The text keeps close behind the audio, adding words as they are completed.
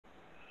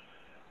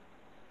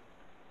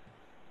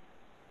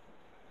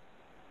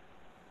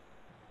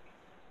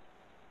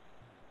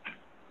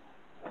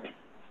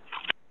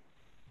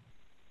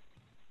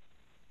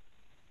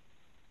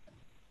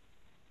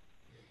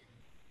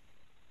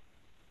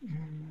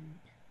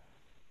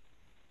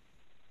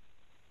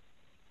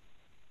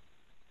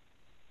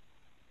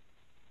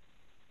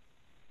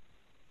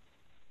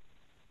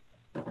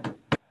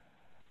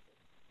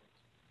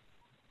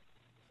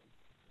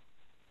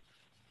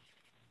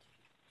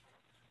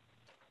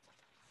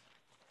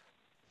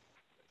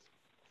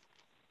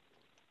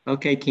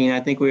Okay, Keen,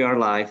 I think we are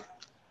live.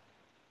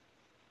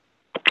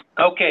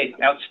 Okay,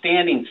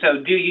 outstanding.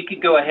 So, you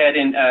could go ahead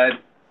and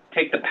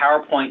take the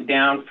PowerPoint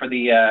down for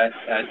the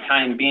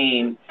time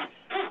being.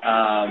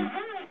 I'll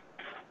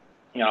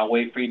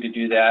wait for you to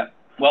do that.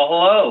 Well,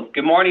 hello.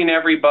 Good morning,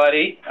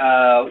 everybody.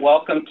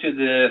 Welcome to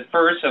the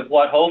first of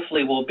what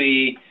hopefully will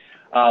be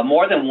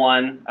more than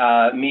one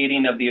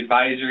meeting of the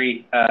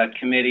advisory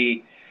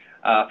committee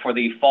for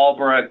the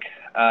Fallbrook,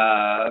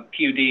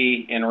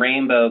 PUD, and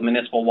Rainbow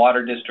Municipal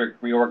Water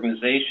District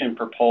reorganization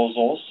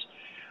proposals.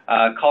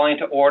 Calling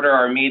to order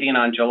our meeting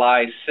on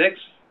July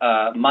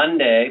 6th,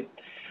 Monday.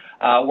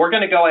 We're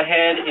going to go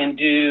ahead and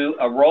do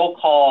a roll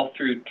call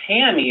through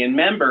Tammy and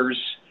members,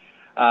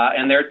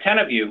 and there are 10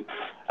 of you.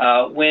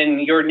 When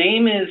your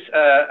name is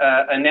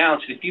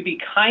announced, if you'd be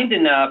kind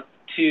enough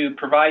to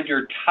provide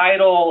your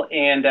title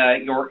and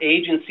your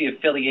agency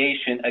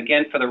affiliation,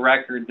 again, for the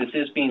record, this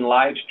is being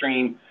live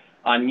streamed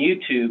on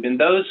YouTube. And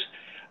those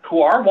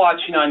who are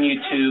watching on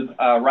YouTube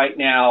right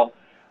now,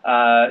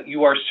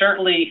 you are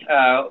certainly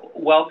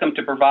welcome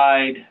to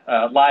provide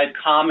live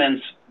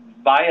comments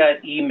via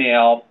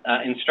email.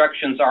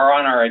 Instructions are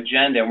on our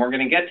agenda, and we're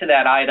going to get to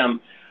that item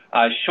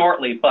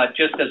shortly. But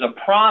just as a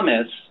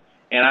promise,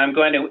 and I'm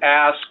going to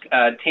ask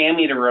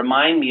Tammy to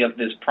remind me of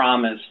this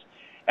promise,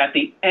 at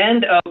the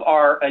end of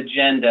our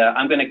agenda,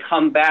 I'm going to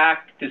come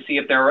back to see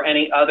if there are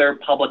any other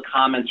public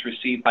comments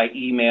received by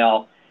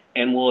email,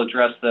 and we'll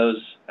address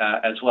those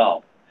as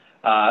well.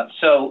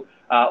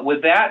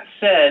 With that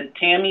said,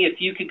 Tammy, if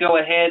you could go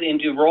ahead and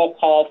do roll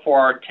call for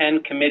our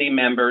 10 committee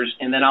members,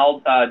 and then I'll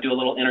do a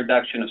little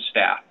introduction of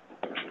staff.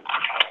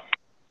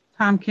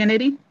 Tom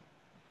Kennedy.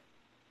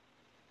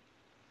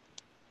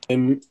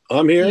 I'm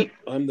here.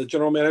 I'm the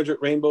general manager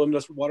at Rainbow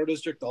Municipal Water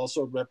District.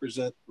 Also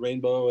represent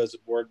Rainbow as a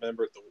board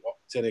member at the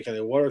San Diego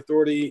County Water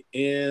Authority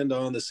and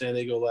on the San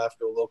Diego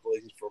LAFCO Local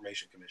Agency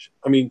Formation Commission.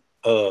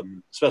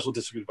 Special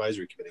District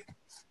Advisory Committee.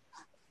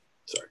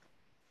 Sorry.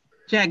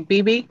 Jack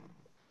Beebe.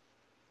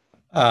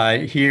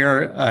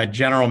 Here,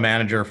 General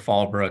Manager,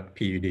 Fallbrook,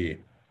 PUD.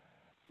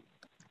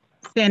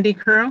 Sandy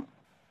Curl.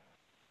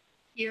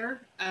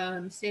 Here,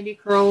 Sandy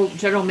Curl,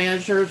 General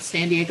Manager of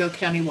San Diego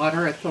County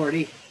Water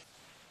Authority.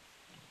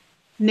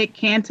 Nick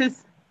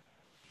Cantus.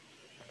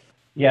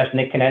 Yes,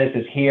 Nick Cantus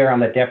is here. I'm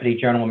the Deputy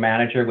General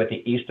Manager with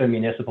the Eastern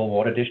Municipal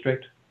Water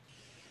District.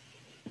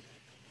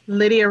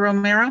 Lydia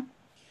Romero.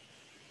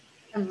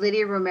 I'm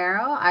Lydia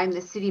Romero. I'm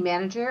the City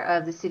Manager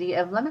of the City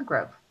of Lemon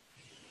Grove.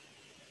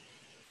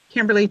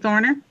 Kimberly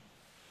Thorner.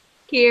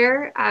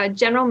 Here,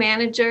 General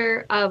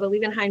Manager of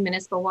Alevinheim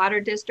Municipal Water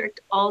District,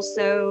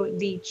 also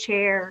the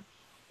Chair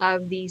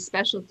of the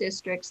Special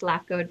Districts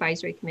LAFCO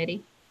Advisory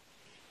Committee.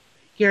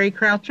 Gary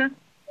Croucher.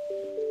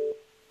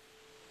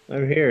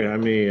 I'm here.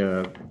 I'm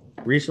a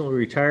recently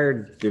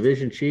retired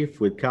Division Chief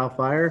with CAL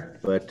FIRE,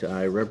 but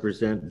I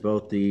represent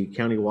both the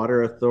County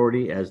Water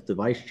Authority as the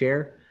Vice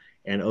Chair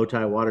and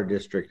Otay Water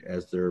District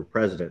as their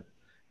President.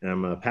 And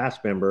I'm a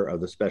past member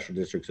of the Special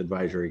Districts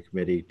Advisory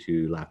Committee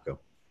to LAFCO.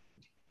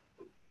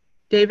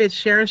 David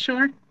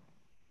Sherishore.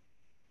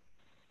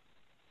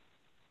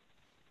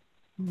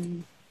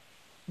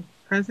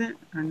 Present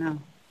or no?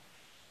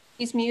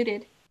 He's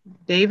muted.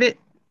 David.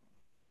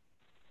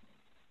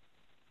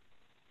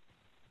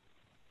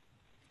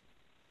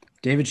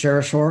 David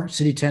Sherishore,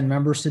 City 10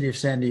 member, City of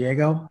San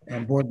Diego,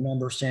 and board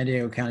member, San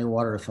Diego County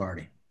Water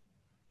Authority.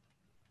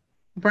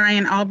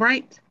 Brian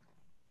Albright.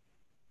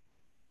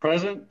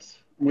 Present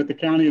with the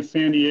County of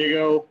San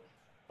Diego,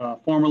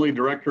 formerly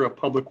Director of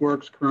Public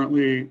Works,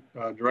 currently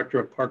Director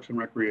of Parks and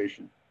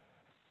Recreation.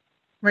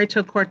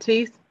 Rachel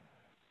Cortez.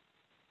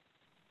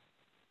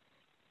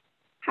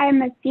 Hi,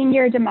 I'm a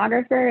senior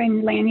demographer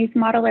and land use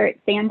modeler at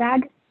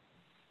Sandag.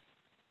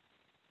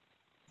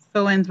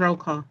 So ends roll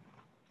call.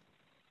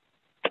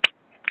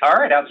 All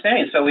right,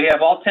 outstanding. So we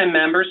have all 10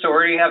 members, so we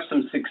already have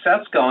some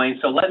success going.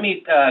 So let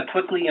me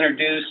quickly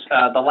introduce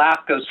the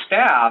LAFCO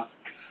staff.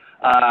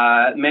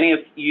 Many of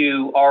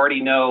you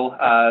already know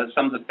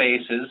some of the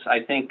faces. I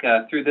think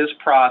through this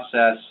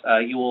process,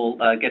 you will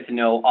get to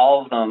know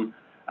all of them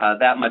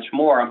that much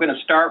more. I'm going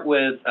to start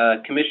with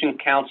Commission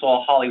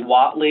Counsel Holly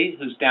Watley,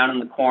 who's down in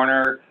the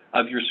corner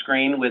of your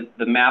screen with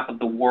the map of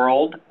the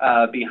world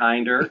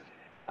behind her.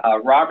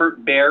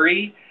 Robert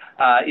Berry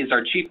is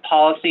our Chief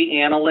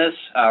Policy Analyst.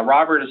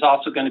 Robert is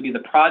also going to be the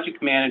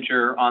project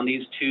manager on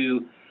these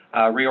two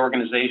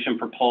reorganization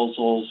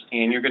proposals,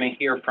 and you're going to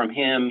hear from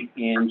him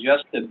in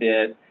just a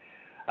bit.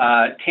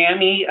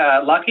 Tammy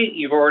Luckett,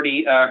 you've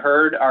already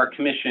heard, our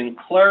commission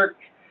clerk.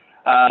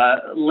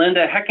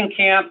 Linda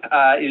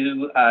Heckenkamp,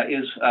 who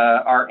is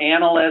our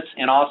analyst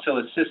and also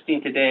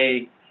assisting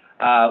today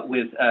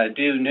with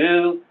Du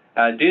New.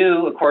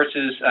 Du, of course,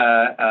 is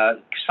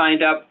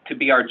signed up to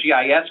be our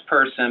GIS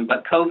person,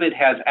 but COVID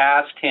has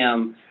asked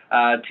him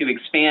to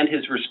expand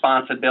his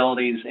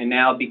responsibilities and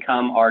now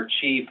become our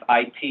Chief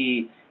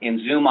IT and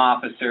Zoom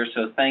officer.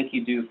 So thank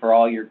you, Du, for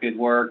all your good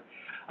work.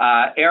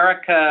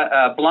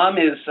 Erica Blum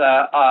is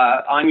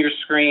on your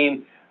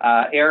screen.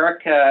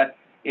 Erica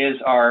is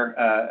our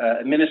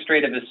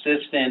administrative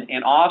assistant,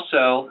 and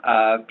also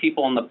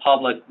people in the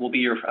public will be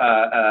your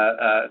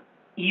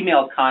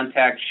email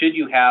contact should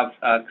you have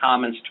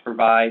comments to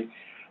provide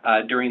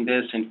during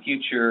this and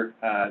future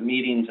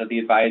meetings of the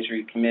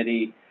advisory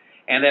committee.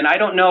 And then I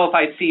don't know if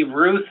I see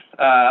Ruth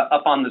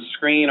up on the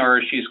screen or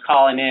if she's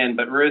calling in,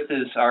 but Ruth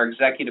is our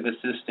executive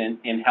assistant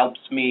and helps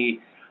me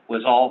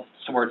with all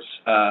sorts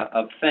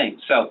of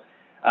things. So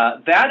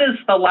that is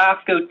the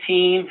LAFCO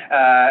team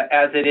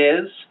as it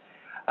is.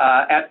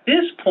 At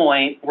this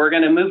point, we're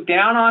going to move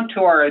down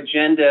onto our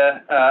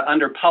agenda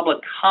under public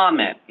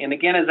comment. And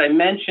again, as I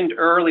mentioned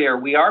earlier,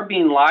 we are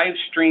being live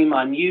streamed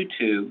on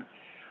YouTube.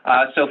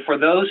 So for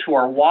those who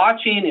are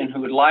watching and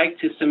who would like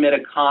to submit a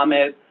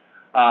comment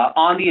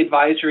on the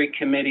advisory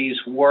committee's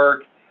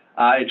work,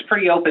 it's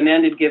pretty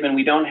open-ended given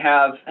we don't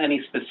have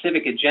any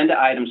specific agenda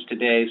items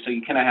today, so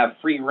you kind of have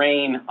free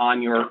reign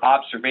on your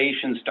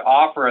observations to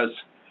offer us.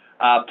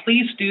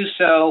 Please do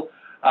so.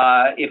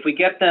 If we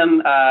get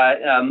them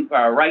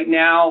right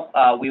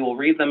now, we will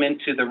read them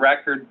into the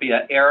record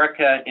via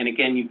Erica. And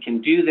again, you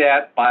can do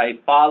that by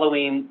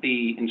following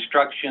the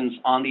instructions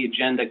on the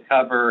agenda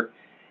cover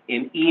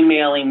and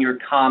emailing your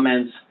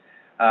comments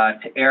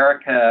to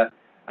Erica,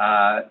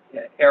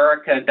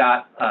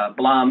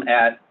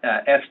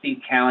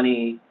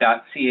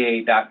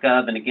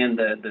 erica.blum@sdcounty.ca.gov. And again,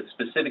 the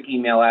specific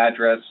email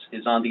address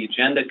is on the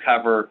agenda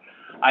cover.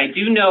 I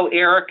do know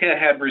Erica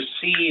had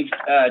received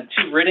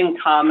 2 written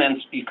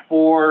comments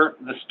before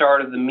the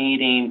start of the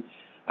meeting.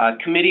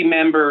 Committee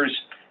members,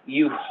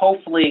 you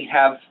hopefully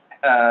have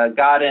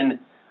gotten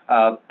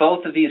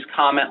both of these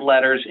comment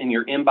letters in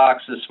your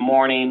inbox this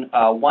morning.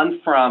 One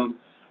from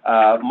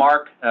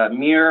Mark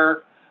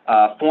Muir,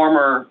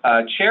 former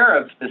chair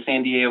of the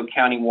San Diego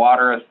County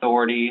Water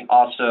Authority,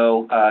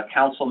 also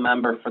council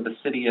member for the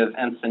city of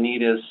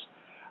Encinitas.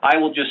 I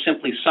will just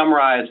simply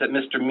summarize that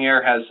Mr.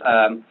 Muir has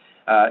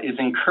is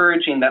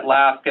encouraging that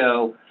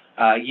LAFCO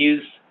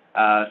use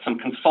some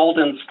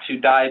consultants to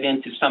dive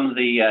into some of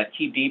the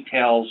key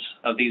details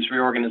of these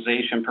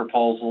reorganization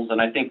proposals.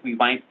 And I think we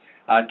might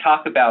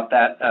talk about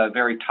that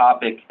very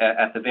topic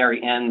at the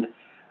very end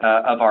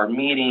of our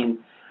meeting,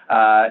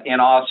 and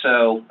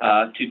also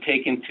to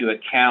take into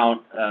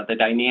account the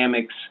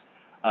dynamics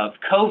of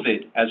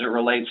COVID as it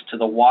relates to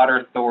the Water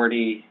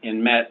Authority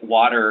and Met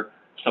water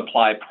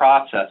supply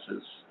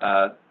processes.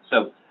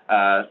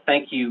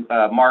 Thank you,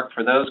 Mark,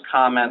 for those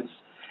comments.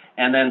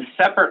 And then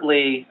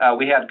separately,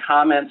 we had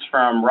comments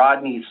from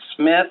Rodney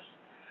Smith,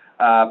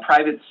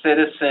 private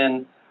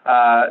citizen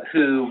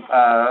who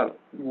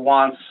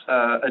wants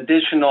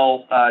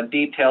additional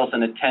details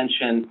and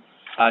attention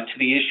to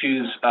the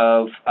issues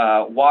of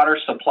water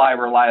supply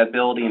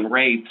reliability and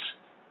rates,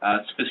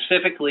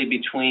 specifically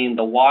between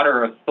the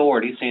Water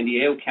Authority, San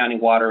Diego County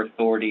Water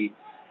Authority,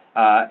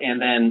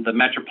 and then the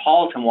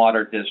Metropolitan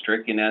Water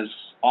District. And as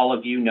all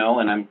of you know,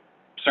 and I'm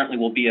certainly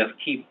will be a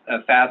key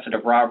facet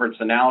of Robert's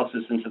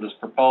analysis into this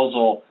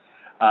proposal,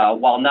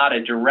 while not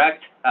a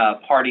direct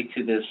party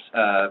to this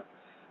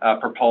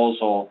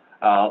proposal,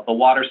 the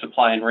water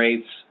supply and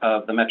rates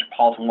of the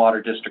Metropolitan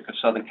Water District of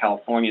Southern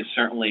California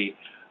certainly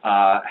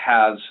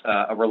has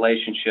a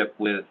relationship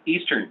with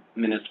Eastern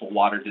Municipal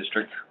Water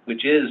District,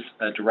 which is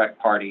a direct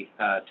party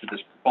to this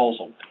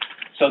proposal.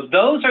 So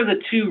those are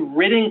the 2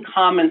 written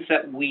comments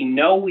that we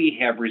know we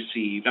have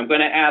received. I'm going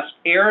to ask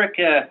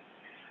Erica,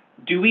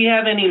 do we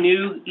have any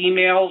new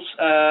emails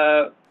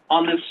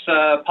on this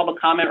public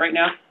comment right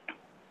now?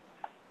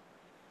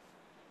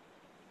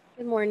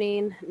 Good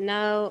morning.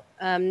 No,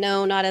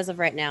 no, not as of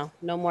right now.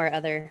 No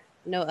other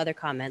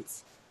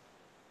comments.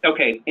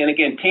 Okay, and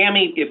again,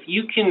 Tammy, if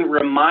you can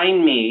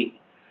remind me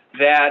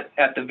that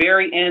at the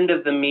very end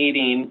of the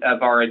meeting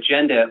of our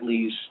agenda, at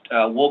least,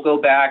 we'll go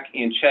back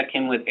and check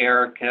in with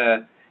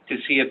Erica to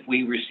see if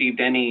we received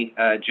any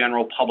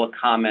general public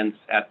comments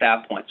at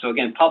that point. So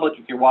again, public,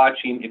 if you're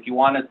watching, if you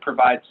want to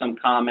provide some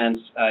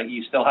comments,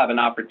 you still have an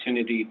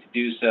opportunity to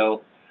do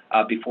so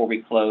before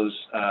we close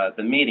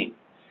the meeting.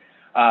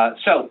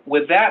 So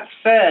with that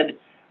said,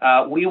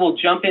 we will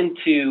jump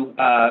into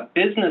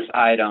business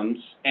items.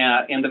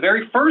 And the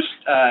very first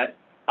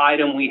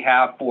item we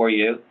have for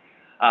you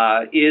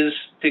is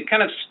to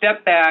kind of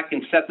step back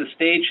and set the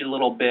stage a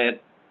little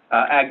bit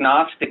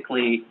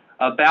agnostically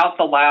about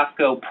the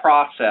LAFCO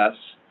process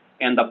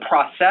and the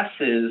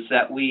processes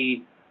that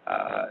we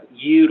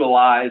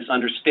utilize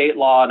under state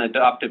law and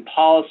adopted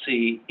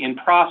policy in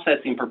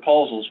processing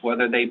proposals,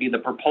 whether they be the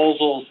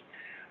proposals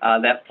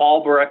that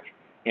Fallbrook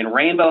and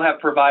Rainbow have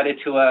provided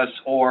to us,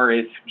 or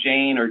if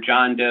Jane or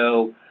John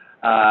Doe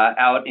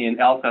out in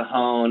El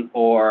Cajon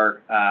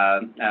or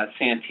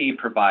Santee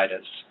provide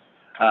us.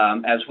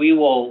 As we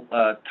will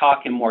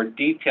talk in more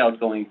detail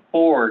going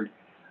forward,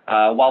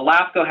 while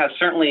LAFCO has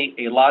certainly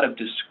a lot of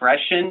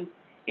discretion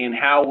in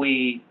how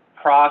we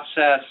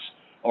process,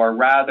 or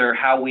rather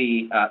how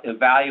we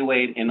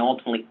evaluate and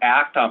ultimately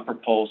act on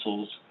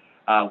proposals,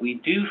 we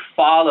do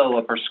follow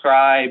a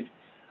prescribed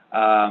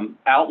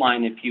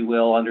outline, if you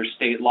will, under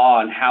state law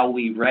on how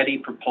we ready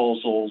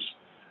proposals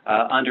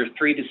under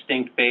 3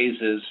 distinct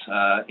phases.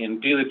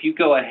 If you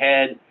go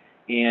ahead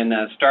and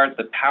start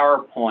the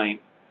PowerPoint,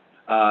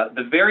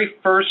 the very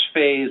first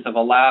phase of a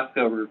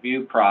LAFCO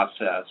review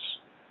process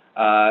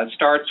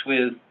starts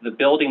with the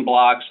building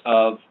blocks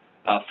of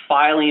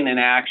filing an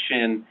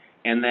action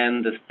and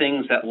then the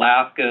things that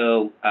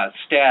LAFCO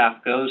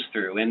staff goes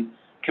through. And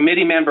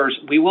committee members,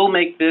 we will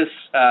make this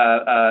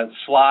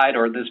slide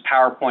or this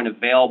PowerPoint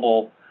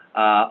available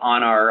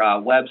on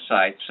our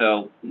website.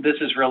 So this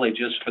is really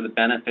just for the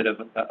benefit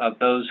of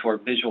those who are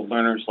visual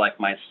learners like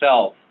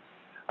myself.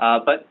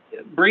 But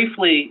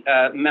briefly,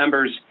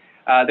 members,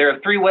 there are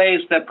 3 ways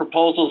that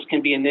proposals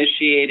can be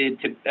initiated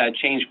to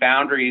change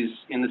boundaries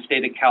in the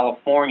state of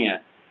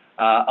California.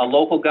 A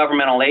local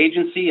governmental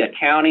agency, a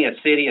county, a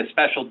city, a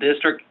special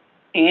district,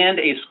 and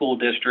a school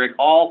district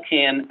all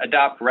can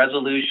adopt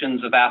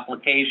resolutions of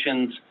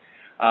applications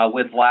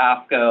with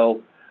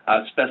LAFCO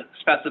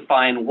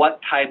specifying what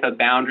type of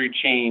boundary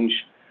change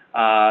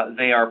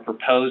they are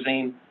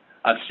proposing.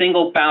 A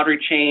single boundary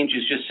change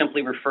is just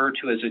simply referred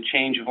to as a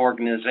change of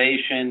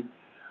organization.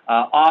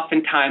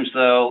 Oftentimes,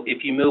 though,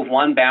 if you move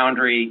one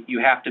boundary, you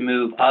have to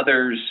move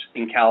others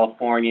in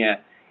California,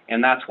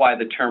 and that's why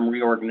the term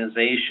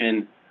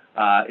reorganization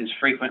is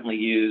frequently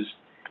used.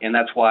 And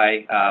that's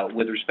why,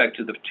 with respect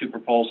to the 2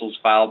 proposals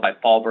filed by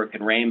Fallbrook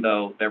and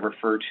Rainbow, they're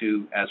referred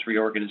to as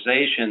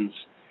reorganizations.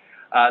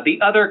 The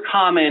other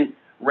common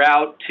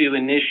route to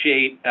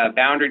initiate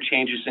boundary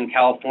changes in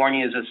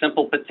California is a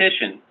simple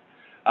petition.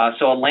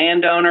 So a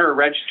landowner or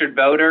registered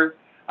voter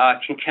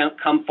can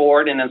come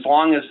forward, and as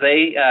long as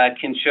they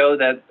can show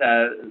that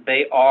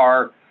they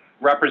are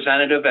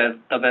representative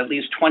of at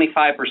least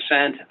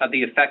 25% of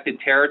the affected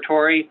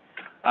territory,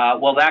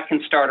 well, that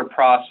can start a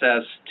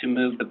process to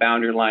move the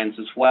boundary lines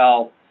as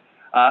well.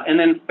 And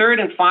then third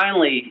and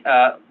finally,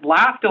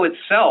 LAFCO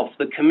itself,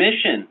 the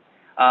commission,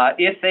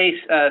 if they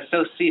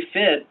so see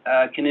fit,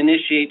 can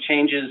initiate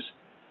changes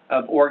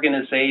of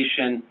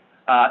organization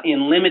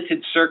in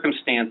limited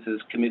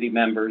circumstances, committee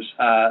members.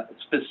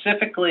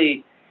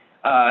 Specifically,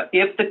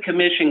 if the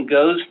commission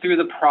goes through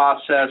the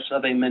process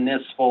of a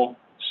municipal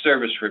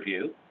service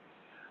review,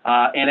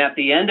 and at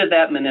the end of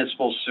that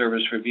municipal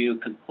service review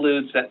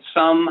concludes that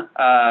some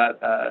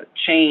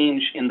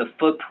change in the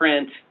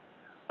footprint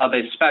of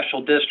a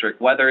special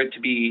district, whether it to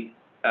be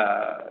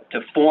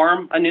to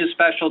form a new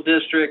special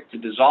district, to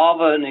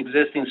dissolve an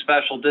existing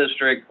special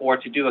district, or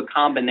to do a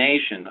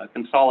combination, a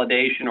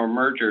consolidation or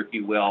merger, if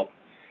you will,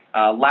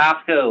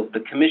 LAFCO,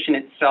 the commission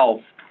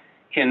itself,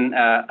 can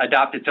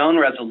adopt its own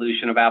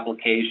resolution of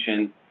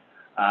application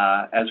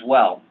as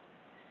well.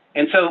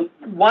 And so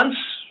once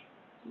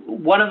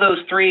one of those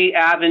 3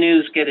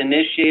 avenues get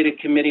initiated,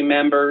 committee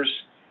members,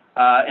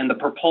 and the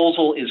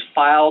proposal is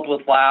filed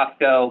with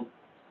LAFCO,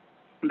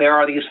 there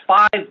are these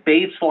 5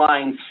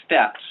 baseline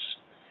steps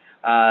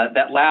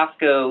that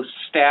LAFCO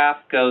staff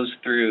goes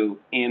through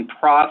in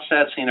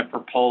processing a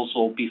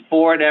proposal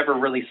before it ever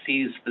really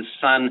sees the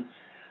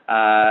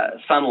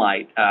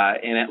sunlight,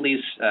 and at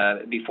least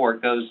before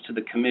it goes to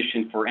the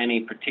commission for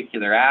any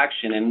particular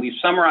action. And we've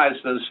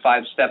summarized those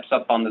 5 steps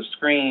up on the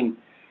screen.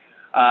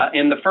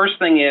 And the first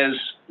thing is,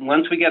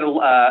 once we get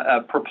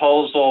a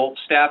proposal,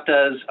 staff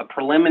does a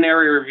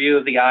preliminary review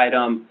of the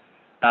item,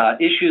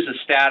 issues a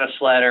status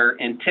letter,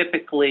 and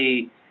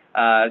typically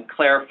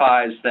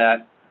clarifies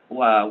that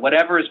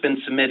whatever has been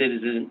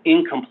submitted is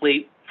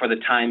incomplete for the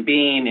time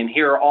being, and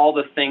here are all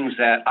the things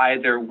that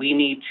either we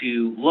need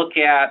to look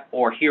at,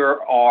 or here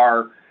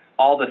are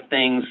all the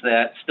things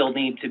that still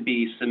need to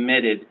be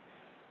submitted.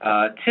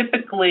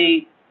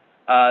 Typically,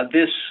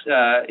 this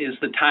is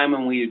the time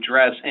when we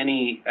address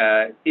any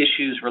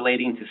issues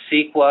relating to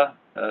CEQA,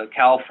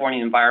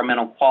 California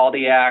Environmental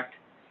Quality Act.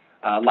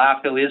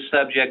 LAFCO is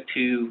subject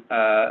to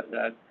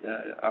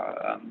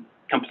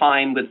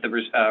complying with the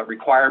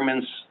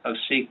requirements of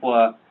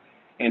CEQA.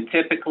 And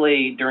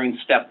typically during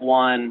step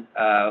 1,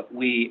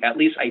 we at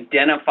least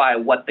identify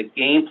what the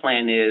game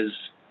plan is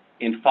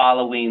in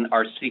following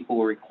our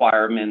CEQA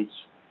requirements.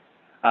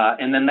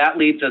 And then that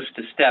leads us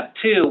to step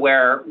 2,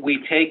 where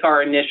we take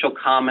our initial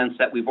comments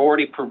that we've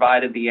already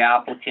provided the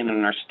applicant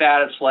in our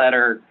status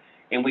letter,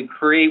 and we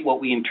create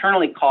what we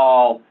internally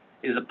call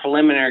is a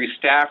preliminary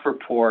staff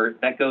report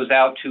that goes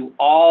out to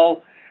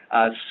all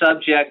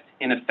subject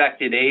and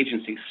affected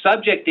agencies.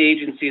 Subject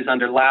agencies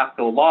under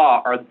LAFCO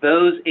law are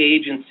those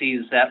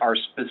agencies that are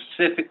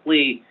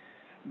specifically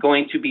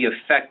going to be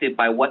affected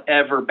by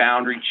whatever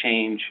boundary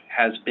change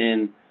has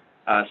been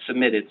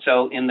submitted.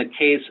 So in the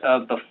case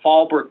of the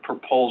Fallbrook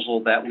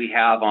proposal that we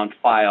have on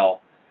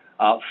file,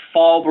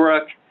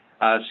 Fallbrook,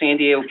 San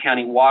Diego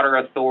County Water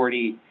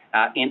Authority,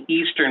 and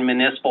Eastern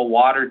Municipal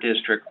Water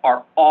District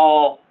are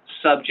all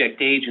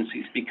subject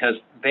agencies because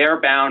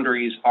their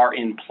boundaries are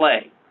in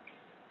play.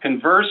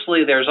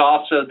 Conversely, there's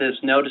also this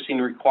noticing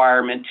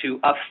requirement to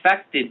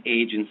affected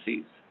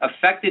agencies.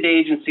 Affected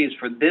agencies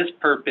for this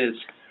purpose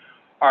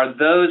are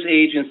those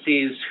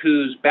agencies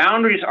whose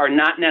boundaries are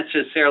not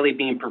necessarily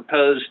being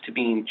proposed to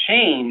being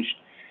changed.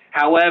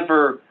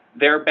 However,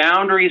 their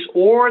boundaries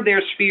or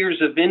their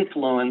spheres of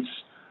influence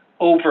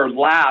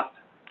overlap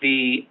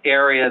the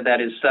area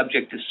that is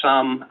subject to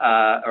some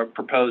or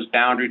proposed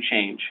boundary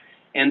change.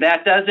 And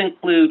that does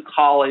include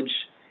college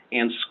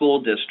and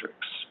school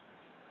districts.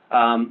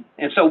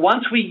 And so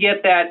once we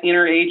get that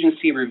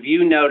interagency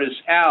review notice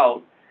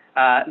out,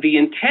 the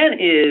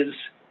intent is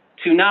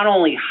to not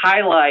only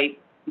highlight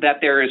that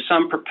there is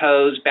some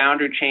proposed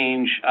boundary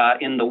change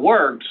in the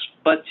works,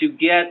 but to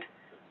get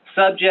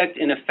subject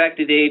and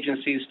affected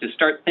agencies to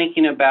start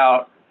thinking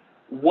about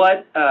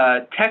what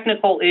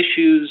technical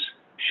issues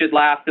should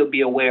LAFCO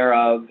be aware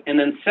of, and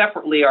then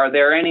separately, are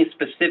there any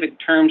specific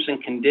terms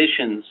and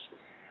conditions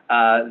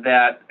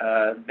that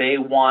they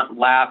want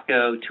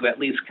LAFCO to at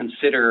least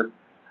consider,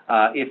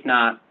 if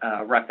not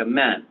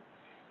recommend.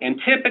 And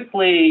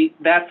typically,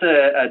 that's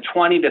a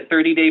 20 to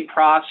 30-day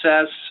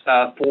process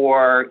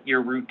for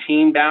your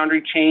routine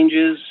boundary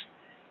changes.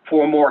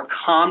 For more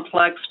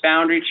complex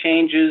boundary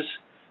changes,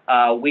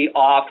 we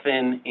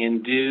often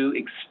and do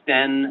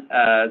extend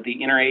the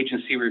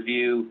interagency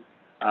review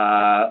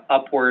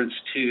upwards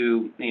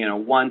to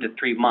 1 to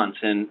 3 months.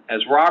 And as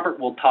Robert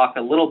will talk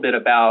a little bit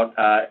about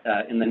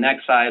in the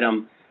next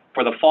item,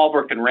 for the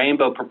Fallbrook and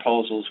Rainbow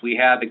proposals, we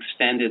have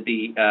extended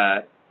the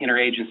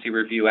interagency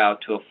review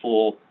out to a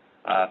full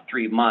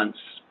 3 months.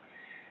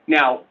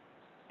 Now,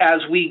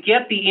 as we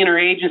get the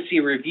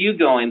interagency review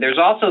going, there's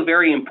also a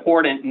very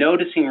important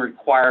noticing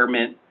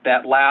requirement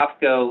that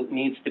LAFCO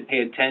needs to pay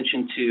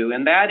attention to,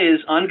 and that is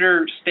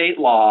under state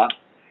law,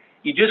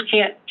 you just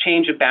can't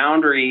change a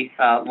boundary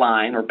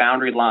line or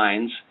boundary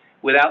lines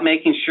without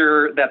making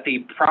sure that the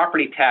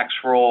property tax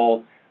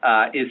roll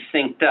is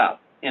synced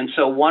up. And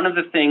so one of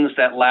the things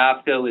that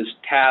LAFCO is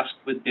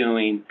tasked with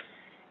doing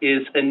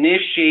is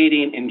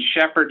initiating and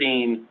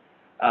shepherding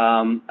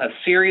a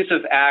series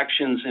of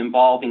actions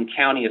involving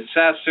county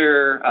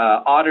assessor,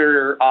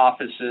 auditor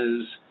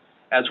offices,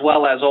 as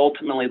well as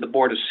ultimately the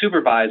Board of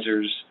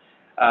Supervisors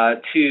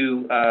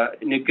to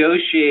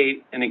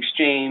negotiate an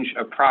exchange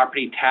of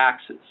property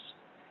taxes.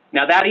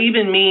 Now, that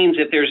even means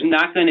if there's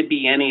not going to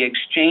be any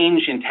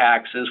exchange in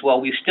taxes, well,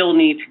 we still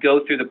need to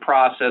go through the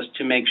process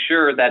to make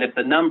sure that if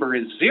the number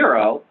is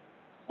zero,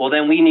 well,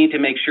 then we need to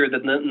make sure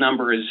that the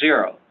number is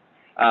zero.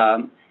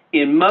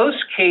 In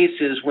most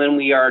cases, when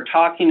we are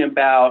talking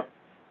about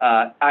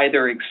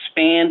either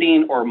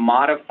expanding or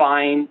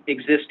modifying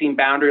existing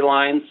boundary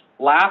lines,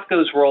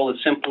 LAFCO's role is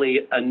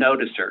simply a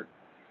noticer.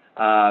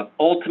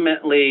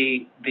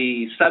 Ultimately,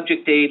 the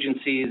subject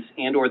agencies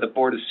and or the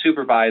Board of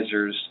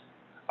Supervisors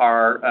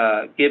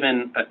are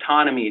given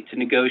autonomy to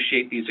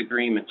negotiate these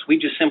agreements. We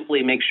just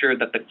simply make sure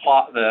that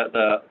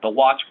the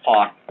watch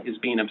clock is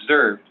being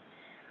observed.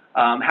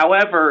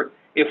 However,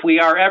 if we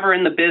are ever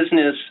in the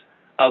business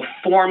of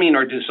forming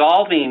or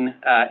dissolving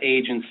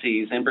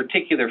agencies, in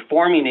particular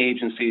forming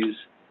agencies,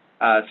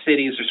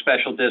 cities or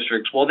special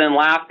districts, well then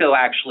LAFCO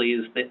actually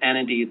is the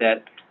entity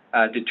that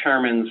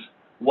determines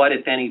what,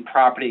 if any,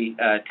 property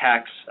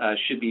tax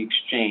should be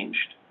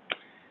exchanged.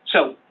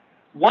 So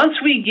once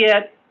we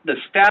get the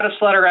status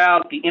letter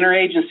out, the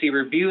interagency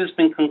review has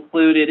been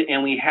concluded,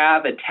 and we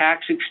have a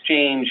tax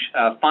exchange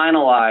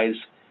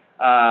finalized,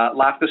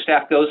 LAFCO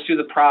staff goes through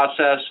the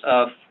process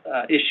of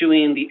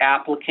issuing the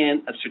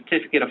applicant a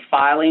certificate of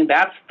filing.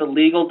 That's the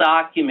legal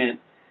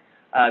document,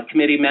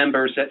 committee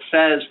members, that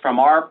says from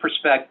our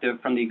perspective,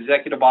 from the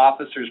executive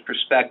officer's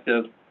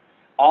perspective,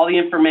 all the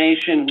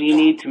information we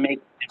need to make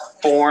an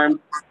informed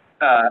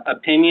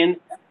opinion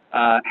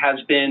has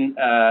been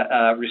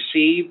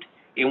received,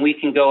 and we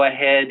can go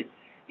ahead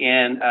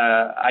and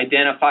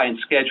identify and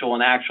schedule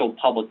an actual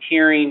public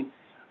hearing.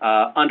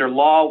 Under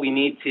law, we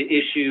need to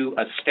issue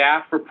a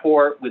staff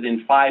report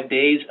within 5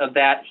 days of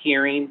that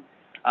hearing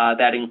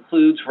that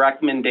includes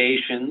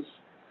recommendations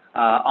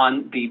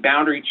on the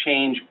boundary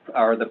change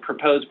or the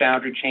proposed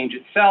boundary change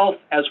itself,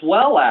 as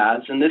well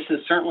as, and this is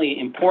certainly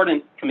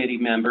important, committee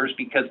members,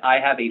 because I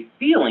have a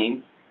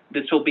feeling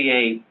this will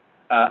be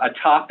a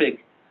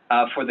topic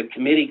for the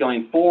committee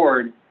going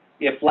forward.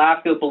 If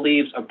LAFCO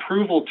believes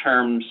approval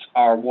terms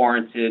are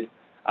warranted,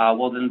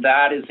 well, then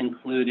that is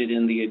included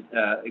in the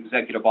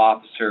executive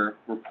officer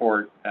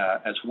report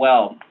as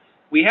well.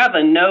 We have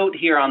a note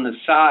here on the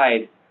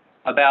side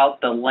about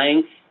the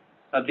length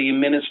of the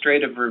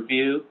administrative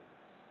review.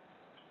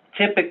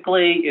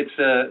 Typically, it's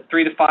a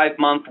 3 to 5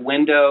 month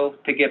window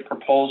to get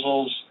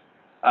proposals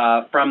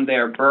from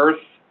their birth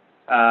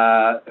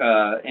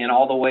and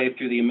all the way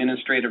through the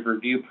administrative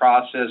review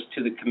process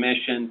to the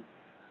commission.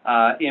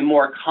 In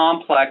more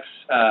complex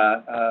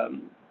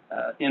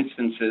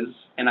instances,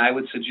 and I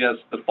would suggest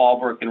the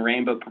Fallbrook and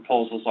Rainbow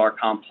proposals are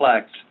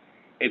complex,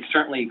 it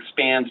certainly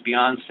expands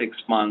beyond 6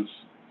 months,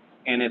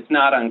 and it's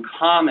not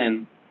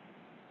uncommon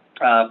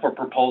for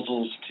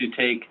proposals to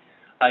take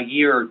a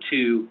year or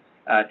two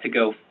to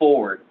go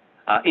forward.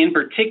 In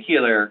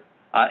particular,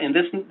 and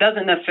this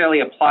doesn't necessarily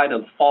apply to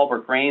the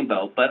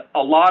Fallbrook-Rainbow, but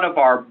a lot of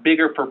our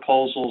bigger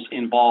proposals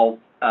involve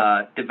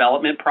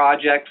development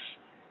projects.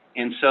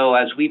 And so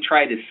as we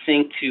try to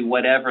sync to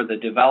whatever the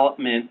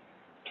development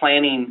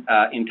planning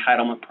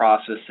entitlement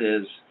process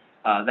is,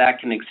 that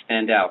can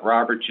extend out.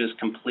 Robert just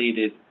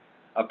completed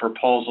a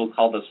proposal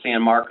called the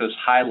San Marcos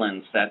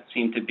Highlands that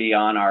seemed to be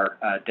on our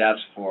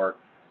desk for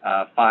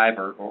 5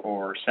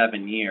 or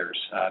 7 years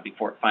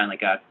before it finally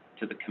got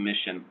to the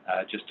commission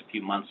just a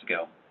few months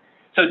ago.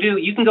 So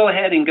you can go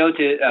ahead and go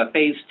to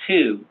phase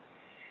 2.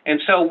 And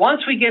so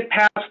once we get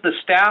past the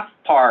staff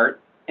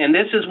part, and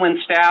this is when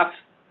staff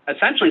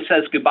essentially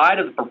says goodbye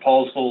to the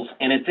proposals,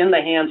 and it's in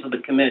the hands of the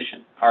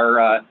commission,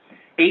 our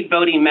 8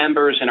 voting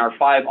members and our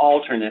 5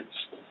 alternates.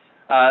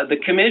 The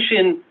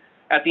commission,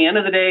 at the end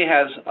of the day,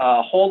 has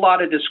a whole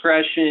lot of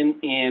discretion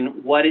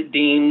in what it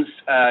deems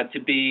to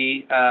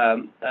be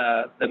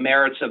the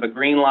merits of a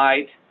green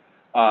light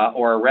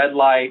or a red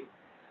light.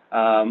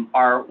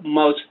 Our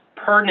most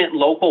pertinent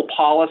local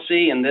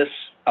policy, and this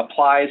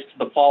applies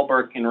to the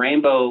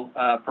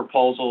Fallbrook-Rainbow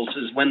proposals,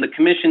 is when the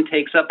commission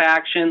takes up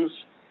actions.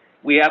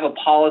 We have a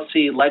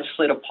policy,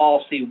 legislative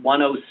policy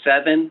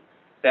 107,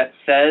 that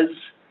says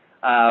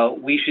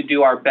we should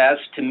do our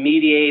best to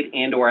mediate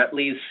and or at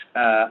least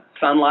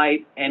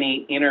sunlight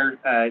any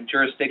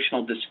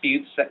inter-jurisdictional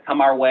disputes that come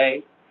our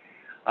way.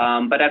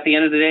 But at the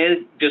end of the day,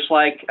 just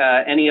like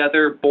any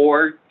other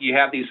board, you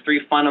have these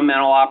 3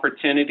 fundamental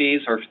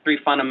opportunities or 3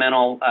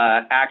 fundamental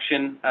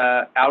action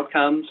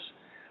outcomes: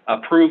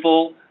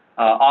 approval,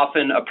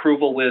 often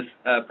approval with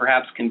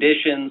perhaps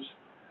conditions,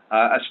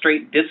 a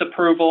straight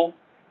disapproval.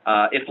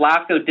 If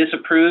LAFCO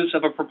disapproves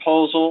of a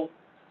proposal,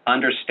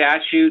 under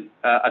statute,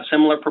 a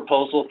similar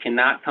proposal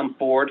cannot come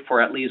forward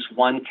for at least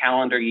 1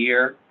 calendar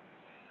year.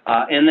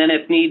 And then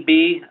if need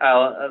be,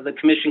 the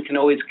commission can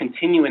always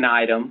continue an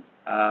item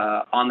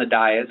on the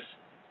dais,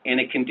 and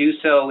it can do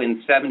so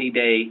in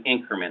 70-day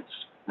increments,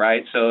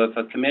 right? So if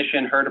a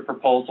commission heard a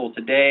proposal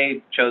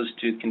today, chose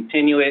to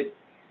continue it,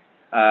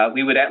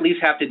 we would at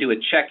least have to do a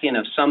check-in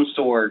of some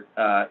sort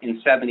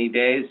in 70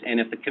 days, and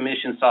if the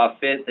commission saw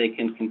fit, they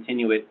can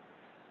continue it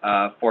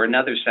for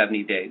another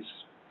 70 days.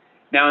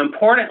 Now,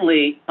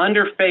 importantly,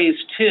 under phase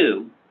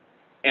 2,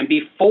 and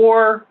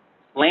before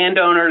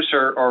landowners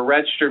or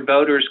registered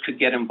voters could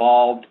get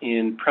involved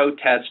in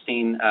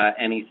protesting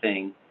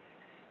anything,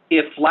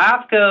 if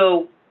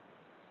LAFCO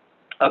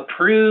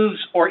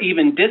approves or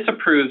even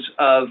disapproves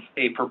of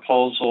a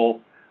proposal,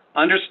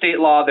 under state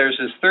law, there's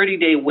this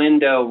 30-day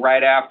window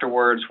right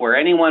afterwards where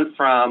anyone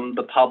from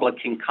the public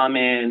can come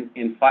in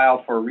and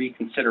file for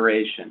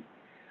reconsideration.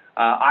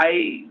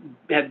 I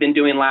have been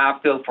doing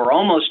LAFCO for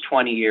almost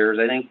 20 years,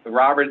 I think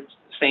Robert,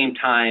 same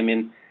time,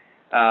 and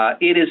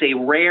it is a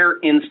rare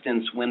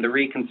instance when the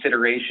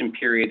reconsideration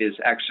period is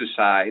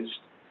exercised.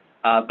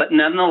 But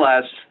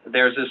nonetheless,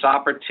 there's this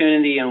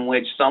opportunity in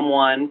which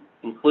someone,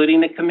 including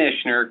the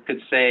commissioner,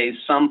 could say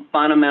some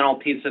fundamental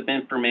piece of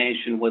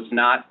information was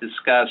not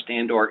discussed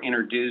and or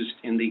introduced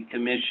in the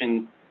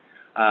commission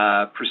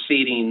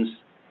proceedings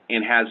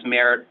and has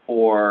merit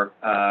for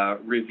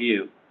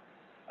review.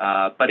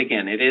 But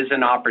again, it is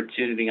an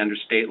opportunity under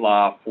state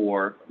law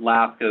for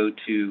LAFCO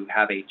to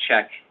have a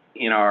check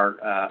in our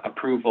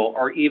approval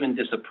or even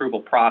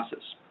disapproval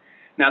process.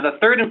 Now, the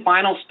third and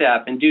final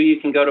step, and you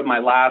can go to my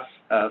last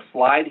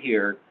slide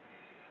here.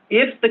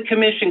 If the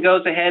commission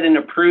goes ahead and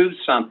approves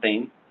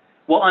something,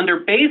 well, under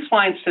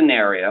baseline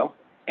scenario,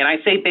 and I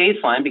say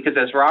baseline because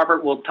as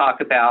Robert will talk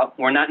about,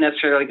 we're not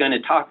necessarily going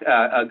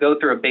to go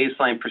through a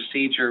baseline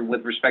procedure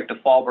with respect to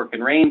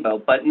Fallbrook-Rainbow,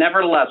 but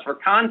nevertheless, for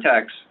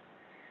context,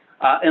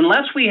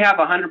 unless we have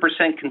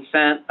 100%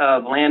 consent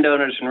of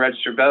landowners and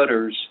registered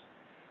voters,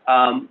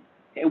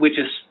 which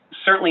is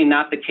certainly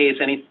not the case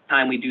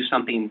anytime we do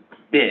something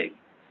big,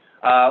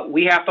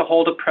 we have to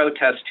hold a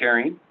protest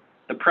hearing.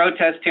 The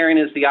protest hearing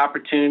is the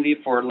opportunity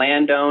for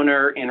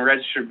landowner and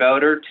registered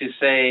voter to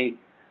say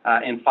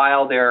and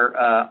file their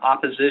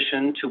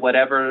opposition to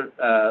whatever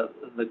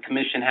the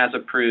commission has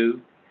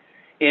approved.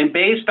 And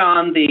based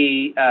on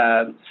the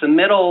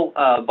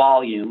submittal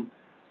volume,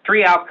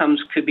 3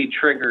 outcomes could be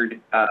triggered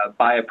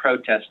by a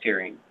protest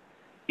hearing.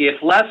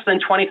 If less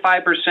than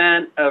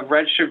 25% of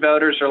registered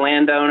voters or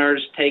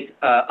landowners take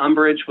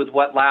umbrage with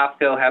what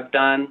LAFCO have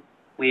done,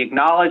 we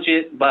acknowledge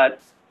it, but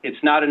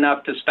it's not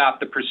enough to stop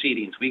the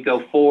proceedings. We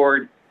go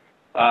forward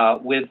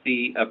with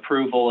the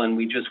approval and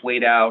we just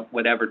wait out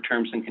whatever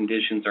terms and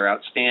conditions are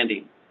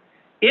outstanding.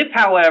 If,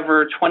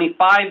 however,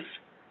 25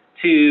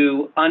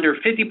 to under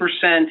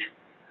 50%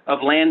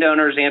 of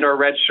landowners and or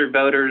registered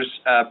voters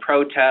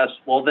protest,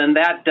 well, then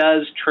that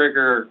does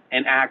trigger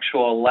an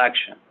actual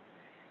election.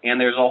 And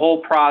there's a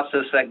whole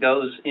process that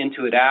goes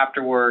into it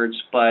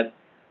afterwards, but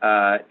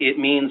it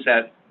means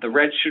that the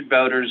registered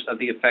voters of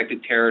the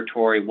affected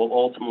territory will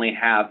ultimately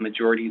have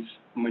majority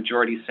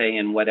say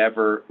in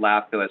whatever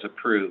LAFCO has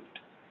approved.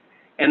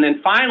 And then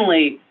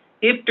finally,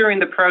 if during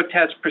the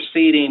protest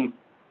proceeding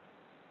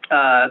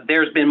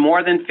there's been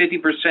more than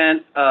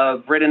 50%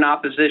 of written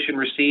opposition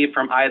received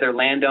from either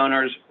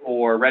landowners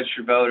or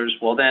registered voters,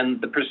 well, then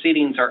the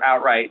proceedings are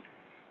outright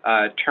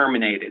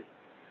terminated.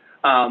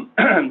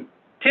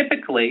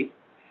 Typically,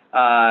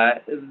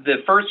 the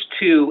first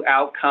 2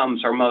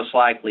 outcomes are most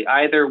likely.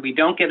 Either we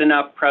don't get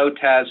enough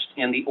protest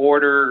and the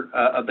order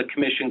of the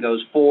commission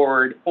goes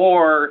forward,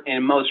 or,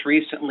 and most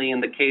recently in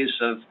the case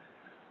of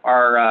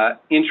our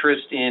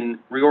interest in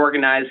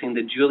reorganizing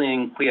the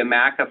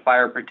Julian-Cuyamaca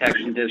Fire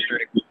Protection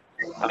District,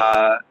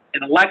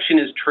 an election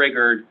is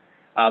triggered,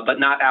 but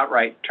not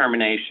outright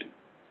termination.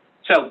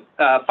 So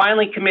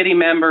finally, committee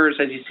members,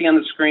 as you see on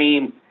the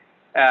screen,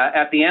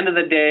 at the end of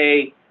the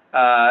day,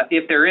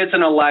 if there is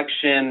an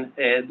election,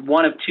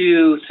 one of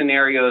two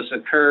scenarios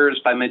occurs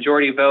by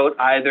majority vote.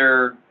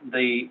 Either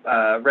the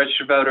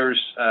registered voters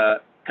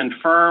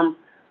confirm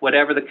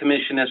whatever the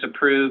commission has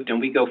approved and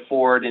we go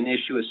forward and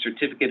issue a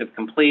certificate of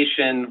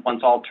completion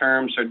once all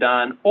terms are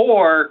done,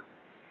 or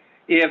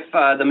if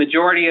the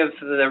majority of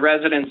the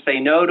residents say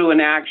no to an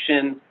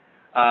action,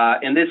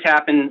 and this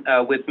happened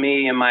with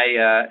me in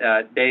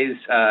my days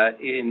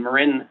in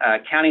Marin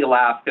County,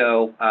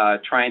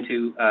 LAFCO, trying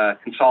to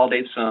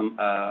consolidate some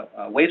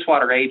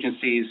wastewater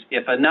agencies.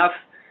 If enough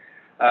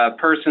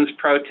persons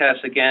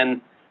protest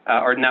again,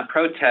 or not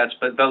protest,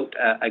 but vote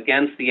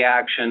against the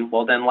action,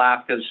 well, then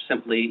LAFCO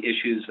simply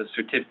issues a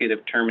certificate of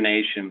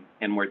termination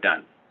and we're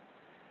done.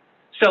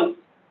 So,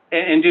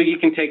 and you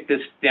can take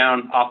this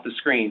down off the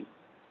screen.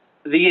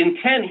 The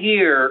intent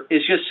here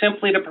is just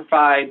simply to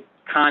provide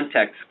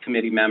context,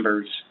 committee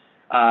members.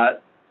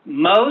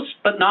 Most,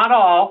 but not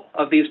all,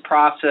 of these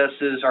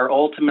processes are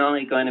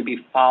ultimately going to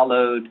be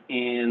followed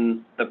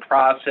in the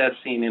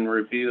processing and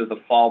review of the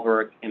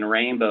Fallbrook and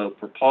Rainbow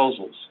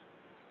proposals.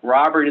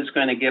 Robert is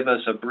going to give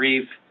us a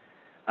brief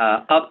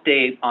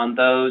update on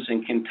those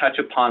and can touch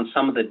upon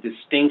some of the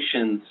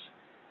distinctions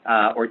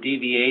or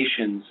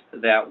deviations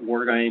that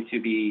we're going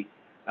to be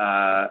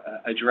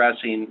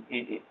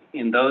addressing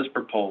in those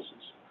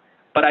proposals.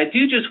 But I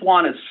do just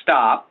want to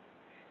stop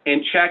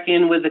and check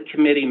in with the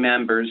committee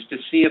members to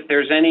see if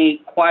there's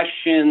any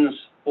questions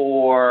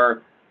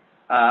or,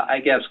 I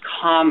guess,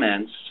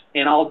 comments.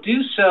 And I'll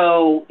do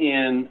so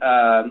in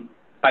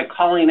by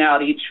calling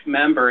out each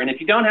member. And if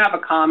you don't have a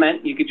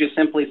comment, you could just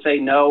simply say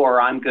no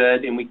or I'm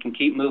good, and we can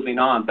keep moving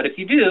on. But if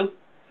you do,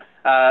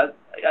 I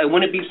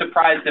wouldn't be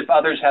surprised if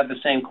others have the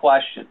same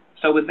question.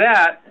 So with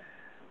that,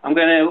 I'm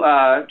going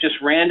to just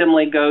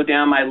randomly go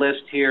down my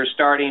list here,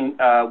 starting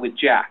with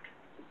Jack.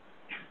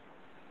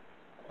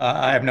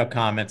 I have no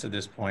comments at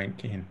this point,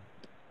 Keen.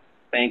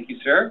 Thank you,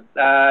 sir.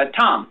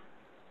 Tom.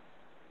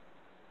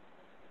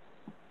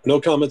 No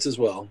comments as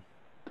well.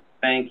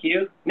 Thank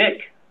you.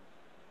 Nick.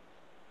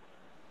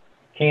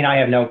 Keen, I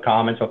have no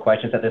comments or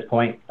questions at this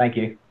point. Thank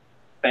you.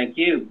 Thank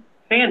you.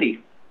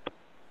 Sandy.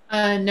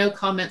 No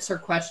comments or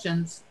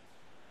questions.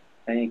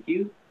 Thank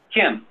you.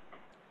 Kim.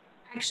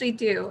 I actually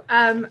do.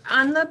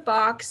 On the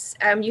box,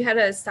 you had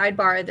a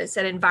sidebar that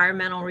said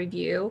environmental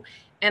review.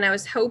 And I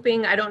was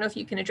hoping, I don't know if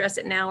you can address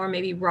it now, or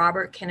maybe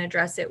Robert can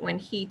address it when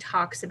he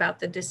talks about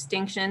the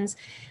distinctions.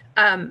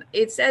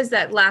 It says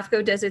that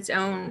LAFCO does its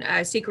own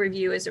SEQA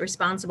review as a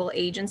responsible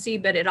agency,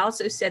 but it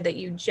also said that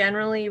you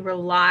generally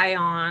rely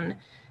on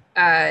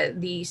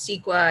the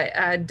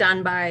SEQA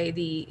done by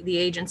the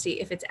agency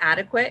if it's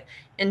adequate.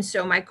 And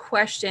so my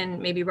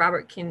question, maybe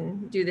Robert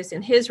can do this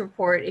in his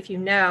report, if you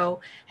know,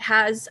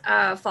 has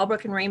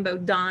Fallbrook and Rainbow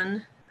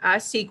done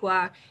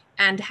SEQA?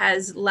 And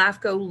has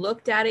LAFCO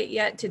looked at it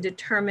yet to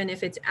determine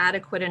if it's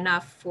adequate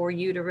enough for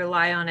you to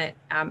rely on it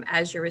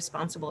as your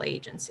responsible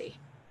agency?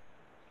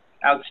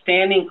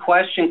 Outstanding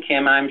question,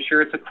 Kim. I'm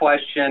sure it's a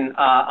question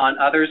on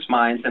others'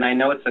 minds, and I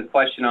know it's a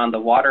question on the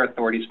Water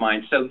Authority's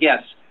mind. So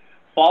yes,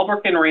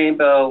 Fallbrook and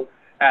Rainbow,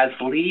 as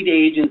lead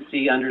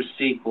agency under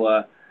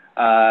CEQA,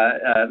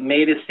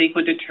 made a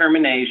CEQA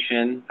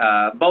determination,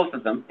 both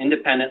of them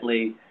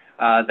independently,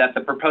 that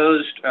the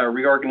proposed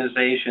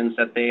reorganizations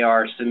that they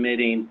are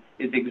submitting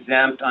is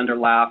exempt under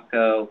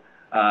LAFCO,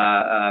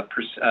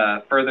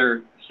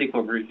 further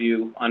CEQA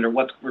review under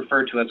what's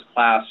referred to as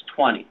Class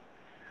 20.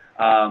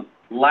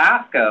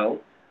 LAFCO,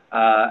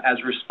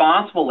 as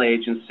responsible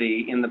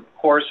agency, in the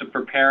course of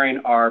preparing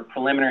our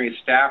preliminary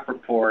staff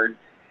report,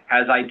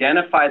 has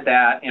identified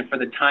that and for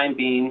the time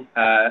being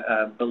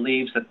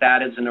believes that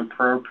that is an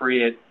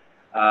appropriate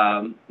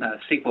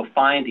CEQA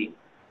finding.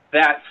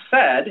 That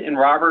said, and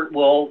Robert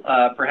will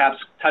perhaps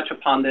touch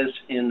upon this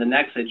in the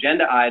next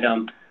agenda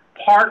item,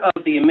 part of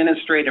the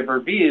administrative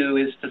review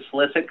is to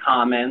solicit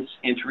comments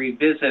and to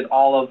revisit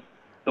all of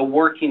the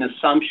working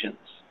assumptions.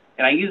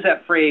 And I use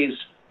that phrase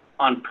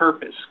on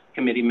purpose,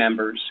 committee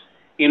members.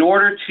 In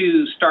order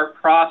to start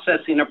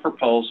processing a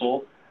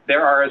proposal,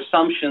 there are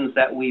assumptions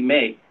that we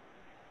make.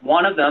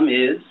 One of them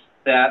is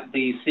that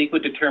the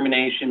CEQA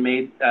determination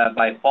made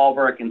by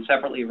Fallbrook and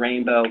separately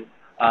Rainbow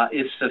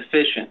is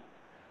sufficient.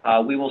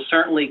 We will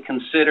certainly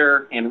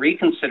consider and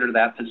reconsider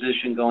that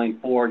position going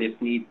forward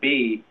if need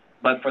be,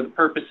 but for the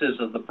purposes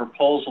of the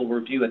proposal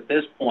review at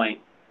this point,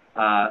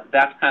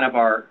 that's kind of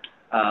our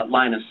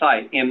line of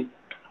sight. And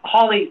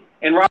Holly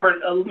and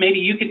Robert, maybe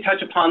you could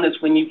touch upon this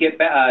when you get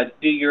back,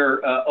 do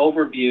your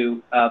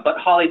overview, but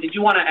Holly, did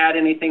you want to add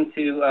anything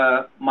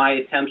to my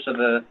attempts of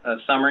a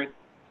summary?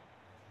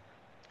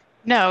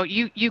 No,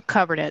 you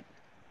covered it.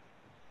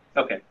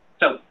 Okay,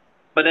 so,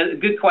 but a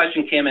good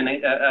question, Kim, and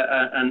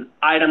an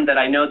item that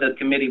I know the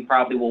committee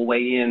probably will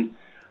weigh in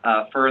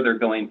further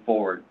going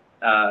forward.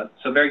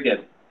 So very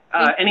good.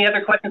 Any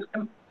other questions,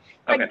 Kim?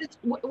 Okay. Just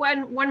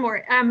one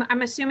more.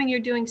 I'm assuming you're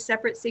doing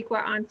separate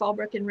CEQA on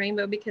Fallbrook and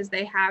Rainbow because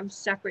they have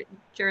separate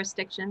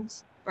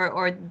jurisdictions,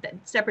 or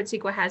separate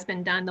CEQA has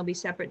been done. There'll be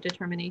separate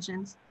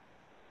determinations.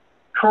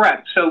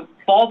 Correct. So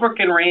Fallbrook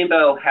and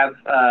Rainbow have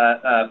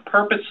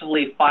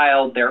purposefully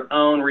filed their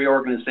own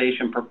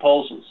reorganization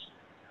proposals.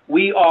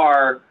 We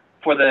are,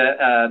 for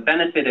the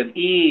benefit of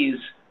ease,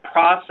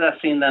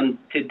 processing them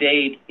to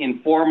date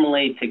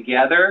informally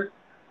together,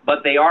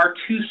 but they are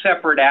two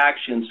separate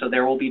actions, so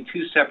there will be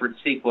two separate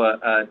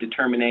CEQA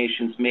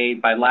determinations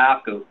made by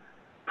LAFCO.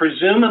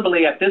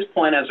 Presumably at this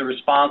point, as a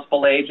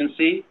responsible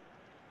agency,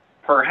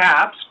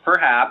 perhaps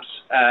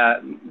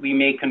we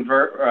may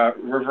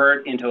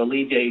revert into a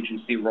lead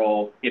agency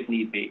role if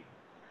need be.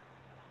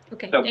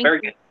 Okay. So very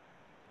good.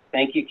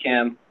 Thank you,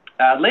 Kim.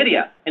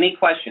 Lydia, any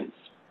questions?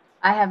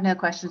 I have no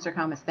questions or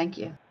comments. Thank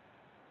you.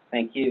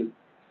 Thank you.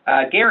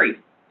 Gary.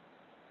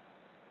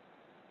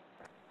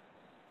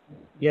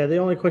 Yeah, the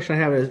only question I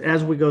have is,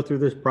 as we go through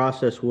this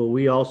process, will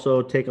we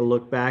also take a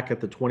look back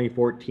at the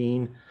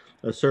 2014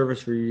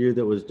 service review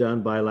that was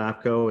done by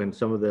LAFCO and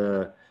some of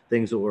the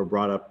things that were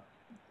brought up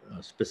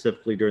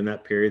specifically during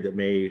that period that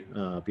may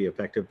be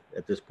effective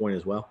at this point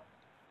as well?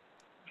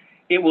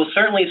 It will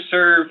certainly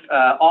serve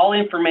all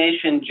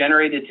information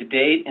generated to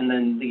date, and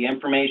then the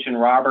information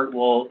Robert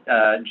will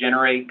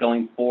generate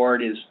going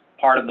forward is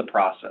part of the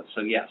process,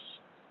 so yes.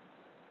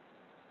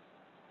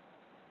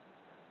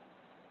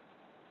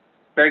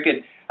 Very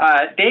good.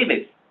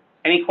 David,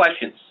 any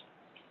questions?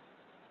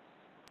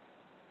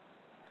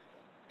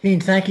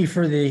 Keen, thank you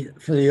for the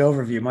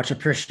overview. Much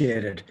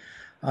appreciated.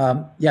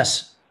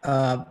 Yes,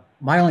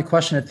 my only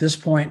question at this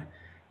point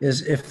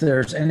is if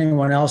there's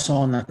anyone else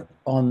on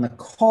the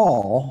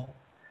call,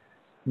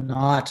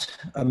 not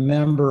a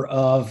member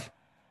of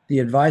the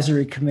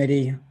advisory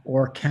committee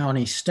or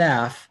county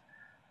staff,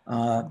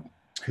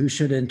 who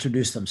should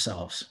introduce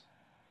themselves.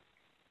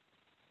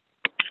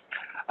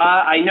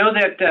 I know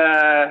that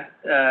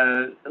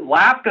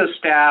LAFCO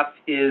staff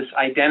is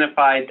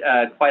identified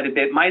quite a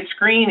bit. My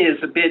screen is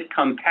a bit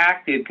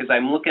compacted because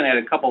I'm looking at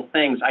a couple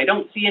things. I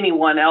don't see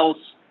anyone else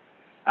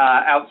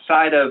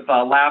outside of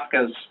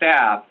LAFCO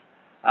staff,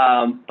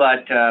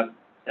 but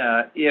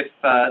if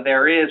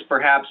there is,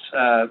 perhaps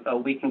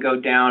we can go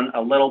down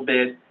a little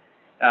bit.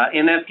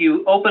 And if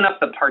you open up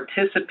the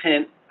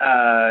participant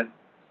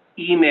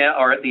email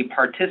or the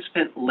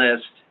participant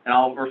list, and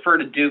I'll refer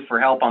to Duke for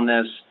help on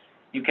this,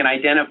 you can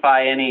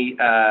identify any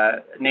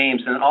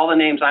names, and all the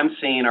names I'm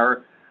seeing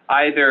are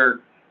either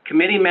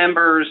committee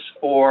members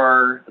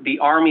or the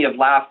Army of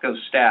LAFCO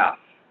staff.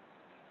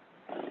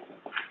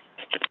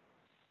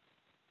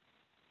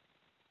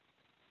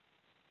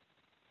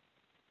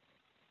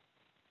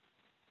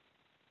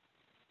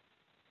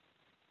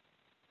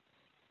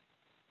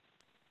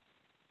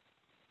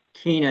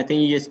 Keen, I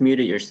think you just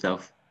muted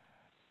yourself.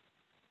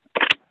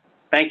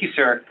 Thank you,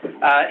 sir.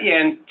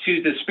 And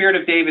to the spirit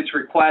of David's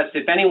request,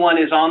 if anyone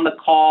is on the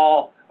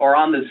call or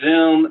on the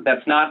Zoom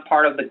that's not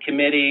part of the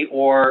committee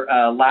or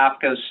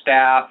LAFCO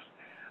staff,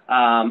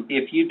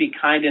 if you'd be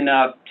kind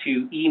enough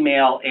to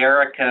email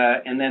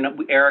Erica, and then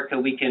Erica,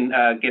 we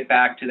can get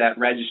back to that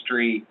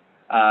registry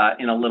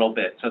in a little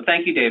bit. So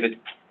thank you, David.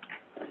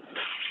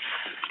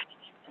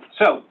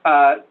 So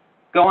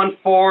going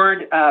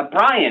forward,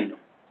 Brian,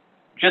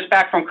 just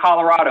back from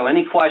Colorado,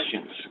 any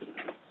questions?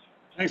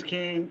 Thanks,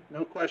 Keen.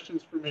 No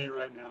questions for me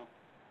right now.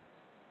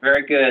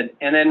 Very good.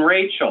 And then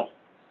Rachel,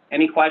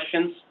 any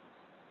questions?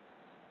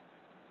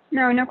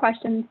 No, no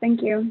questions.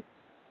 Thank you.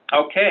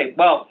 Okay.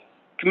 Well,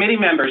 committee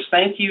members,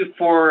 thank you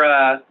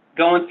for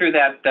going through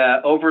that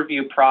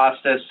overview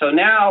process. So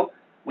now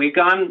we've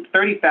gone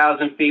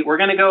 30,000 feet. We're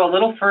going to go a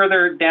little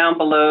further down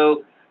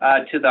below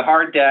to the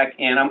hard deck,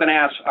 and I'm going to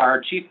ask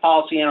our Chief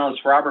Policy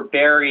Analyst, Robert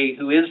Berry,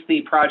 who is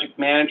the project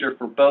manager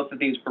for both of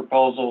these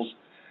proposals,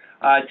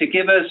 to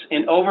give us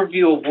an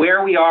overview of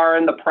where we are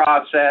in the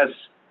process,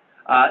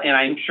 and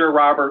I'm sure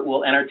Robert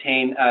will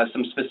entertain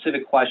some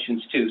specific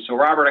questions too. So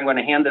Robert, I'm going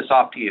to hand this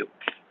off to you.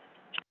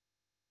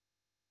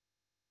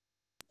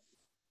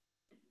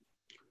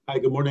 Hi,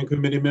 good morning,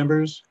 committee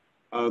members.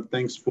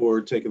 Thanks for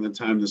taking the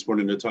time this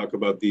morning to talk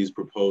about these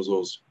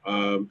proposals.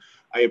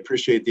 I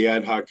appreciate the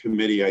ad hoc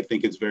committee. I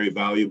think it's very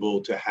valuable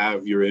to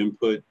have your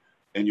input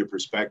and your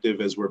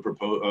perspective as we're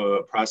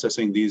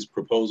processing these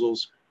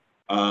proposals.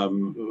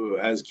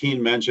 As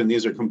Keen mentioned,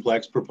 these are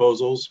complex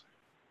proposals,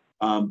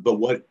 but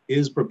what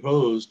is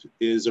proposed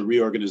is a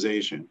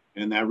reorganization,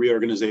 and that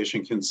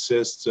reorganization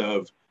consists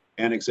of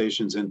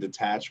annexations and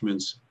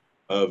detachments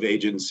of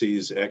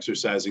agencies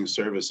exercising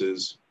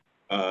services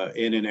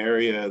in an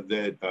area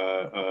that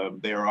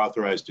they are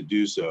authorized to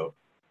do so.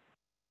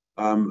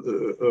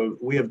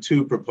 We have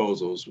two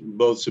proposals,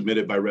 both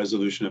submitted by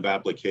resolution of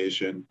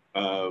application,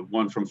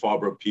 one from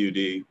Fallbrook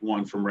PUD,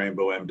 one from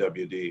Rainbow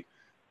MWD.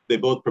 They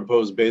both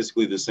propose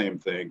basically the same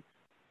thing,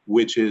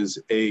 which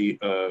is a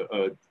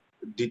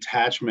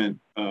detachment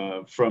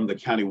from the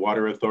County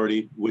Water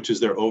Authority, which is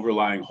their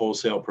overlying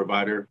wholesale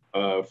provider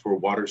for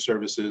water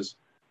services,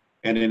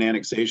 and an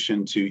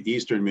annexation to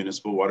Eastern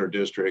Municipal Water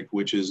District,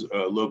 which is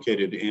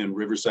located in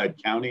Riverside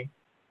County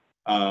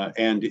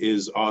and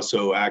is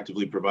also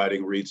actively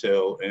providing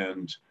retail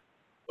and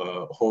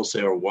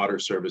wholesale water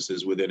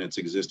services within its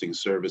existing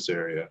service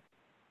area.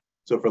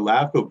 So for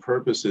LAFCO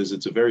purposes,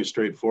 it's a very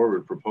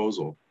straightforward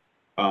proposal.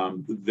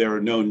 There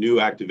are no new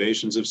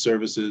activations of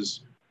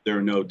services. There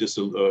are no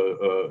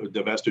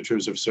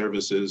divestitures of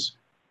services.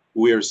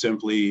 We are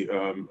simply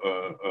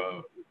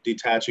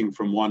detaching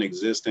from one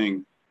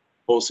existing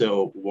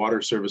wholesale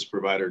water service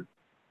provider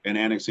and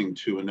annexing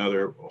to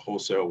another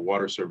wholesale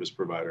water service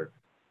provider.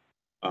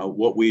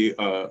 What we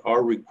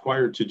are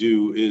required to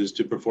do is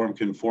to perform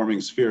conforming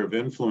sphere of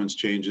influence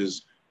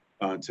changes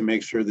to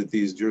make sure that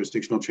these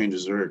jurisdictional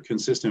changes are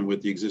consistent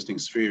with the existing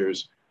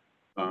spheres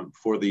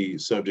for the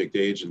subject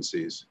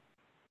agencies.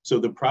 So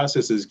the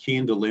process, as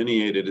Keen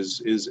delineated,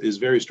 is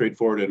very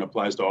straightforward and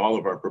applies to all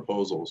of our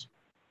proposals.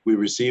 We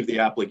receive the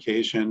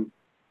application.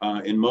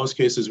 In most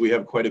cases, we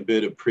have quite a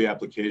bit of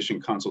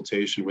pre-application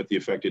consultation with the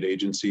affected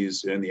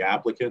agencies and the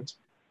applicant,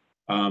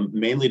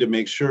 mainly to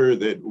make sure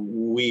that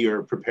we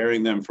are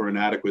preparing them for an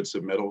adequate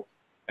submittal,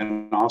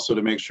 and also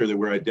to make sure that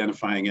we're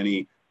identifying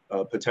any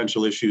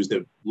potential issues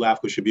that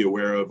LAFCO should be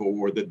aware of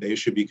or that they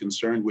should be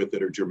concerned with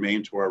that are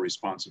germane to our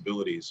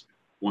responsibilities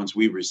once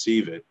we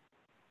receive it.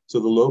 So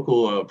the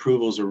local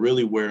approvals are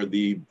really where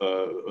the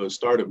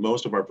start of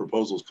most of our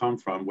proposals come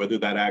from, whether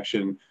that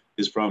action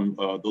is from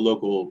the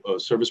local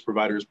service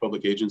providers,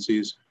 public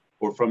agencies,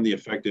 or from the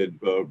affected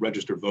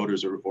registered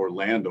voters or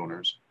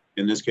landowners.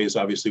 In this case,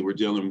 obviously, we're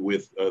dealing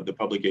with the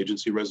public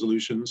agency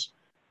resolutions.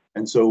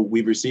 And so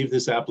we received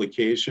this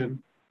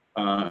application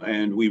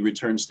and we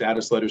returned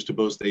status letters to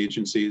both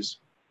agencies,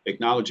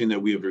 acknowledging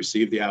that we have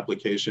received the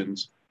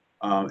applications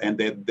and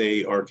that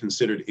they are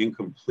considered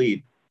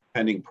incomplete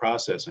pending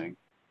processing.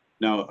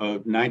 Now,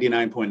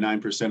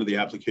 99.9% of the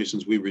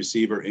applications we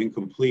receive are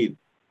incomplete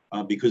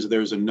because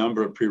there's a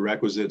number of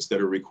prerequisites that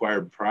are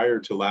required prior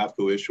to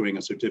LAFCO issuing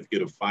a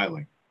certificate of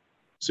filing.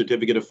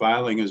 Certificate of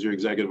filing, as your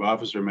executive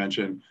officer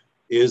mentioned,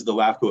 is the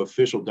LAFCO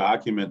official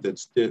document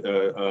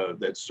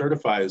that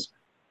certifies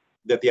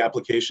that the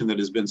application that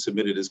has been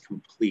submitted is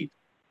complete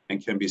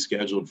and can be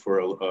scheduled for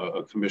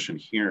a commission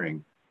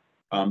hearing.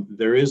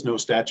 There is no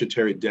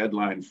statutory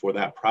deadline for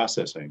that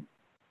processing.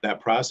 That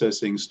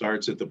processing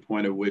starts at the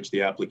point at which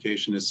the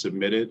application is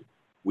submitted.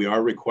 We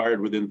are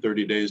required within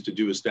 30 days to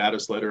do a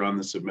status letter on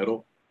the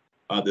submittal.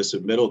 The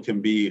submittal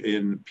can be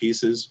in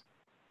pieces,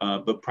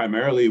 but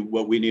primarily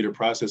what we need are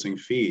processing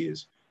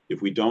fees.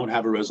 If we don't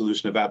have a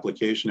resolution of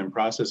application and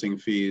processing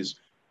fees,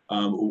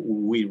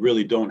 we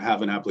really don't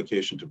have an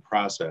application to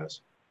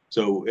process.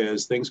 So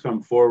as things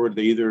come forward,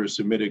 they either are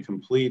submitted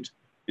complete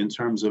in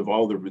terms of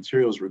all the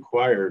materials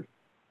required,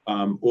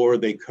 or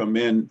they come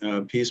in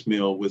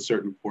piecemeal with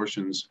certain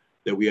portions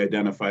that we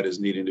identified as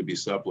needing to be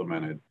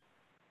supplemented.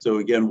 So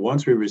again,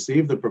 once we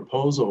receive the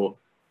proposal,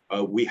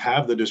 we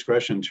have the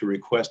discretion to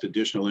request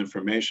additional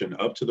information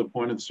up to the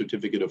point of the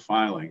certificate of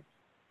filing.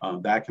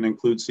 That can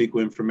include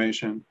CEQA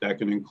information, that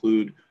can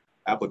include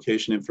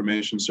application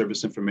information,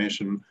 service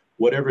information,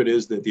 whatever it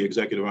is that the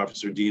executive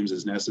officer deems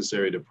is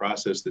necessary to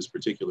process this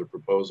particular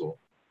proposal.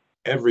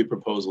 Every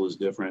proposal is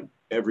different,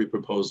 every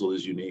proposal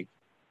is unique.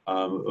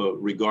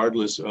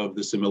 Regardless of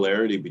the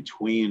similarity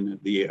between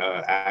the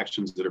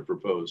actions that are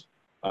proposed.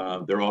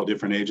 They're all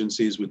different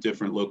agencies with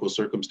different local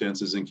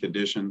circumstances and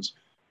conditions,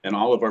 and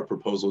all of our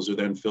proposals are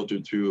then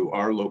filtered through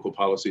our local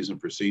policies and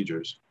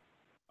procedures.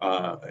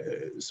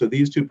 So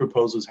these two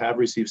proposals have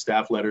received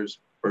staff letters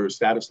or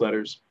status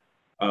letters.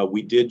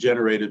 We did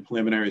generate a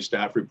preliminary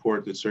staff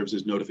report that serves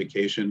as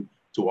notification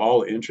to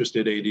all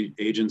interested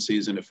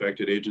agencies and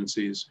affected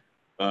agencies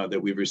that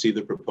we've received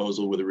the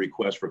proposal with a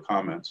request for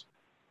comments.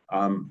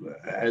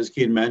 As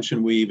Keen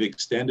mentioned, we've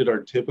extended our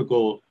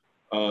typical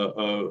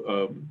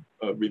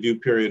review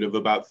period of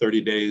about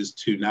 30 days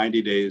to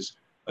 90 days,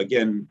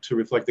 again, to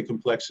reflect the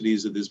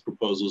complexities of these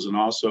proposals and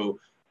also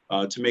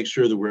to make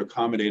sure that we're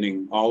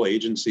accommodating all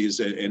agencies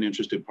and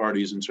interested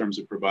parties in terms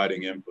of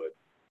providing input.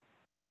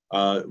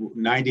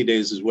 90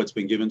 days is what's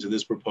been given to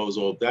this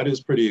proposal. That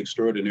is pretty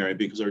extraordinary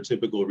because our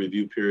typical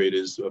review period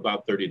is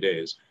about 30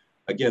 days.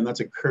 Again, that's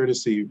a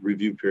courtesy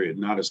review period,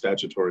 not a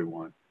statutory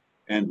one.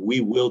 And we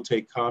will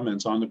take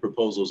comments on the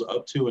proposals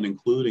up to and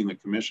including the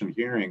commission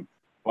hearing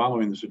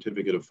following the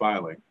certificate of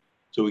filing.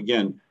 So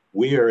again,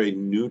 we are a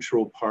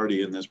neutral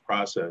party in this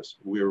process.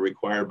 We are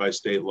required by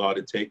state law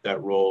to take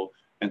that role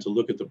and to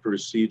look at the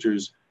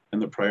procedures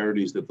and the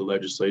priorities that the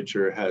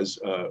legislature has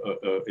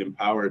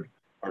empowered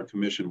our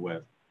commission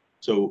with.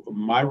 So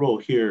my role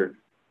here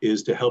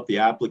is to help the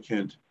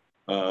applicant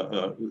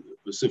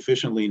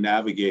sufficiently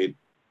navigate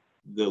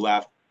the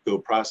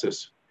LAFCO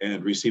process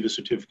and receive a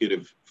certificate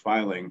of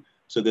filing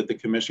so that the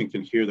commission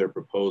can hear their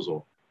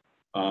proposal.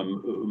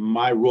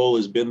 My role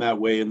has been that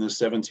way in the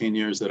 17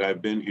 years that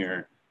I've been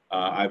here.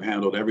 I've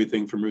handled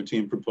everything from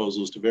routine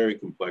proposals to very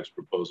complex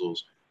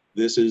proposals.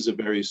 This is a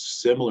very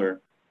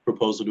similar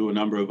proposal to a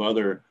number of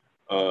other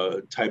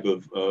type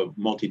of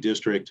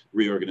multi-district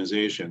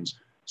reorganizations,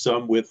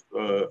 some with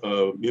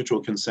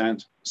mutual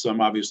consent, some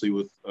obviously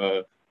with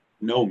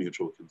no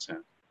mutual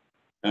consent.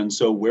 And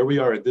so where we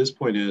are at this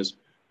point is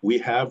We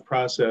have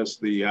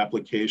processed the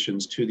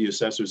applications to the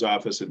assessor's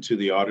office and to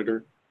the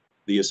auditor.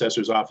 The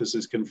assessor's office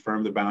has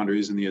confirmed the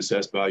boundaries and the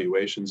assessed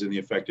valuations in the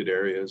affected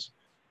areas.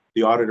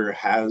 The auditor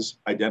has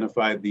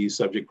identified the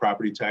subject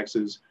property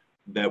taxes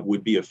that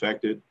would be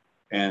affected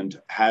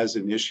and has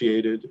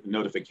initiated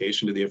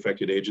notification to the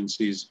affected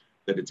agencies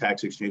that a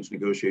tax exchange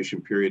negotiation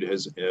period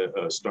has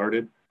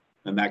started,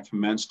 and that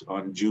commenced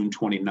on June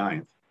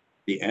 29th.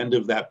 The end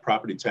of that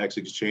property tax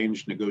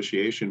exchange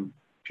negotiation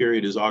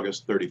period is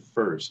August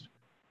 31st.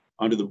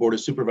 Under the Board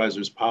of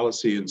Supervisors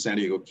policy in San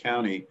Diego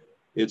County,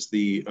 it's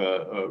the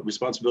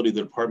responsibility of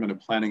the Department of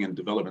Planning and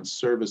Development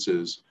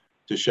Services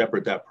to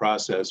shepherd that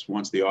process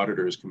once the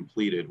auditor is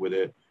completed with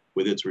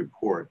its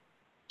report.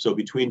 So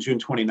between June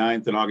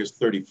 29th and August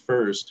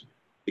 31st,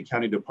 the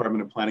County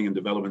Department of Planning and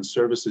Development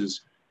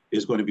Services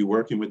is going to be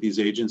working with these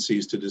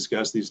agencies to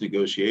discuss these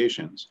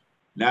negotiations.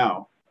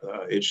 Now,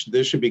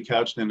 this should be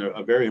couched in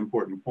a very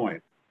important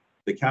point.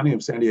 The County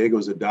of San Diego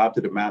has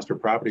adopted a master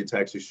property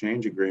tax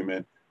exchange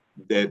agreement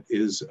that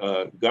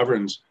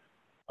governs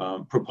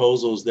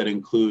proposals that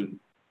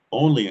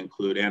only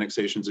include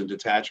annexations and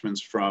detachments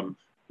from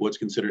what's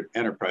considered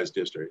enterprise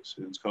districts.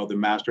 It's called the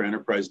Master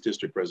Enterprise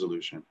District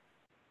Resolution.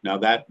 Now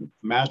that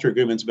master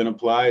agreement's been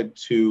applied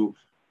to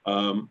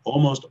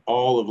almost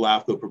all of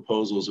LAFCO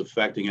proposals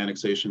affecting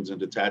annexations and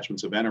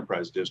detachments of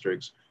enterprise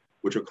districts,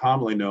 which are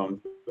commonly known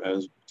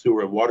as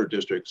sewer and water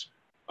districts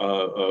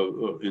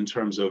in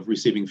terms of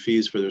receiving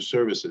fees for their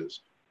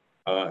services,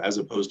 as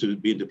opposed to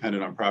being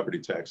dependent on property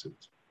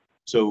taxes.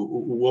 So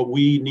what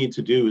we need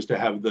to do is to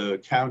have the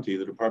county,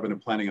 the Department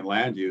of Planning and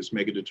Land Use,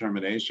 make a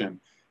determination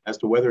as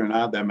to whether or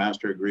not that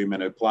master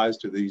agreement applies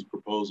to these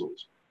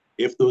proposals.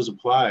 If those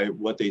apply,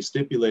 what they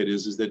stipulate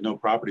is that no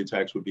property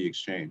tax would be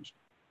exchanged.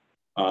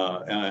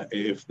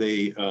 If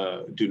they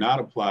do not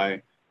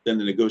apply, then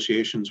the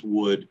negotiations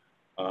would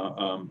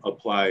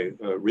apply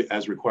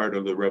as required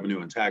under the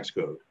Revenue and Tax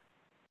Code.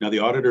 Now, the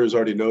auditor has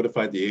already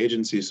notified the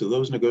agency, so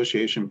those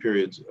negotiation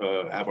periods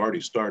have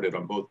already started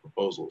on both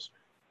proposals.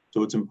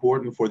 So it's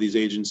important for these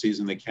agencies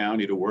in the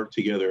county to work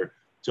together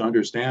to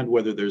understand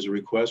whether there's a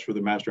request for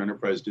the Master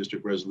Enterprise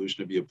District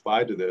Resolution to be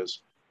applied to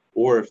this,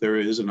 or if there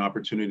is an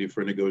opportunity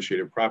for a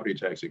negotiated property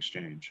tax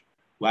exchange.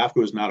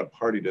 LAFCO is not a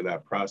party to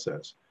that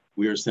process.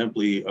 We are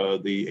simply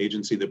the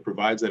agency that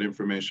provides that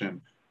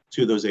information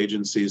to those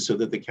agencies so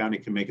that the county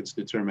can make its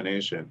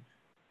determination.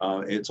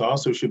 It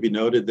also should be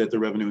noted that the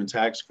Revenue and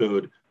Tax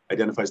Code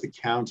identifies the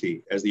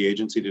county as the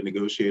agency to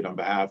negotiate on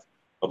behalf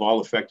of all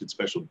affected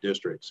special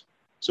districts.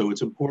 So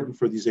it's important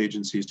for these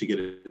agencies to get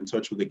in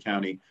touch with the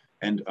county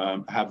and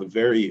have a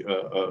very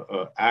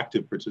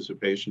active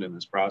participation in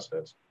this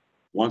process.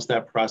 Once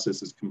that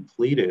process is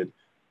completed,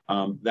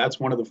 that's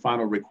one of the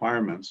final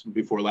requirements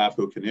before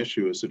LAFCO can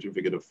issue a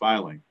certificate of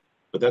filing.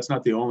 But that's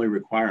not the only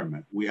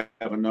requirement. We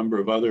have a number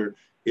of other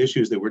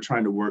issues that we're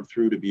trying to work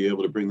through to be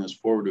able to bring this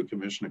forward to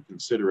Commissioner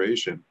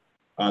consideration.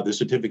 The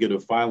certificate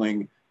of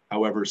filing,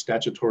 however,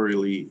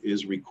 statutorily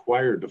is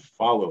required to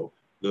follow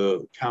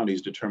the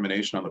county's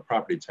determination on the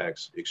property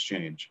tax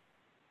exchange.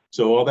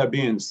 So all that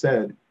being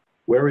said,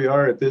 where we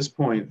are at this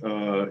point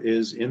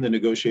is in the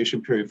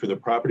negotiation period for the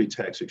property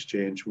tax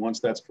exchange.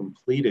 Once that's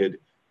completed,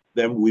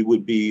 then we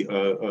would be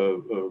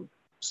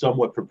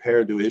somewhat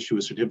prepared to issue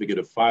a certificate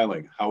of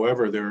filing.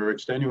 However, there are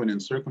extenuating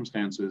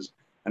circumstances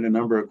and a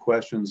number of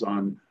questions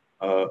on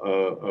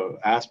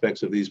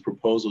aspects of these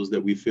proposals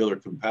that we feel are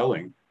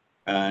compelling.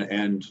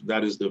 And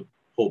that is the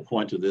whole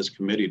point of this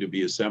committee, to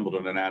be assembled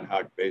on an ad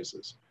hoc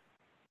basis.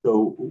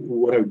 So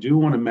what I do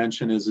want to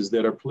mention is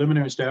that our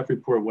preliminary staff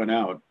report went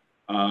out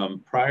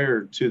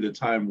prior to the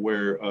time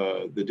where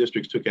the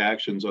districts took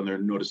actions on their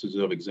notices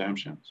of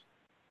exemptions.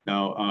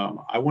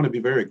 Now, I want to be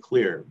very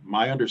clear.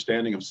 My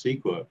understanding of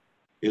CEQA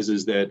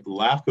is that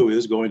LAFCO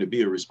is going to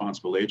be a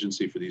responsible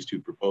agency for these two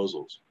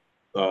proposals.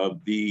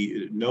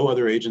 No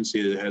other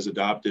agency has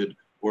adopted,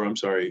 or I'm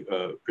sorry,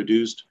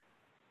 produced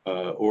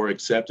or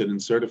accepted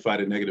and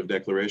certified a negative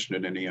declaration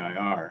in an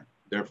EIR.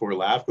 Therefore,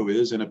 LAFCO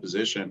is in a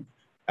position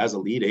as a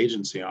lead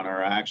agency on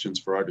our actions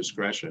for our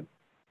discretion.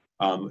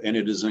 And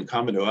it is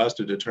incumbent to us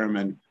to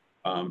determine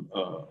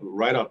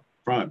right up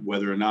front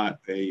whether or not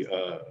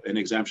an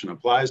exemption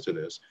applies to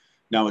this.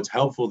 Now, it's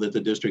helpful that the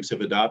districts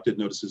have adopted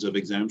notices of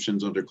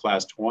exemptions under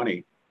Class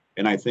 20.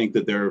 And I think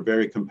that there are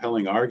very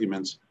compelling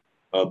arguments,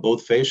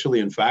 both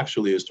facially and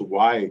factually, as to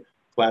why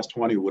Class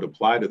 20 would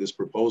apply to this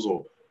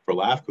proposal for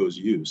LAFCO's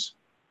use.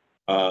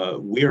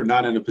 We are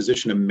not in a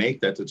position to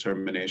make that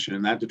determination,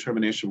 and that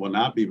determination will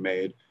not be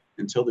made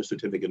until the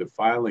certificate of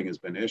filing has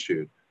been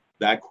issued.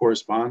 That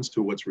corresponds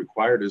to what's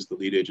required as the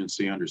lead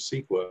agency under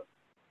CEQA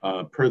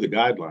per the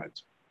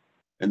guidelines.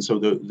 And so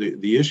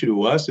the issue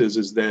to us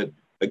is that,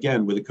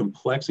 again, with a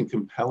complex and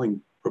compelling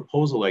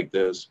proposal like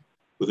this,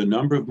 with a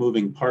number of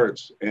moving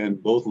parts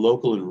and both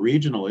local and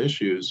regional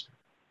issues,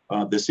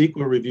 the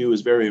CEQA review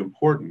is very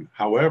important.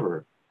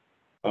 However,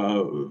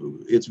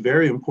 it's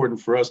very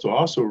important for us to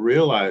also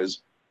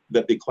realize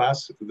that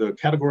the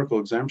categorical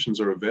exemptions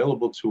are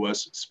available to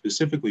us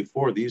specifically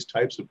for these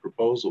types of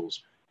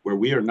proposals, where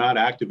we are not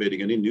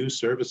activating any new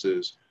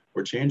services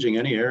or changing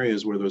any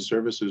areas where those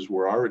services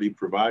were already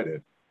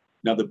provided.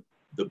 Now,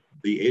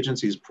 the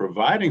agencies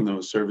providing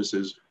those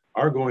services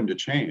are going to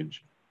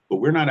change, but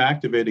we're not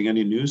activating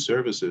any new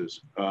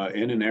services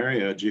in an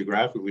area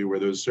geographically where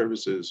those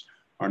services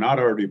are not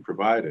already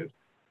provided.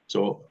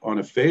 So on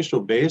a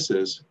facial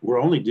basis,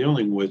 we're only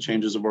dealing with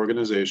changes of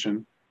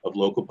organization of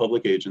local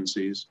public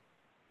agencies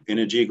in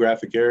a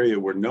geographic area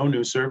where no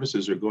new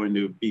services are going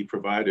to be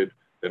provided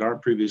that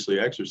aren't previously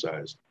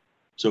exercised.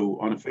 So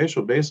on a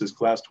facial basis,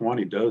 Class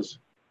 20 does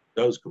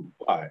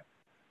comply.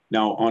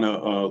 Now,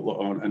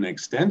 on an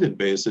extended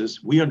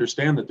basis, we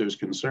understand that there's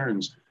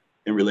concerns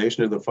in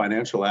relation to the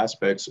financial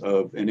aspects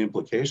of and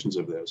implications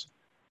of this.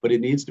 But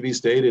it needs to be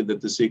stated that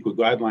the CEQA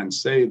guidelines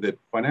say that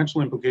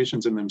financial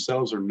implications in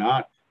themselves are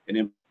not an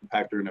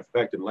impact or an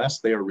effect unless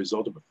they are a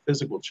result of a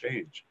physical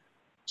change.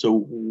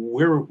 So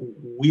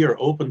we are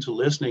open to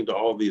listening to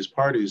all these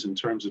parties in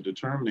terms of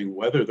determining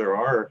whether there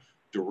are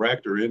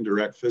direct or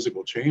indirect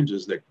physical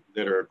changes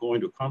that are going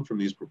to come from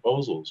these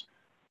proposals.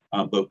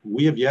 But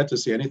we have yet to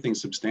see anything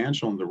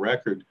substantial in the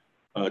record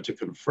to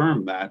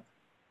confirm that.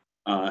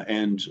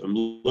 And I'm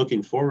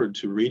looking forward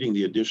to reading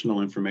the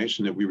additional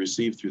information that we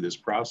receive through this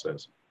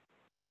process.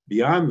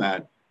 Beyond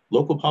that,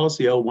 local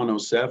policy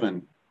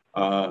L107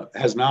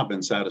 has not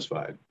been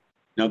satisfied.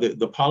 Now,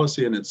 the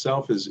policy in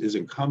itself is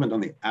incumbent on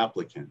the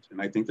applicant.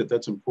 And I think that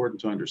that's important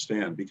to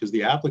understand because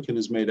the applicant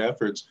has made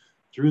efforts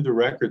through the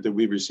record that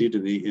we've received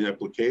in the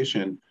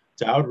application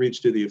to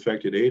outreach to the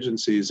affected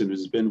agencies and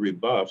has been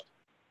rebuffed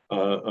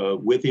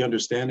with the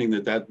understanding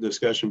that that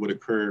discussion would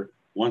occur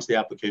once the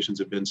applications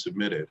have been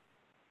submitted.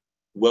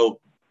 Well,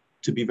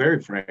 to be very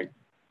frank,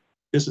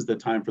 this is the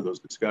time for those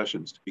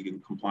discussions to be in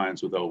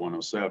compliance with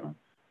L107.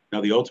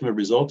 Now, the ultimate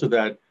result of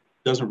that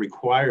doesn't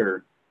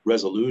require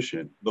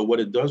resolution, but what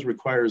it does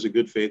require is a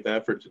good faith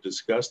effort to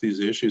discuss these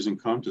issues and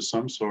come to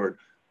some sort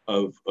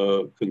of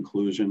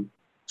conclusion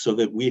so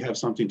that we have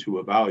something to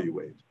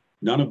evaluate.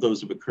 None of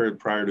those have occurred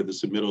prior to the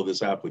submittal of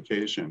this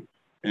application,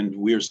 and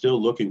we are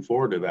still looking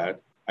forward to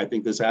that. I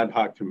think this ad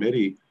hoc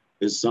committee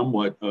is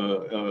somewhat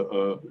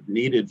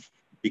needed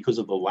because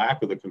of the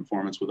lack of the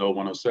conformance with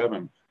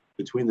L107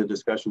 between the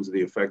discussions of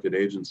the affected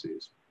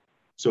agencies.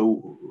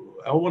 So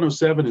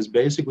L107 is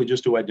basically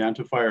just to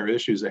identify our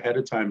issues ahead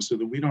of time so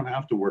that we don't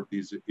have to work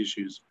these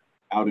issues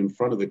out in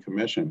front of the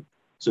commission,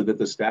 so that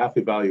the staff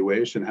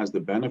evaluation has the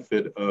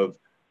benefit of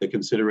the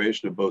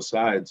consideration of both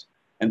sides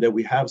and that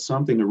we have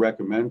something to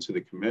recommend to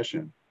the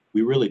commission.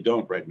 We really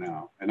don't right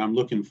now. And I'm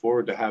looking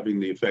forward to having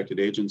the affected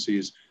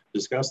agencies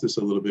discuss this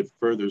a little bit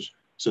further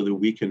so that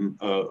we can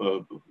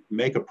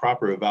make a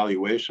proper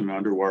evaluation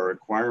under our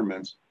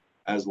requirements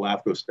as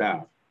LAFCO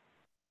staff.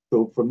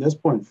 So from this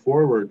point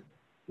forward,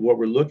 what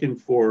we're looking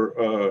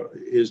for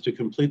is to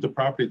complete the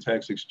property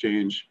tax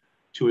exchange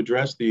to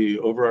address the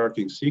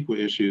overarching CEQA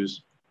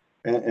issues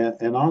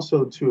and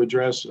also to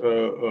address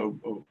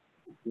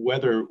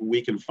whether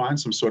we can find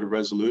some sort of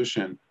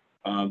resolution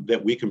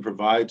that we can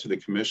provide to the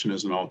commission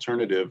as an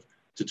alternative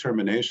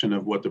determination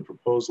of what the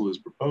proposal is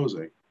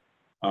proposing.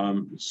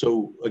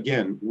 So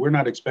again, we're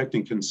not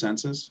expecting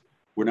consensus,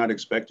 we're not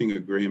expecting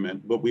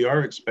agreement, but we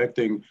are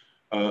expecting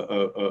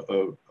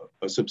a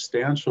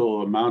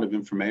substantial amount of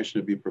information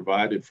to be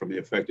provided from the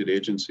affected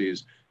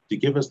agencies to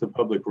give us the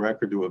public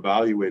record to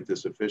evaluate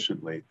this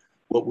efficiently.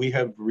 What we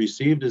have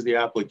received is the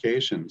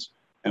applications,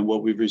 and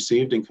what we've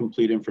received in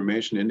complete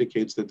information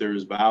indicates that there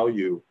is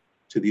value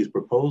to these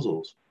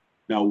proposals.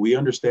 Now, we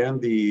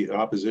understand the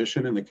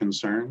opposition and the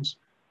concerns.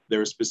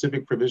 There are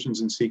specific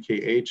provisions in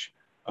CKH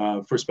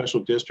for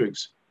special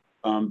districts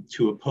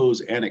to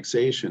oppose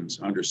annexations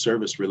under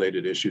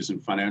service-related issues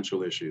and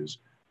financial issues.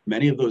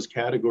 Many of those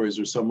categories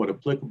are somewhat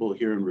applicable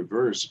here in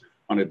reverse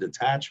on a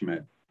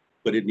detachment,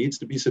 but it needs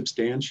to be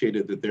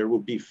substantiated that there will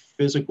be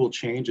physical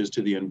changes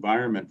to the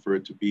environment for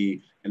it to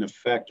be an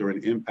effect or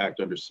an impact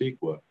under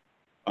CEQA.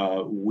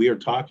 We are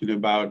talking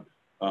about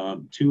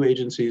two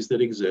agencies that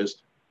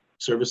exist,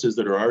 services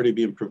that are already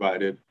being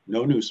provided,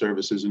 no new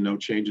services and no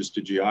changes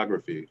to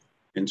geography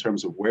in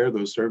terms of where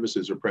those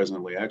services are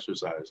presently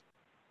exercised.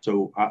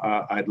 So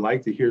I'd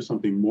like to hear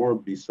something more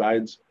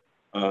besides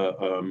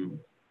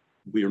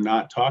we are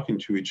not talking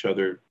to each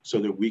other so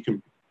that we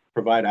can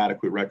provide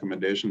adequate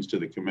recommendations to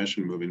the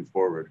commission moving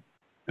forward.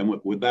 And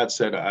with that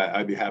said,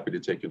 I'd be happy to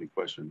take any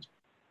questions.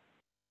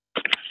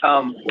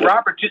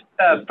 Robert, just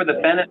for the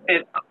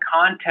benefit of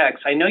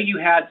context, I know you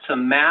had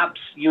some maps,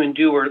 you and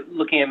Du were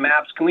looking at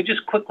maps. Can we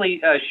just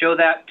quickly show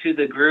that to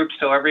the group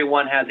so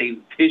everyone has a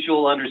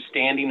visual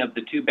understanding of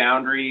the two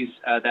boundaries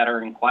that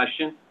are in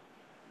question?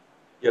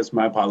 Yes,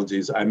 my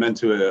apologies. I meant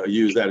to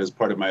use that as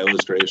part of my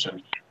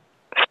illustration.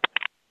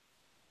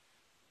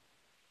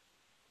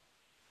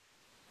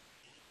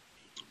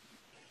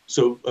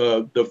 So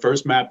the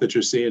first map that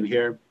you're seeing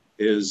here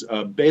is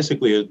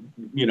basically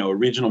a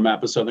regional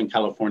map of Southern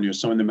California,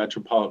 showing the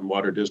Metropolitan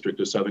Water District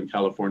of Southern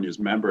California's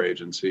member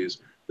agencies,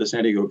 the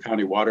San Diego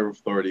County Water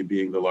Authority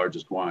being the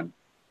largest one.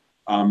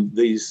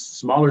 The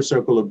smaller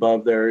circle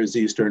above there is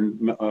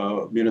Eastern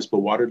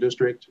Municipal Water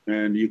District,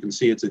 and you can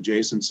see its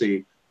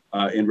adjacency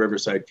in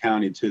Riverside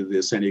County to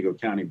the San Diego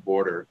County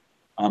border.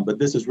 But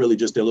this is really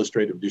just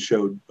illustrative to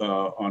show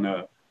on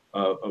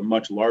a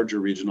much larger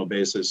regional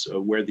basis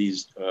where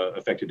these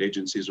affected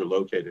agencies are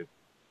located.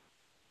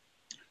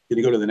 Can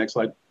you go to the next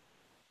slide?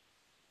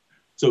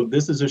 So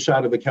this is a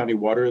shot of the County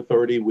Water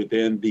Authority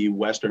within the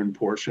western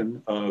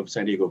portion of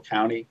San Diego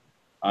County.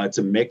 It's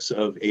a mix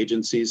of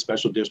agencies,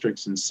 special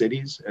districts, and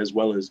cities, as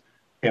well as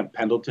Camp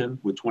Pendleton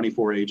with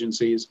 24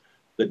 agencies.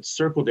 The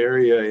circled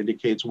area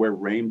indicates where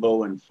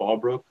Rainbow and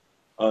Fallbrook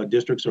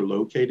districts are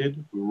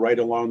located, right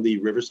along the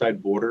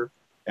Riverside border,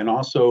 and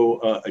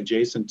also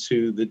adjacent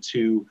to the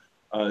two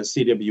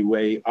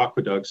CWA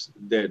aqueducts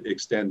that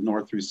extend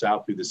north through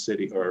south through the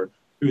city or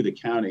through the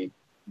county,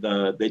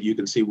 that you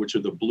can see, which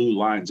are the blue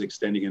lines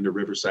extending into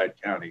Riverside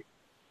County.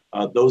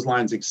 Those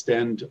lines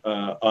extend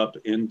up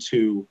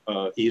into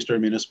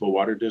Eastern Municipal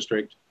Water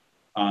District,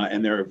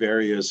 and there are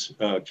various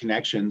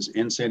connections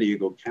in San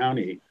Diego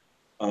County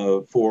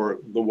for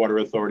the Water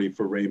Authority,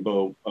 for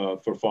Rainbow,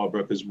 for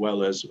Fallbrook, as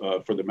well as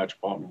for the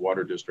Metropolitan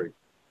Water District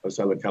of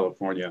Southern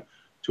California.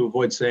 To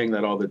avoid saying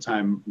that all the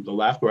time, the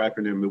LAFCO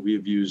acronym that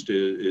we've used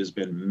has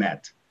been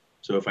MET.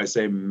 So if I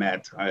say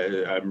MET,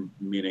 I'm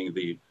meaning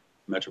the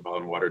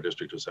Metropolitan Water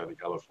District of Southern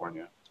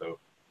California. So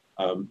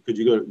could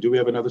you go, do we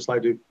have another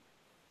slide, dude?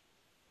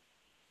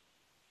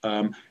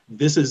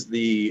 This is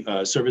the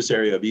service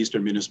area of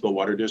Eastern Municipal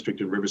Water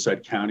District in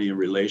Riverside County in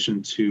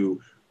relation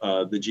to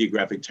the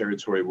geographic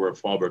territory where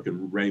Fallbrook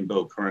and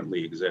Rainbow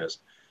currently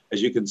exist.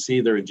 As you can see,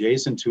 they're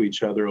adjacent to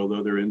each other,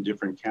 although they're in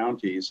different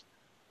counties.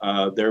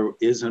 There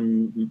is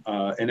an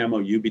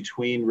MOU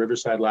between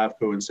Riverside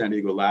LAFCO and San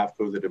Diego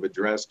LAFCO that have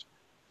addressed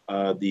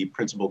the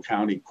principal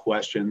county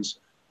questions.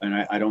 And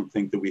I don't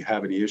think that we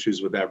have any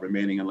issues with that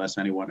remaining unless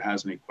anyone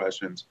has any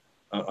questions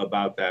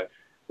about that.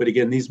 But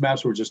again, these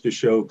maps were just to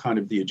show kind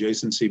of the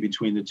adjacency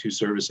between the two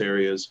service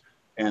areas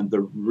and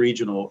the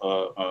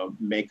regional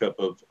makeup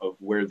of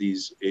where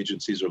these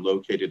agencies are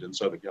located in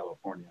Southern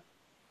California.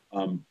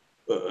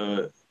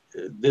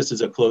 This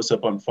is a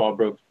close-up on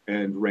Fallbrook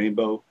and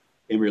Rainbow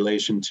in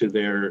relation to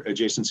their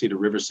adjacency to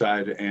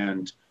Riverside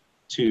and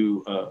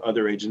to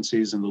other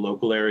agencies in the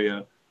local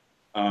area.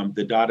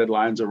 The dotted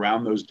lines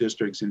around those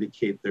districts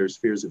indicate their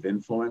spheres of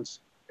influence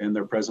and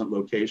their present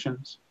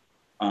locations.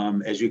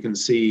 As you can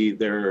see,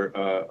 they're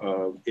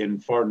in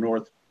far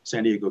north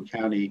San Diego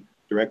County,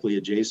 directly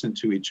adjacent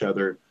to each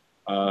other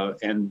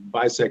and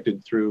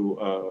bisected through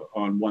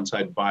on one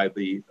side by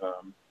the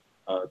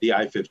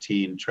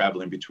I-15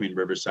 traveling between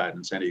Riverside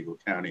and San Diego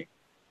County.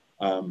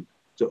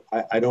 So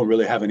I don't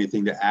really have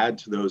anything to add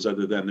to those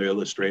other than the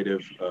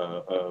illustrative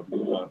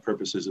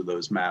purposes of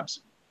those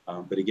maps.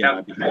 But again,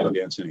 I'd be happy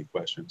to answer any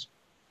questions.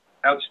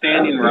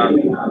 Outstanding,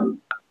 Rob.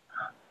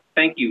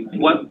 Thank you.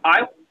 What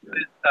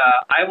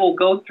I will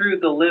go through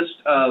the list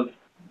of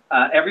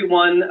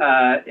everyone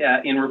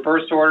in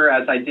reverse order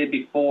as I did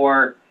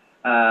before.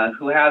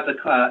 Who has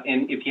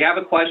and if you have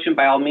a question,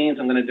 by all means,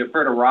 I'm going to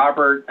defer to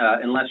Robert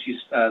unless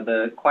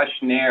the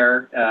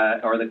questionnaire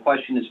or the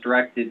question is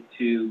directed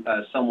to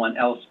someone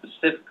else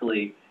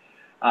specifically.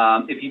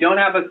 If you don't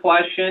have a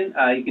question,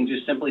 you can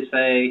just simply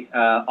say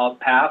I'll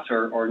pass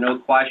or no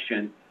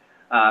question.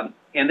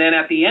 And then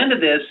at the end of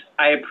this,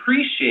 I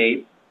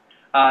appreciate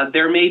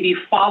there may be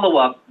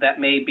follow-up that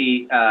may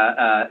be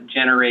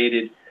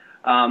generated.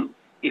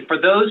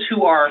 For those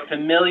who are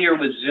familiar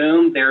with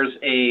Zoom, there's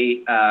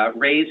a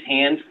raise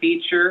hand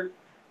feature.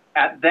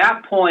 At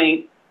that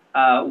point,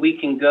 we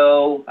can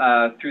go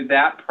through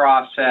that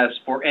process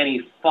for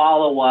any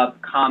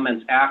follow-up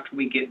comments after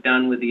we get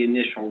done with the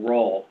initial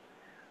roll.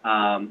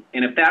 And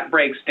if that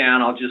breaks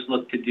down, I'll just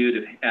look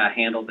to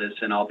handle this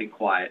and I'll be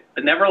quiet.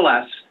 But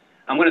nevertheless,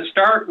 I'm going to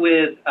start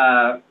with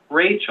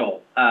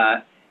Rachel.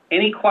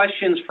 Any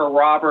questions for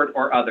Robert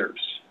or others?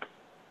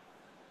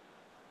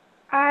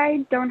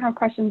 I don't have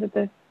questions at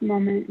this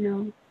moment,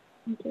 no.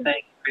 Thank you.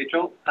 Thank you,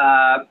 Rachel.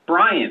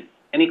 Brian,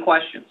 any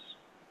questions?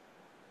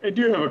 I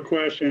do have a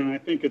question. I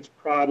think it's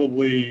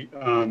probably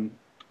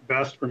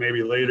best for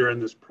maybe later in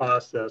this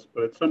process,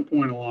 but at some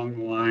point along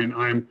the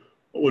line,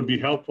 what would be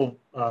helpful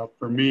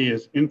for me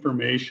is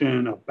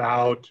information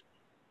about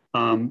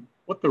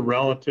what the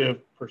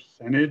relative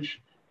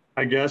percentage,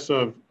 I guess,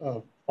 of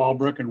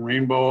Fallbrook and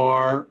Rainbow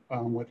are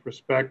with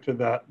respect to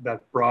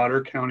that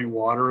broader County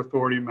Water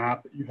Authority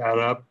map that you had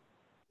up.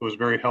 It was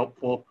very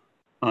helpful,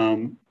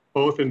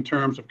 both in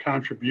terms of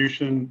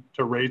contribution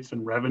to rates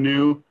and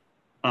revenue,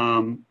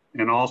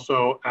 and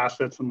also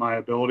assets and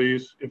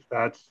liabilities, if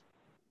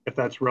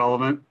that's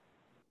relevant.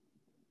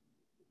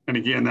 And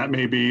again, that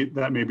may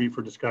be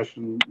for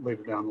discussion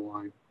later down the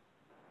line.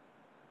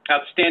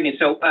 Outstanding.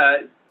 So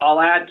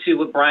I'll add to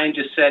what Brian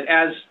just said.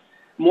 As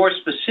more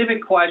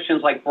specific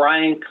questions like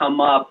Brian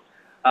come up,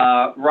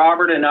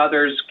 Robert and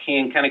others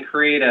can kind of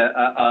create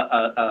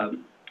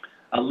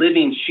a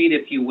living sheet,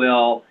 if you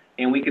will,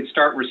 and we could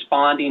start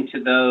responding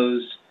to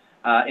those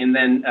and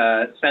then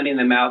sending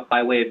them out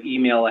by way of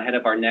email ahead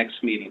of our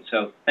next meeting.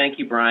 So thank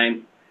you,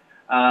 Brian.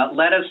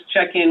 Let us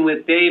check in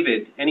with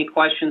David. Any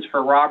questions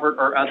for Robert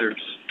or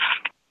others?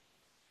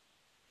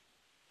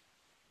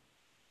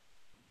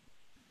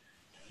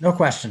 No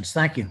questions.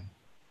 Thank you.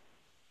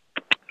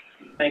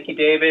 Thank you,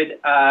 David.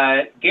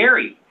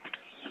 Gary.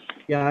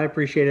 Yeah, I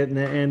appreciate it.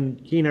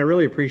 And Keen, I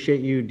really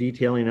appreciate you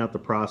detailing out the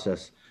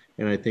process.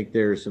 And I think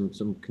there's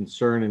some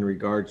concern in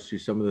regards to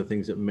some of the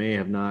things that may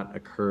have not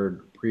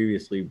occurred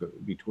previously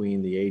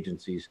between the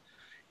agencies.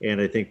 And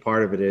I think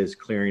part of it is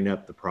clearing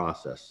up the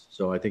process.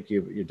 So I think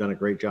you've done a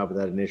great job of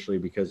that initially,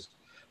 because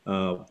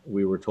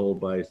we were told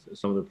by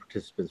some of the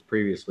participants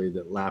previously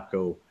that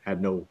LAFCO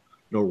had no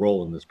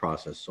role in this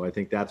process. So I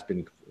think that's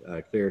been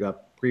cleared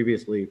up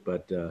previously,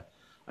 but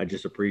I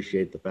just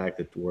appreciate the fact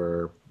that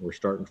we're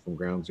starting from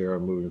ground zero,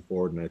 moving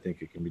forward, and I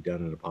think it can be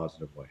done in a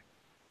positive way.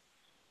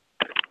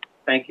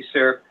 Thank you,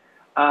 sir.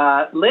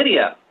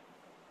 Lydia.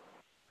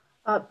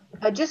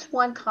 Just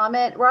one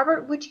comment.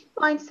 Robert, would you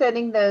mind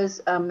sending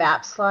those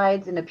map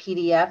slides in a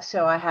PDF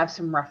so I have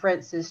some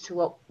references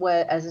to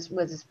as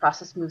this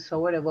process moves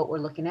forward and what we're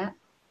looking at?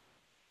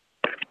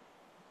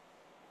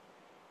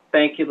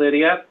 Thank you,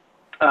 Lydia.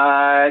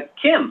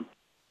 Kim.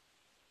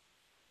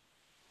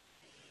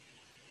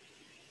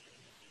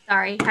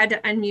 Sorry, had to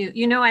unmute.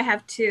 You know, I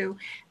have two.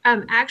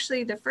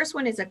 Actually, the first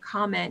one is a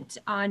comment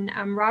on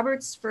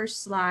Robert's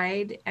first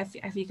slide.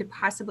 If you could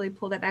possibly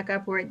pull that back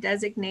up, where it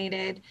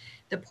designated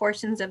the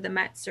portions of the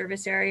Met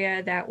service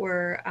area that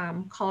were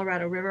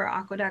Colorado River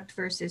Aqueduct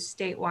versus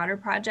State Water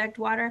Project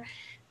water.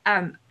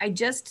 I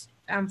just,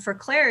 for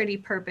clarity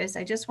purpose,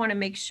 I just want to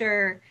make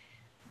sure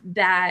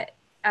that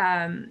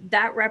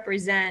that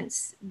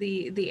represents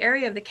the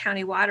area of the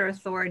County Water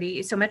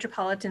Authority. So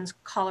Metropolitan's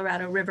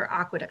Colorado River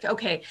Aqueduct.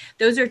 Okay,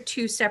 those are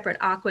two separate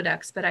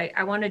aqueducts, but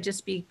I want to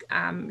just be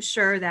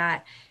sure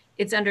that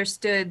it's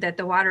understood that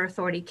the Water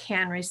Authority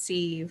can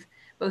receive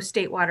both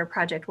State Water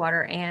Project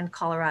water and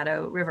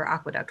Colorado River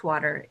Aqueduct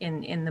water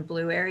in the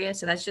blue area.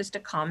 So that's just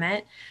a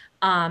comment.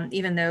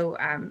 Even though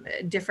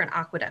different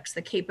aqueducts,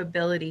 the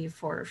capability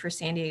for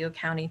San Diego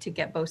County to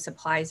get both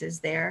supplies is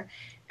there.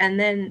 And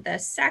then the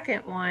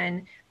second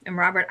one, and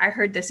Robert, I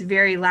heard this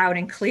very loud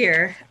and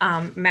clear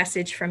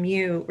message from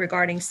you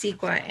regarding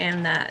CEQA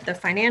and the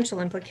financial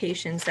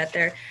implications, that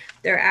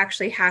there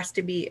actually has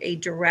to be a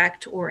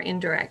direct or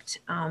indirect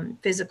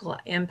physical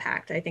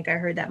impact. I think I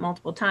heard that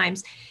multiple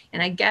times.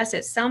 And I guess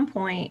at some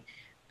point,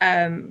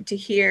 to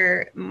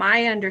hear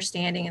my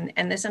understanding,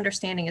 and this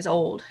understanding is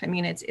old, I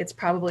mean, it's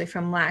probably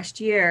from last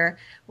year,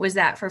 was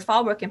that for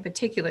Fallbrook in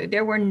particular,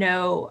 there were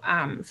no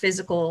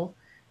physical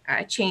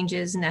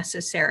changes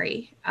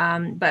necessary.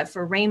 But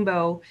for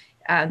Rainbow,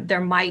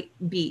 there might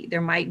be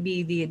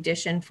the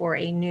addition for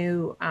a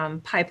new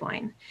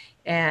pipeline.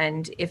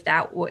 And if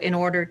that in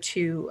order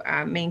to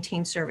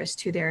maintain service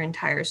to their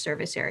entire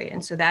service area.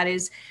 And so that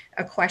is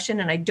a question,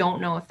 and I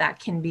don't know if that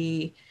can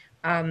be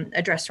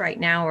addressed right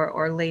now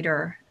or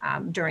later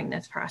during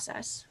this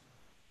process.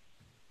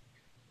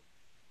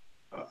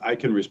 I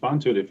can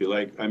respond to it if you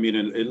like. I mean,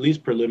 at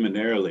least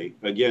preliminarily,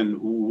 again,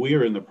 we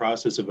are in the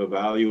process of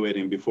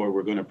evaluating before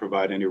we're going to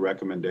provide any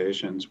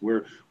recommendations.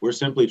 We're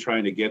simply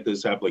trying to get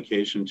this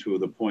application to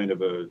the point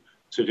of a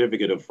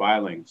certificate of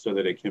filing so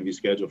that it can be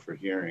scheduled for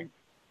hearing.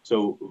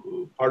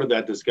 So part of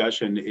that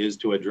discussion is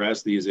to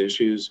address these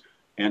issues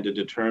and to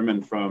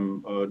determine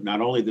from not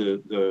only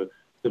the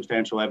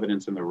substantial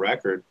evidence in the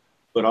record,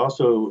 but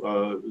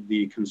also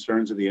the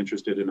concerns of the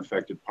interested and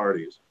affected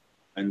parties.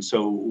 And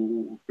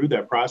so through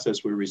that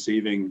process, we're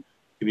receiving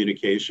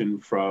communication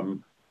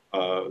from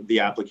the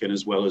applicant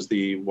as well as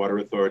the Water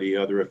Authority,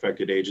 other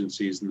affected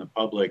agencies, and the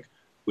public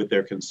with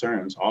their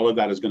concerns. All of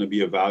that is going to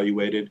be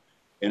evaluated,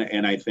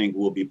 and I think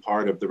will be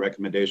part of the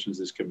recommendations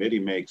this committee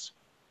makes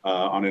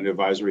on an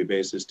advisory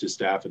basis to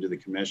staff and to the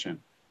commission.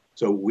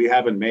 So we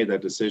haven't made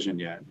that decision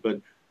yet, but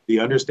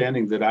the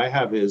understanding that I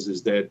have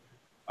is that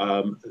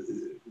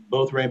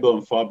both Rainbow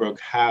and Fallbrook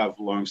have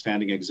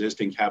longstanding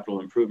existing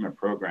capital improvement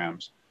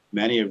programs.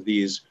 Many of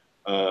these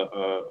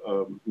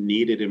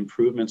needed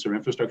improvements or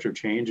infrastructure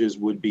changes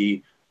would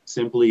be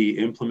simply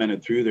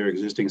implemented through their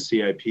existing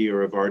CIP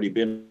or have already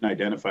been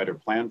identified or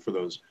planned for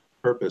those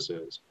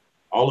purposes.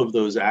 All of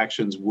those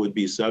actions would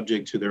be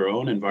subject to their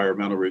own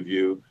environmental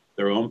review,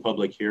 their own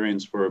public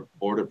hearings for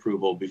board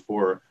approval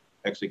before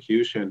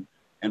execution,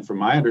 and from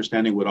my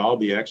understanding would all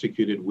be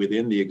executed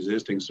within the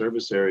existing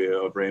service area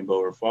of Rainbow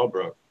or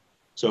Fallbrook.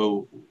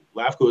 So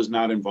LAFCO is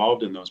not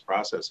involved in those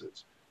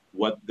processes.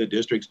 What the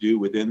districts do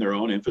within their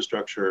own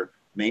infrastructure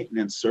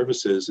maintenance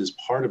services is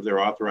part of their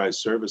authorized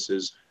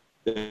services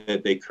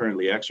that they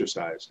currently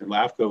exercise. And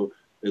LAFCO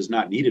is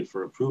not needed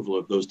for approval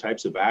of those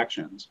types of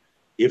actions.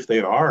 If they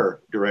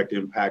are direct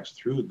impacts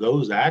through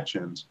those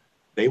actions,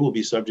 they will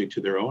be subject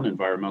to their own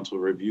environmental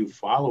review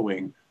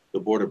following the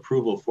board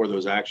approval for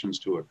those actions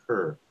to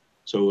occur.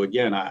 So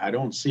again, I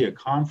don't see a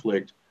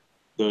conflict.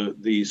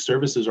 The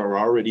services are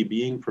already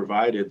being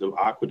provided, the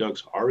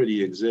aqueducts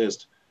already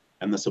exist,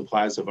 and the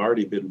supplies have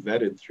already been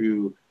vetted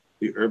through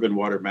the urban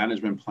water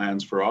management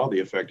plans for all the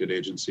affected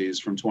agencies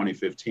from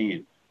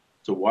 2015.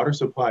 So water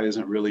supply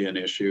isn't really an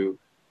issue.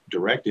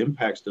 Direct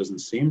impacts doesn't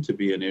seem to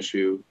be an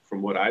issue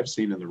from what I've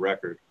seen in the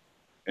record.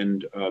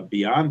 And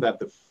beyond that,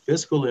 the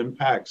fiscal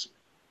impacts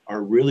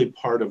are really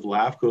part of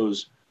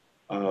LAFCO's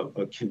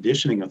a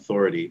conditioning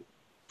authority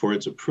for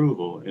its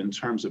approval in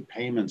terms of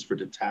payments for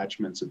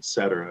detachments, et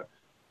cetera.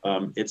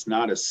 It's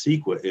not a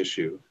CEQA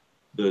issue.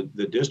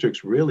 The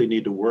districts really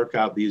need to work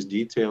out these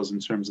details in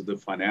terms of the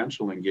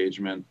financial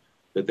engagement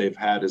that they've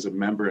had as a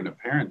member in a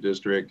parent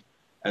district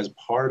as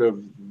part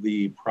of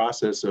the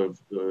process of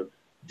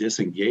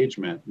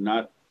disengagement,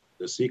 not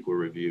the CEQA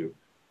review.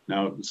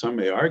 Now, some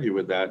may argue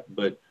with that,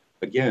 but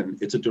again,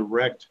 it's a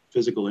direct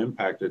physical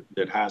impact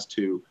that has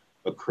to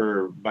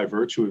occur by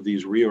virtue of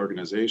these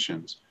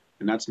reorganizations,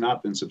 and that's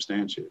not been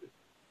substantiated.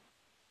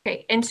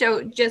 Okay, and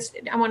so just,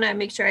 I want to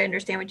make sure I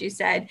understand what you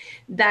said,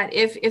 that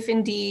if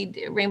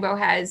indeed Rainbow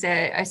has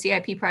a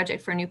CIP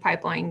project for a new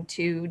pipeline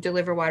to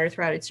deliver water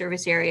throughout its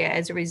service area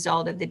as a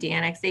result of the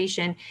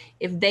de-annexation,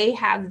 if they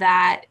have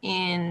that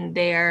in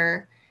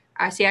their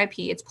CIP,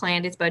 it's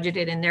planned, it's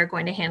budgeted, and they're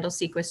going to handle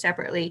CEQA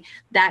separately,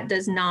 that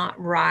does not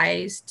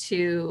rise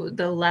to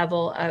the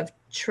level of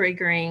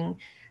triggering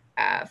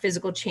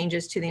physical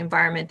changes to the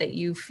environment that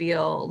you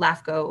feel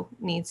LAFCO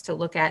needs to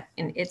look at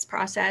in its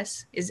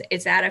process. Is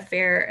that a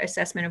fair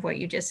assessment of what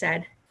you just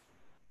said?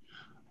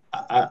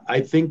 I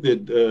think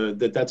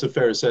that that's a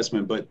fair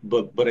assessment,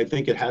 but I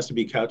think it has to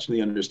be couched in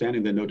the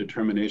understanding that no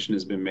determination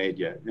has been made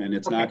yet, and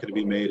it's not going to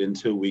be made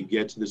until we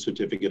get to the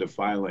certificate of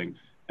filing,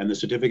 and the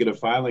certificate of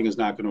filing is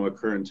not going to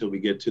occur until we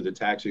get to the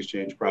tax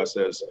exchange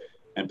process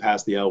and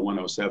pass the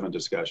L107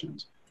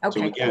 discussions. Okay.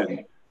 So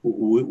again,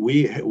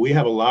 we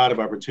have a lot of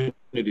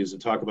opportunities to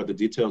talk about the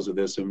details of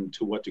this and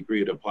to what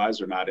degree it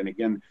applies or not. And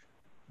again,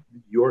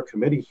 your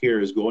committee here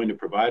is going to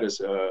provide us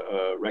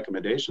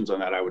recommendations on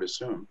that, I would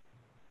assume.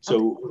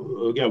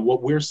 So again,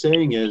 what we're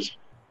saying is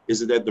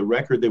that the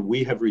record that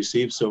we have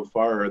received so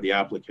far are the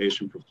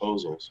application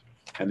proposals,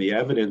 and the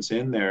evidence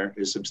in there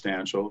is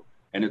substantial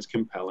and it's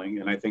compelling.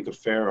 And I think a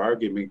fair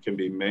argument can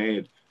be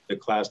made that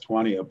Class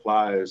 20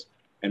 applies,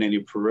 and any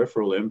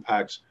peripheral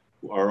impacts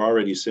are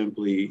already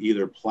simply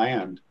either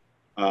planned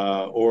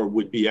or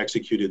would be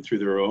executed through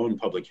their own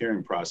public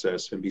hearing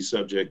process and be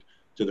subject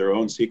to their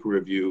own CEQA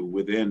review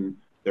within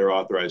their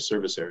authorized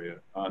service area.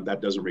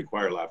 That doesn't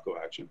require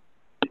LAFCO action.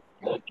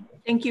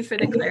 Thank you for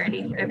the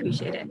clarity. I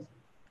appreciate it.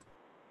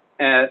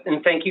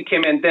 And thank you,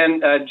 Kim. And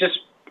then just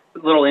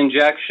a little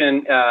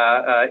injection.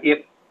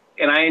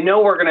 And I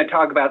know we're going to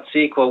talk about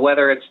CEQA,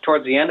 whether it's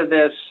towards the end of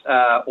this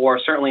or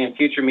certainly in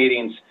future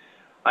meetings.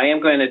 I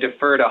am going to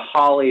defer to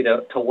Holly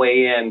to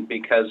weigh in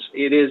because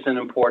it is an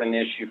important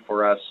issue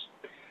for us.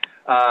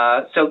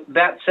 So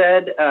that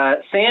said,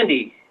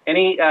 Sandy,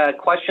 any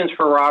questions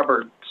for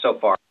Robert so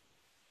far?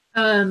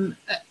 Kind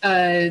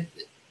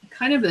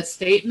of a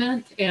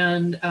statement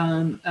and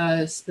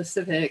a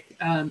specific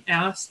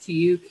ask to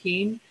you,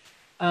 Keen.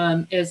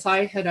 As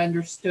I had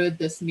understood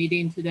this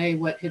meeting today,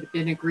 what had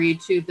been agreed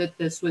to, that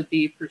this would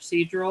be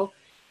procedural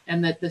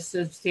and that the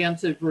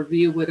substantive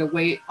review would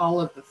await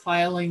all of the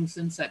filings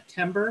in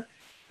September,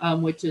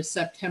 which is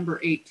September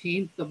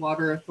 18th. The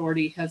Water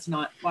Authority has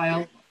not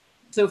filed.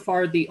 So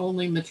far, the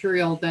only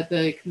material that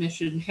the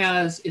commission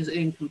has is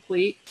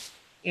incomplete.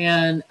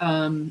 And,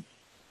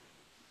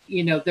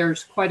 you know,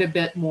 there's quite a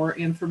bit more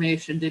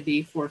information to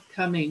be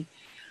forthcoming.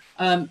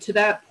 To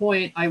that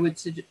point, I would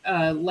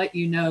let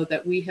you know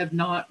that we have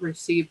not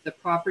received the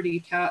property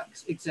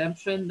tax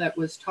exemption that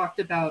was talked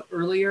about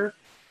earlier.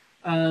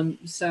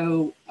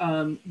 So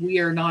we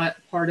are not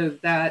part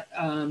of that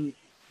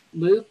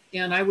loop.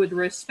 And I would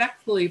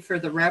respectfully, for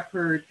the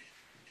record,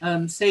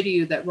 say to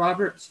you that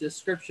Robert's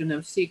description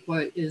of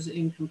CEQA is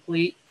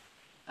incomplete.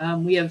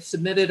 We have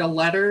submitted a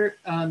letter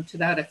to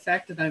that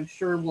effect, and I'm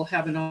sure we'll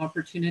have an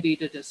opportunity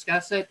to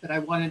discuss it, but I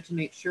wanted to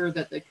make sure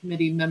that the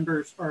committee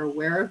members are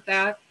aware of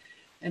that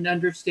and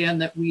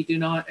understand that we do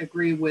not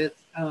agree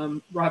with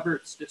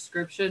Robert's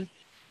description.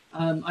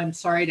 I'm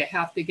sorry to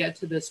have to get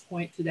to this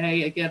point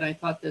today. Again, I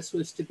thought this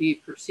was to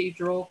be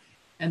procedural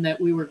and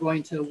that we were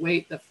going to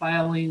await the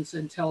filings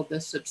until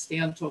this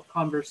substantial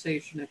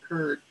conversation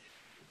occurred.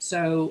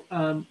 So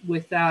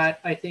with that,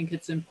 I think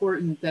it's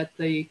important that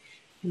the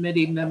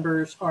committee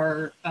members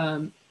are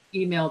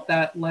emailed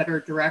that letter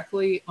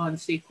directly on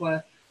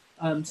CEQA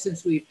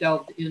since we've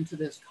delved into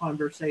this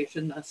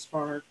conversation thus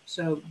far.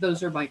 So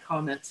those are my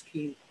comments,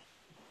 Keen.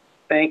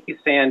 Thank you,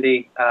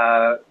 Sandy.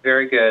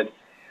 Very good.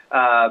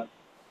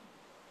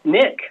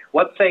 Nick,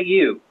 what say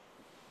you?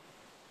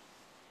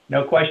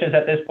 No questions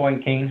at this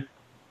point, Keen.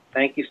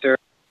 Thank you, sir.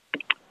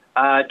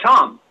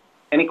 Tom,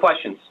 any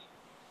questions?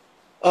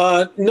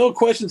 No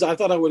questions. I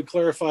thought I would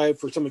clarify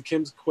for some of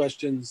Kim's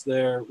questions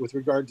there with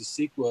regard to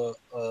CEQA.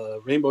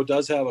 Rainbow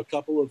does have a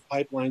couple of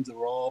pipelines that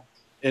were all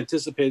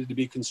anticipated to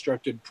be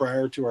constructed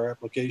prior to our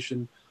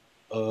application.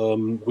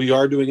 We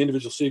are doing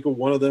individual CEQA.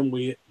 One of them,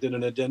 we did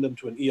an addendum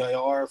to an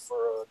EIR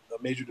for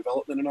a major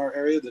development in our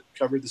area that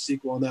covered the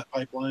CEQA on that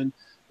pipeline.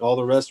 All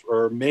the rest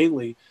are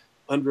mainly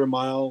under a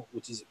mile,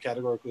 which is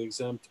categorically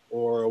exempt,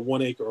 or a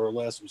 1 acre or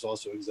less was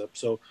also exempt.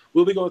 So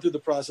we'll be going through the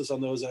process on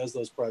those as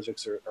those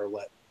projects are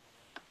let.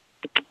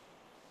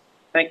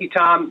 Thank you,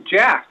 Tom.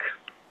 Jack.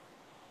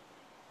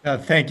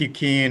 Thank you,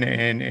 Keen,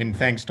 and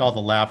thanks to all the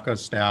LAFCO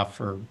staff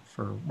for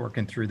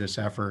working through this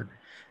effort.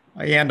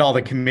 And all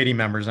the committee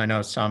members. I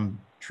know some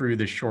drew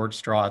the short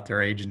straw at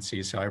their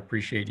agency, so I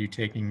appreciate you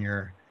taking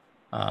your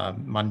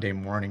Monday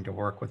morning to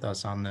work with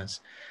us on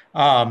this.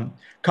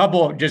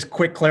 Couple of just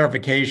quick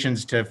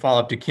clarifications to follow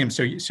up to Kim.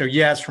 So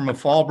yes, from a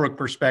Fallbrook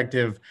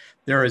perspective,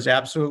 there is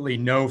absolutely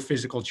no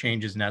physical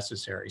changes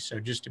necessary. So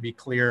just to be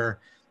clear,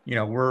 you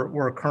know,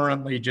 we're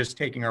currently just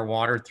taking our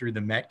water through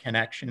the Met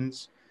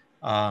connections.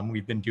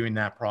 We've been doing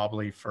that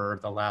probably for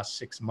the last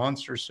 6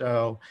 months or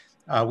so.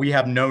 We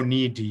have no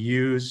need to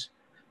use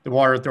the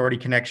Water Authority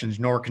connections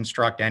nor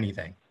construct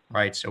anything,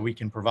 right? So we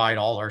can provide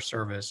all our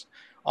service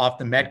off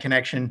the Met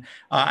connection.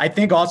 I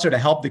think also to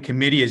help the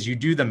committee as you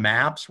do the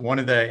maps, one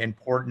of the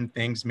important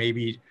things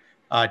maybe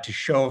to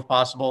show if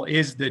possible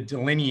is the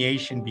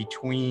delineation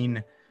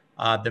between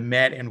the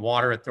Met and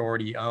Water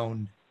Authority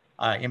owned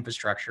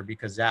infrastructure,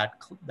 because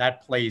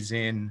that plays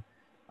in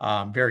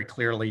very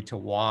clearly to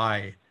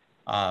why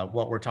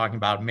what we're talking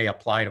about may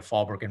apply to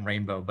Fallbrook and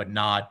Rainbow, but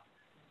not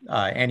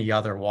any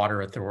other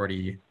Water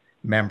Authority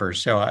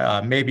members.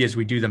 So maybe as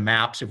we do the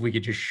maps, if we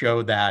could just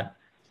show that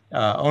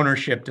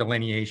ownership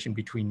delineation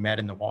between Met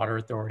and the Water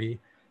Authority,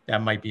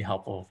 that might be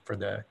helpful for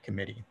the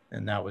committee.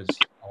 And that was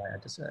all I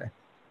had to say.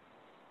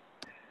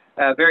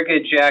 Very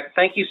good, Jack.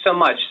 Thank you so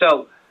much.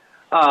 So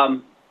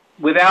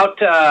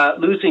without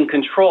losing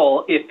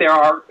control, if there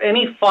are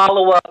any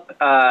follow-up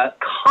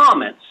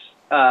comments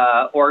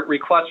or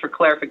requests for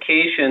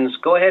clarifications,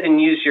 go ahead and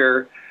use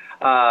your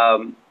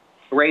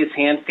raise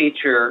hand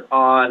feature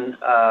on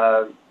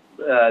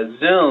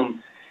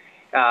Zoom.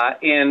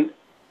 And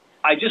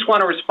I just want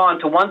to respond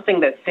to one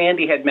thing that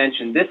Sandy had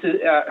mentioned. This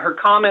is her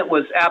comment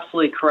was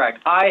absolutely correct.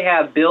 I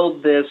have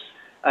billed this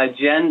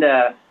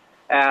agenda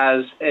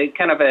as a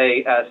kind of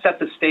a set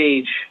the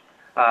stage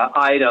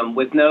item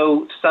with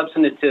no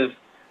substantive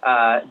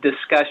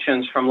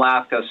discussions from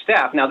LAFCO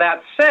staff. Now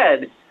that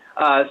said,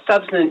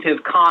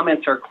 substantive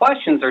comments or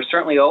questions are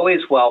certainly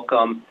always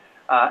welcome.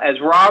 As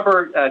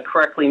Robert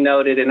correctly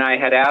noted, and I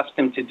had asked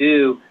him to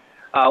do,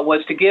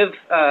 was to give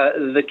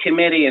the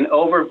committee an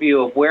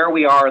overview of where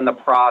we are in the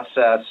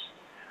process.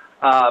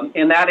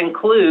 And that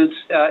includes,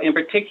 in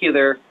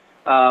particular,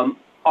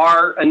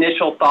 our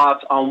initial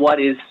thoughts on what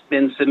has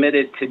been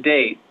submitted to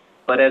date.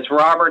 But as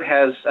Robert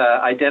has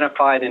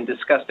identified and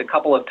discussed a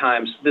couple of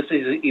times, this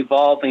is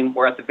evolving.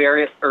 We're at the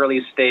very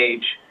early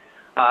stage,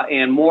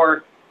 and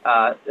more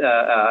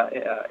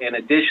and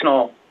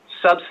additional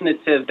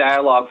substantive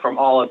dialogue from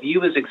all of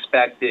you is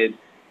expected.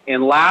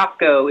 And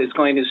LAFCO is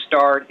going to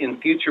start in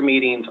future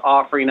meetings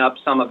offering up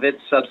some of its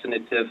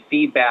substantive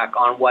feedback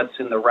on what's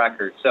in the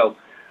record. So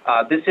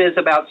this is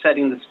about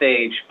setting the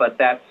stage, but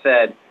that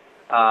said,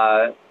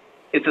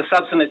 it's a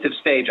substantive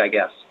stage, I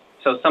guess.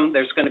 So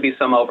there's going to be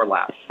some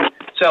overlap.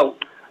 So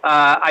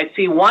I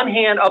see one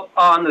hand up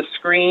on the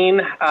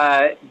screen.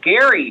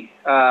 Gary,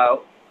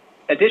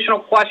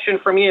 additional question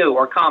from you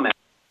or comment?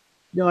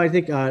 No, I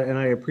think, and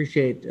I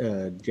appreciate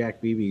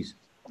Jack Beebe's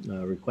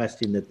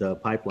requesting that the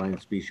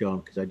pipelines be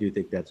shown, because I do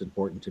think that's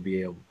important to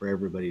be able for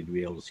everybody to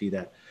be able to see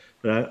that.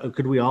 But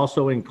could we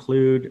also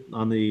include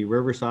on the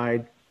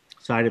Riverside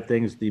side of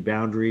things the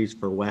boundaries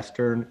for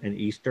Western and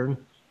Eastern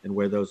and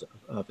where those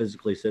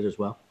physically sit as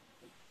well?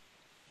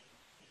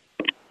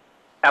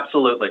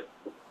 Absolutely.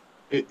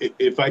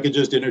 If I could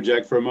just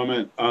interject for a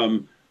moment.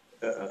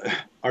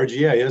 Our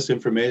GIS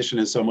information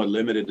is somewhat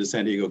limited to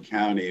San Diego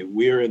County.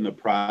 We're in the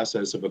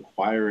process of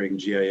acquiring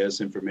GIS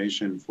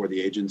information for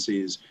the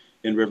agencies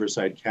in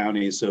Riverside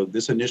County. So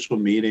this initial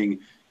meeting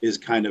is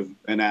kind of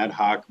an ad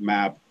hoc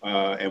map,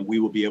 and we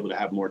will be able to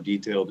have more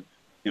detailed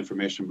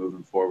information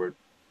moving forward.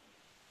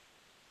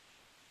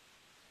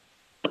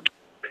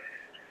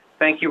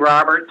 Thank you,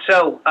 Robert.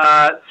 So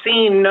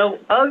seeing no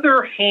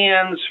other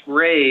hands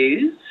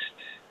raised,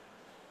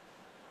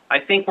 I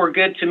think we're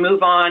good to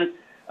move on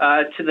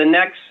to the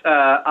next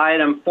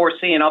item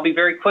 4C, and I'll be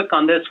very quick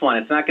on this one.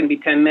 It's not going to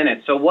be 10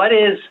 minutes. So what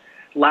is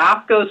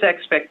LAFCO's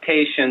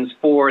expectations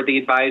for the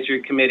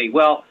advisory committee?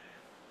 Well,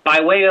 by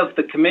way of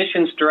the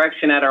commission's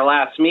direction at our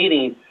last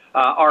meeting,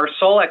 our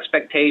sole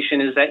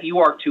expectation is that you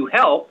are to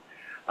help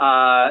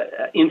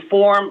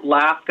inform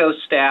LAFCO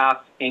staff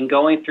in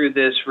going through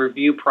this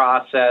review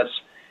process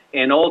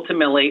and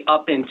ultimately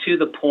up into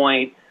the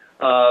point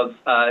of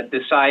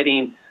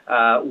deciding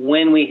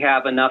when we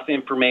have enough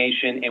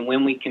information and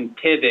when we can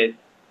pivot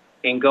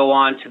and go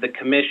on to the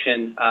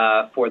commission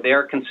for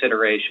their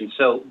consideration.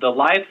 So the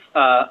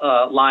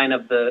lifeline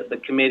of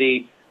the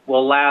committee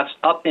will last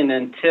up and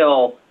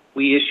until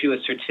we issue a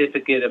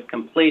certificate of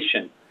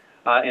completion.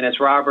 And as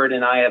Robert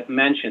and I have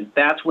mentioned,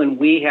 that's when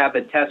we have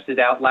attested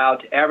out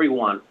loud to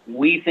everyone.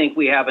 We think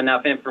we have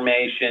enough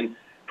information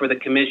for the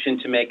commission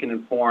to make an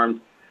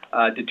informed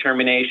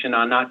determination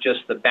on not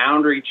just the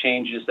boundary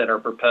changes that are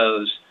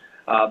proposed,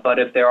 but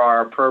if there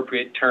are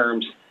appropriate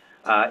terms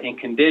and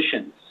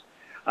conditions.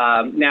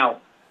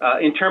 Now,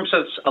 in terms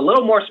of a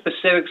little more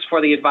specifics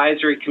for the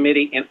advisory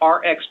committee and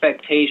our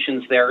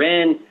expectations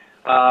therein,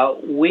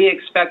 we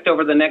expect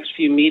over the next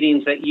few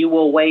meetings that you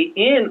will weigh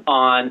in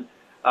on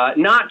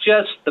not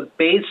just the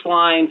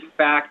baseline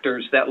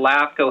factors that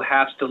LAFCO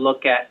has to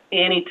look at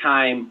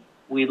anytime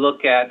we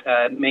look at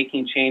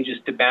making changes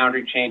to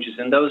boundary changes,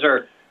 and those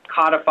are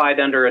codified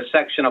under a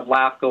section of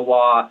LAFCO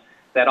law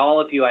that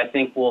all of you, I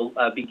think, will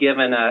be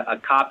given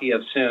a copy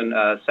of soon,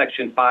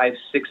 section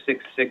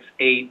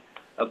 56668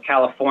 of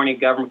California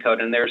Government Code.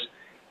 And there's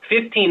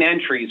 15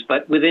 entries,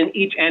 but within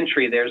each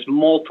entry, there's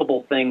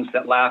multiple things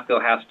that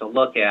LAFCO has to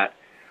look at,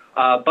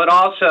 but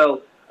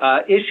also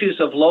issues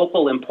of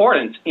local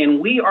importance. And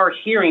we are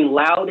hearing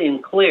loud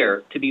and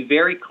clear, to be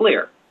very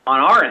clear on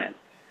our end,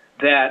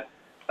 that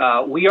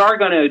we are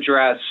going to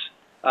address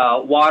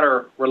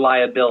water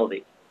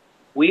reliability.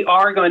 We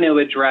are going to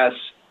address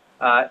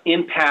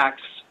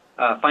impacts,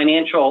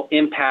 financial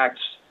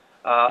impacts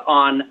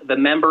on the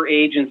member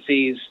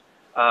agencies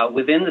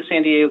within the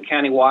San Diego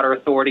County Water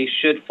Authority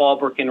should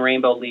Fallbrook and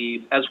Rainbow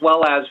leave, as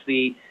well as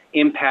the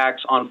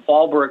impacts on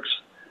Fallbrook's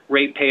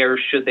ratepayers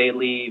should they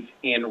leave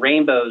and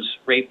Rainbow's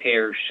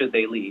ratepayers should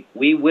they leave.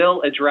 We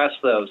will address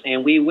those,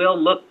 and we will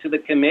look to the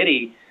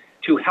committee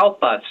to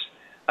help us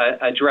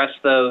address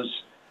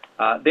those.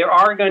 There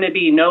are going to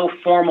be no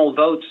formal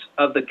votes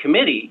of the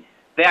committee.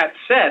 That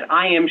said,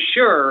 I am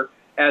sure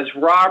as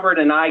Robert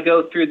and I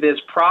go through this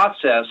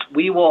process,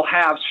 we will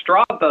have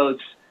straw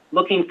votes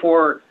looking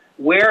for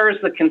where is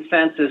the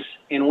consensus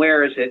and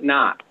where is it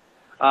not.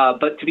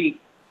 But to be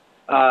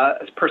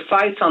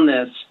precise on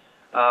this,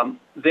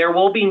 there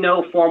will be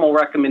no formal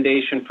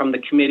recommendation from the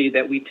committee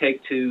that we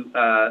take to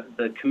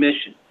the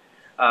commission.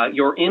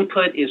 Your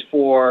input is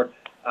for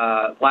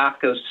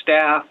LAFCO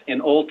staff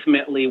and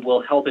ultimately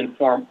will help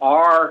inform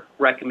our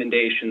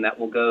recommendation that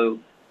will go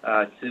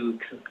to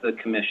the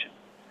commission.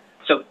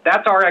 So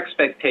that's our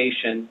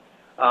expectation.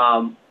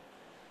 I'm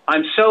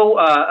so,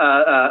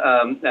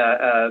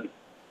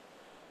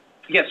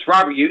 yes,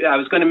 Robert, I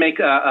was going to make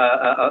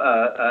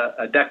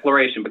a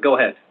declaration, but go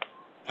ahead.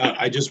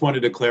 I just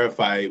wanted to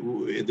clarify,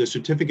 the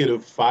certificate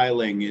of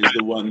filing is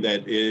the one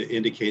that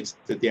indicates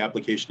that the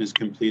application is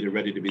complete and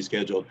ready to be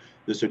scheduled.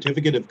 The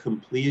certificate of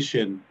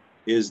completion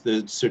is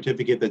the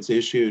certificate that's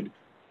issued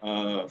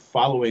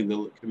following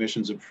the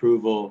commission's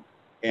approval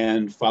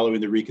and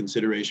following the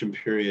reconsideration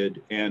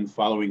period and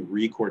following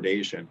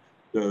recordation.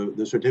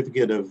 The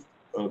certificate of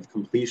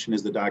completion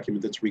is the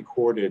document that's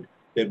recorded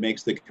that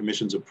makes the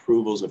commission's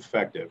approvals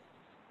effective.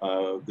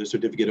 The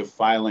certificate of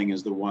filing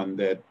is the one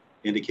that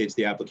indicates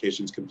the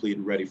application is complete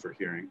and ready for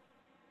hearing.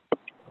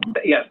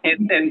 Yes,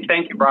 and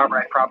thank you, Robert.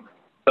 I probably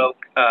spoke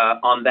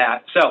on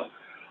that. So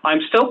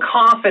I'm still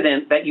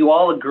confident that you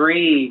all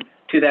agree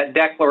to that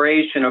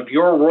declaration of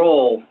your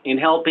role in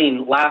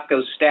helping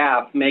LAFCO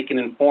staff make an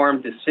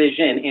informed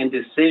decision and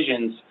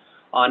decisions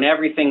on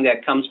everything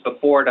that comes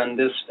before it on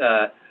this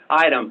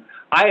item.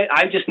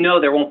 I just know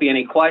there won't be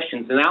any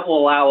questions, and that will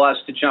allow us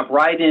to jump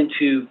right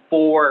into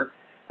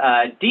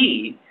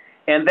 4D,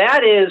 and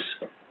that is,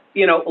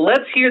 you know,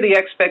 let's hear the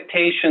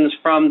expectations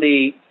from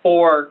the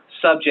 4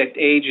 subject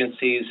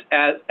agencies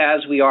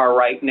as we are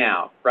right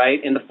now, right?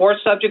 And the 4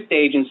 subject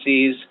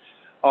agencies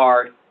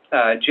are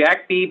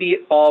Jack Beebe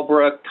at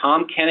Fallbrook,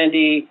 Tom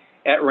Kennedy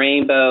at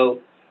Rainbow,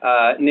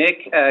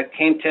 Nick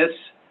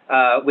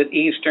Kaintis with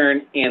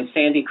Eastern, and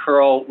Sandy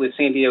Curl with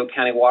San Diego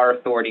County Water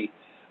Authority.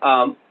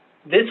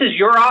 This is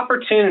your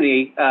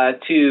opportunity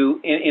to,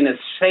 in a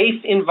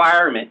safe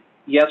environment,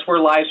 yes, we're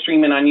live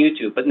streaming on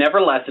YouTube, but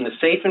nevertheless, in a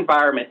safe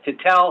environment, to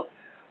tell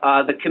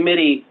the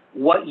committee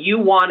what you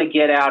want to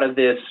get out of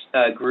this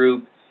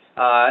group.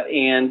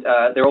 And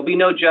there will be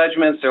no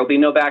judgments, there will be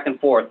no back and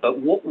forth, but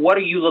what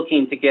are you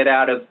looking to get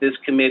out of this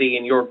committee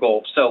and your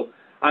goals? So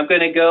I'm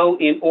going to go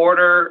in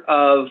order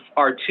of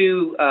our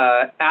 2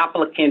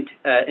 applicant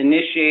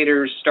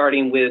initiators,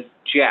 starting with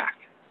Jack.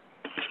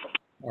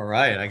 All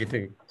right, I get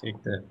to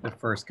take the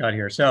first cut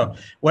here. So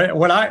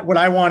what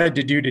I wanted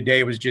to do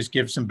today was just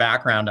give some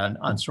background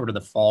on sort of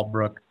the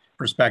Fallbrook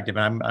perspective.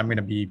 And I'm going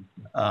to be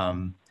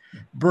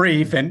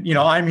brief. And, you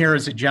know, I'm here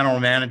as a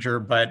general manager,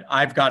 but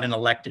I've got an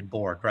elected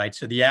board, right?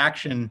 So the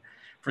action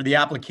for the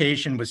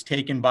application was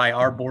taken by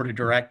our board of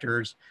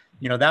directors.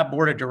 You know, that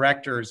board of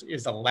directors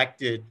is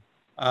elected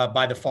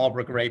by the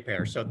Fallbrook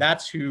ratepayers. So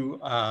that's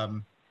who,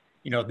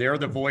 you know, they're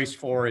the voice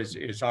for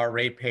is our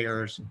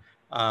ratepayers.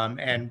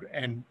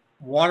 And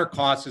water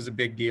costs is a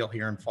big deal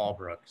here in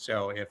Fallbrook.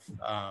 So if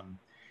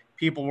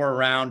people were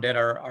around at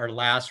our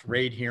last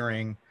rate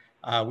hearing,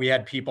 we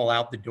had people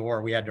out the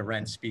door. We had to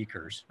rent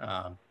speakers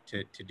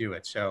to do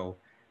it. So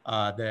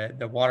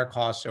the water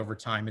costs over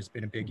time has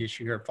been a big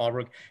issue here at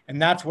Fallbrook.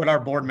 And that's what our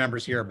board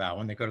members hear about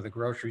when they go to the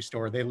grocery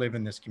store. They live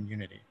in this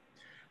community.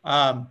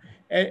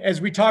 As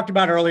we talked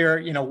about earlier,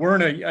 you know, we're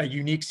in a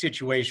unique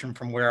situation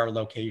from where our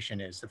location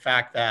is. The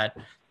fact that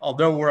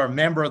although we're a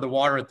member of the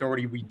Water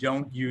Authority, we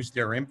don't use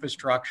their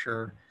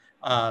infrastructure.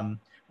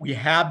 We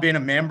have been a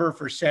member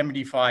for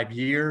 75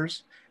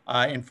 years.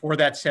 And for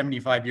that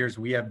 75 years,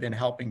 we have been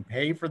helping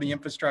pay for the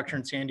infrastructure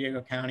in San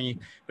Diego County.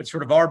 But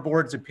sort of our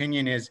board's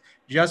opinion is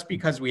just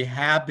because we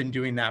have been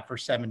doing that for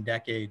 7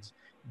 decades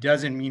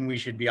doesn't mean we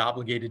should be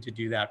obligated to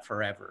do that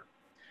forever.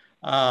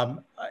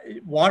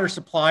 Water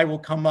supply will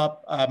come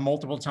up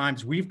multiple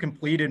times. We've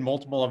completed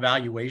multiple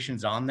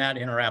evaluations on that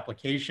in our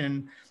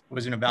application. It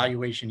was an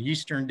evaluation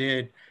Eastern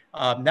did.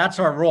 That's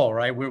our role,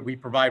 right? We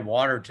provide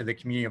water to the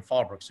community of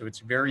Fallbrook. So it's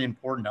very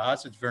important to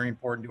us. It's very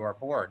important to our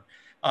board.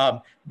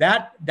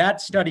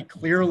 That study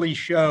clearly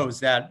shows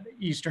that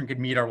Eastern could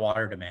meet our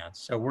water demands.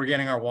 So we're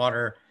getting our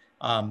water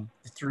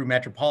through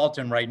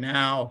Metropolitan right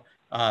now,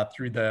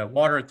 through the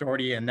Water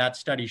Authority, and that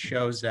study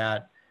shows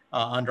that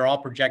under all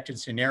projected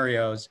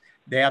scenarios,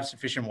 they have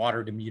sufficient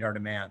water to meet our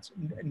demands.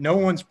 No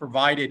one's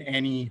provided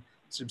any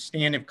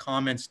substantive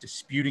comments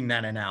disputing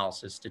that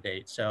analysis to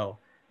date. So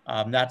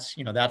that's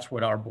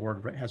what our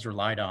board has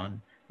relied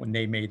on when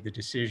they made the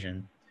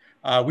decision.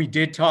 We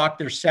did talk,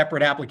 there's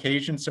separate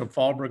applications. So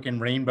Fallbrook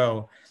and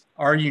Rainbow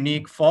are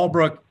unique.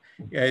 Fallbrook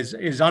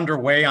is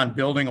underway on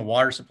building a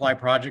water supply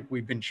project.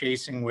 We've been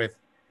chasing with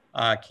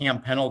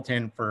Cam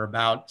Pendleton for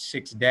about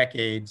 6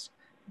 decades,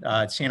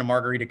 Santa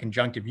Margarita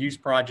Conjunctive Use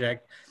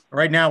Project.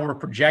 Right now, we're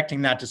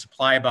projecting that to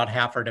supply about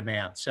half our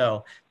demand.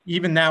 So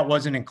even that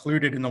wasn't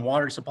included in the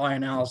water supply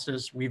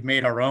analysis. We've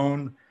made our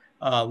own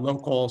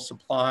local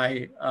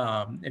supply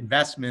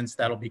investments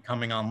that'll be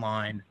coming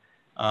online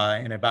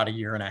in about 1.5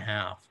 years.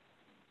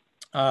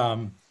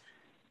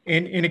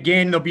 And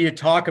again, there'll be a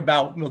talk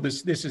about, well,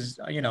 this is,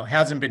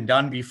 hasn't been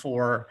done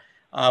before,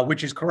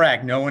 which is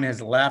correct. No one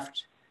has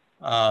left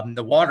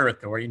the Water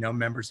Authority. No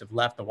members have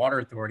left the Water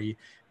Authority.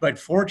 But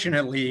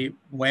fortunately,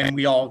 when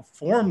we all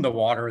formed the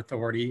Water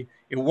Authority,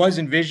 it was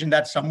envisioned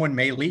that someone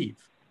may leave.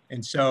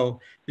 And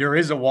so there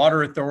is a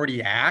Water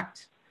Authority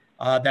Act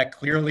that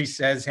clearly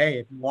says, hey,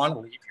 if you want to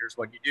leave, here's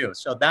what you do.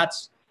 So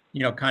that's,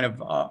 kind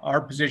of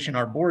our position,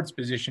 our board's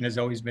position has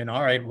always been,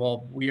 all right,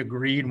 well, we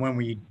agreed when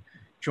we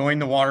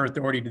joined the Water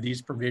Authority to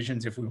these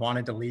provisions if we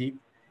wanted to leave.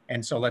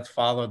 And so let's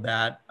follow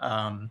that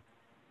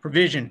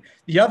provision.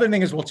 The other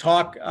thing is we'll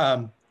talk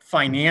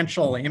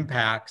financial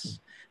impacts.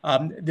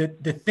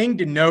 The thing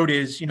to note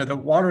is, the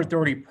Water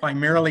Authority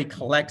primarily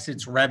collects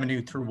its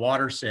revenue through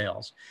water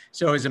sales.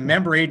 So as a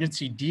member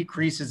agency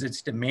decreases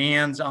its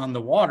demands on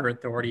the Water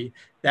Authority,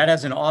 that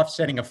has an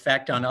offsetting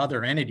effect on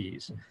other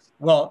entities.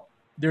 Well,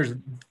 there's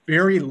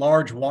very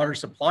large water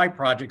supply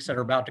projects that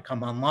are about to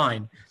come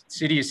online.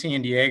 City of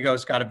San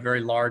Diego's got a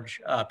very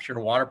large pure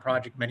water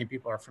project many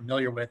people are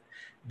familiar with.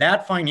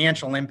 That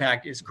financial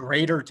impact is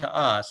greater to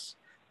us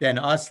than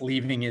us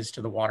leaving is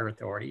to the Water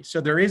Authority.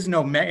 So there is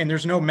no, and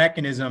there's no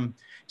mechanism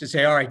to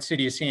say, all right,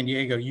 City of San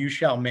Diego, you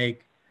shall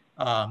make,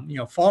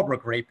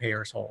 Fallbrook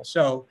ratepayers whole.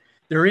 So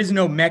there is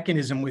no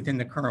mechanism within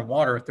the current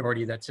Water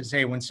Authority that says,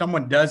 hey, when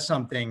someone does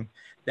something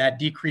that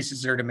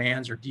decreases their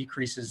demands or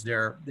decreases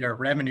their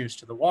revenues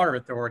to the Water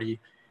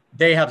Authority,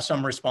 they have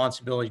some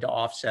responsibility to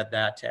offset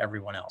that to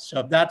everyone else.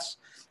 So that's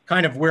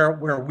kind of where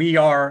we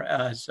are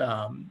as,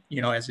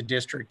 as a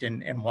district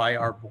and why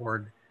our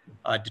board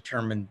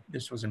determined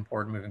this was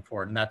important moving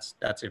forward. And that's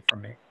it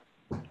from me.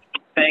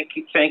 Thank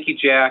you,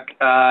 Jack.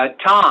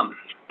 Tom.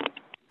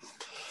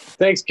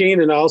 Thanks,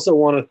 Keen. And I also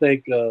want to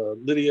thank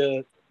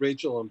Lydia,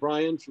 Rachel, and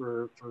Brian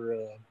for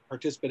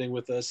participating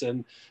with us.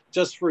 And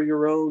just for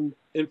your own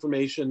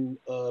information,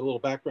 a little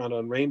background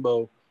on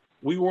Rainbow.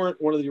 We weren't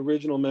one of the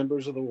original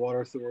members of the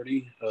Water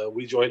Authority.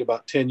 We joined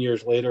about 10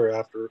 years later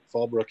after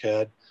Fallbrook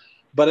had.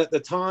 But at the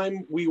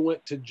time we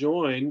went to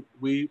join,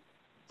 we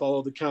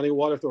followed the County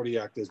Water Authority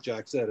Act, as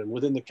Jack said. And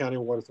within the County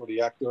Water Authority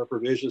Act, there are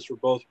provisions for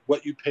both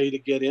what you pay to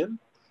get in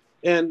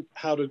and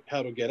how to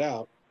get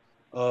out.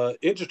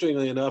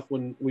 Interestingly enough,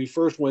 when we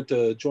first went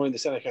to join the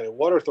Santa County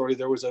Water Authority,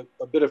 there was a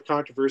bit of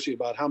controversy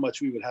about how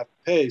much we would have to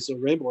pay. So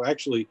Rainbow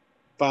actually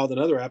filed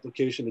another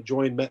application to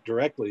join Met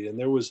directly. And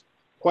there was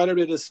quite a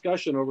bit of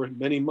discussion over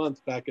many months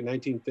back in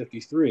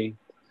 1953,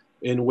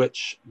 in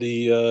which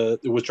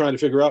it was trying to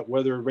figure out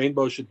whether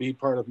Rainbow should be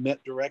part of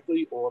Met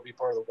directly or be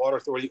part of the Water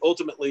Authority.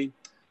 Ultimately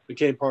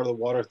became part of the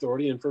Water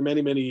Authority, and for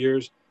many, many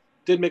years,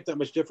 didn't make that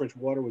much difference.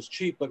 Water was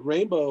cheap, but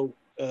Rainbow,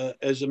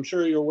 as I'm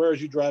sure you're aware,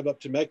 as you drive up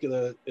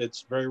Temecula,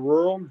 it's very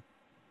rural.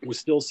 With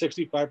still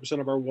 65%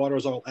 of our water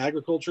is all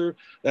agriculture.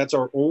 That's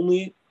our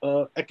only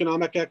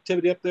economic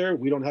activity up there.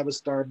 We don't have a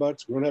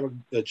Starbucks. We don't have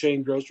a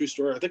chain grocery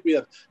store. I think we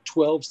have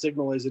 12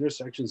 signalized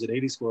intersections at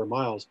 80 square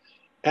miles.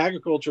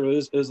 Agriculture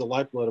is the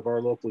lifeblood of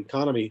our local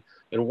economy,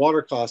 and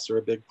water costs are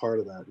a big part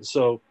of that. And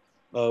so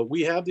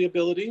we have the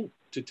ability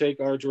to take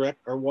our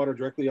water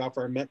directly off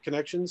our Met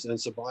connections and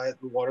supply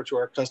the water to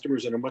our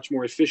customers in a much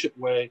more efficient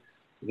way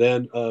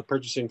than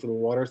purchasing from the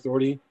Water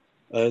Authority.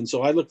 And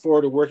so I look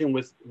forward to working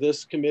with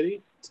this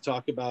committee to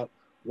talk about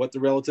what the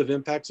relative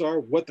impacts are,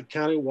 what the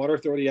County Water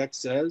Authority Act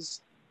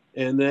says,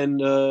 and then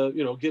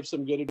give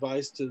some good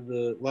advice to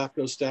the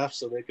LAFCO staff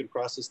so they can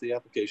process the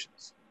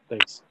applications.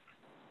 Thanks.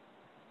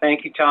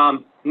 Thank you,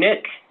 Tom.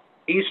 Nick,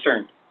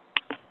 Eastern.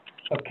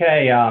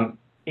 Okay,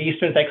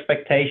 Eastern's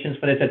expectations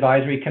for this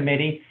advisory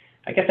committee.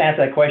 I guess to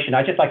answer that question,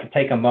 I'd just like to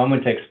take a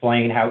moment to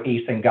explain how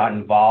Eastern got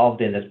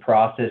involved in this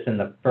process in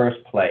the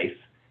first place.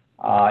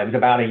 It was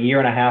about 1.5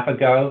 years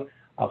ago.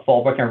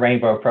 Fallbrook and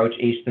Rainbow approached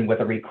Eastern with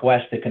a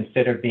request to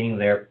consider being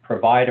their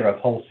provider of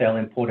wholesale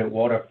imported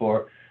water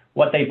for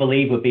what they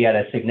believe would be at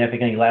a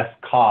significantly less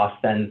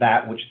cost than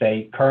that which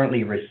they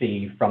currently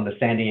receive from the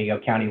San Diego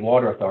County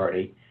Water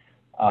Authority.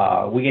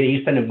 We at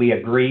Eastern, we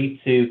agreed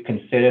to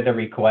consider the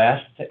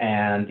request,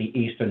 and the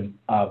Eastern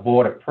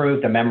Board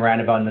approved a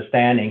memorandum of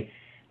understanding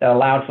that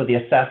allowed for the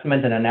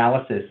assessment and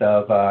analysis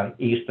of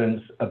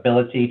Eastern's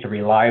ability to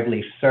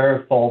reliably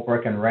serve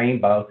Fallbrook and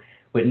Rainbow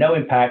with no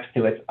impacts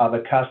to its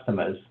other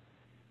customers.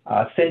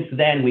 Since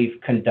then,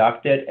 we've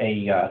conducted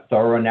a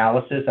thorough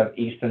analysis of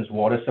Eastern's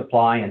water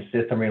supply and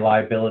system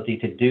reliability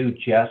to do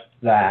just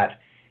that.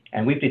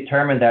 And we've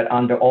determined that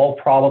under all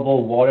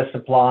probable water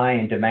supply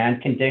and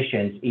demand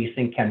conditions,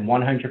 Eastern can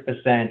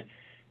 100%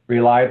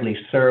 reliably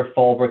serve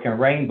Fallbrook and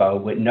Rainbow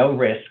with no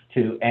risk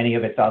to any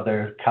of its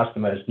other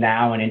customers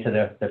now and into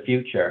the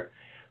future.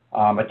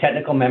 A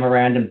technical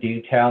memorandum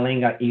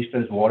detailing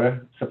Eastern's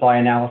water supply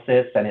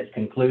analysis and its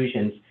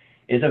conclusions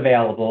is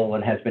available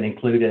and has been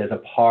included as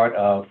a part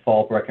of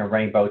Fallbrook and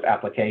Rainbow's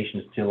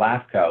applications to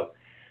LAFCO.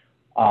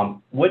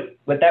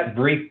 With that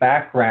brief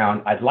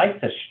background, I'd like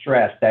to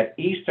stress that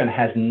Eastern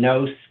has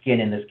no skin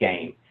in this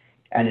game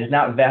and is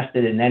not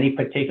vested in any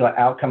particular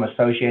outcome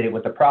associated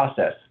with the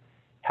process.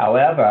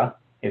 However,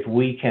 if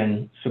we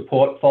can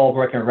support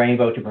Fallbrook and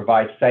Rainbow to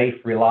provide safe,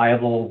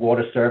 reliable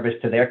water service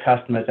to their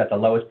customers at the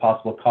lowest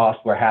possible cost,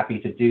 we're happy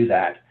to do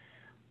that.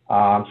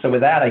 So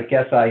with that, I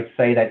guess I'd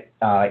say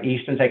that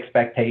Eastern's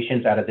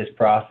expectations out of this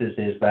process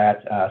is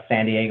that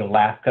San Diego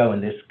LAFCO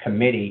and this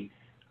committee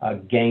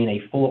gain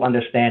a full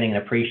understanding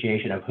and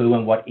appreciation of who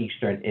and what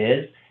Eastern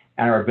is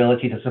and our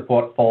ability to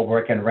support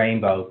Fallbrook and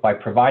Rainbow by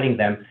providing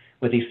them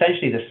with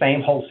essentially the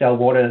same wholesale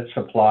water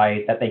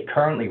supply that they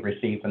currently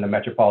receive from the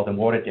Metropolitan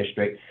Water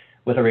District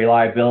with a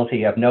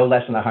reliability of no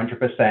less than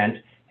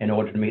 100% in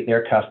order to meet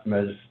their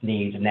customers'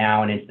 needs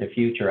now and into the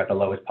future at the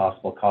lowest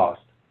possible cost.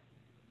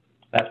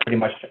 That's pretty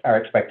much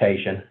our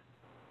expectation.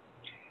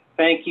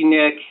 Thank you,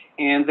 Nick.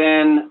 And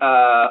then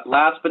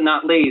last but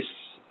not least,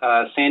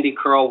 Sandy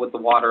Curl with the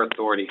Water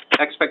Authority.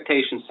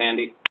 Expectations,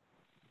 Sandy.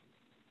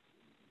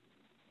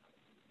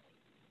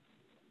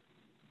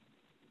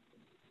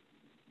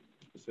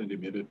 Sandy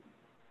muted.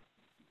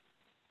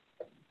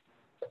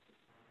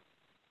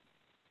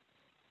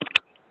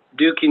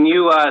 Duke, can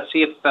you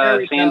see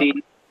if Sandy?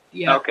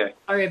 Yeah. Okay.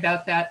 Sorry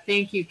about that.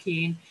 Thank you,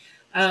 Keen.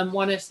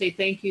 Want to say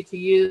thank you to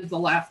you, the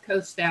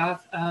LAFCO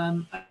staff,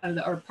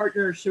 our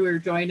partners who are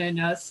joining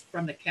us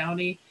from the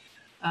county,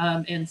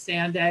 and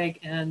Sandag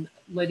and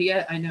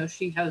Lydia. I know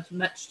she has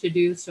much to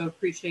do, so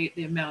appreciate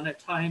the amount of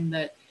time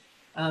that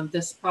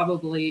this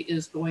probably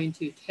is going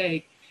to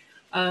take.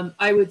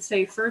 I would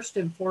say first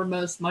and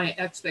foremost, my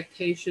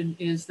expectation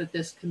is that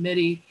this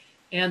committee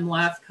and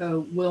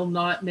LAFCO will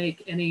not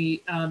make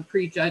any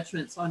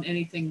prejudgments on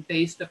anything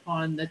based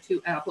upon the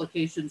two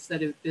applications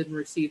that have been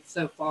received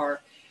so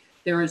far.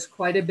 There is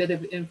quite a bit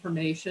of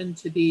information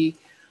to be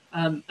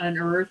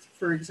unearthed.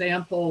 For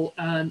example,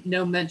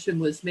 no mention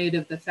was made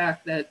of the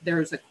fact that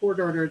there is a court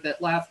order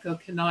that LAFCO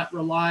cannot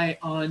rely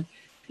on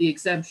the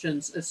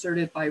exemptions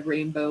asserted by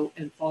Rainbow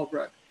and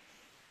Fallbrook.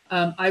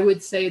 I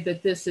would say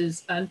that this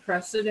is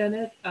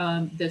unprecedented.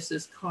 This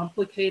is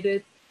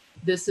complicated.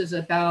 This is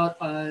about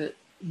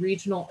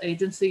regional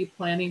agency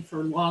planning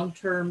for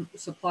long-term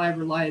supply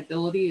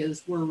reliability,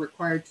 as we're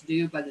required to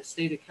do by the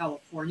state of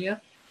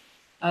California.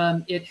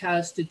 It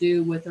has to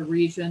do with a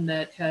region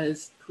that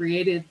has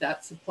created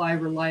that supply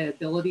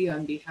reliability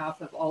on behalf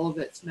of all of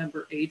its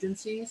member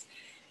agencies.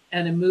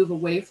 And a move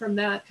away from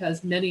that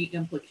has many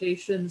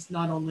implications,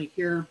 not only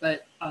here,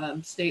 but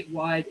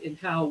statewide in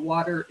how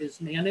water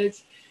is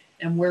managed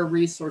and where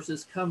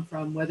resources come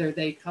from, whether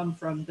they come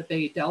from the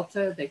Bay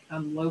Delta, they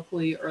come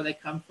locally, or they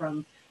come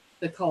from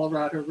the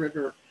Colorado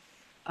River.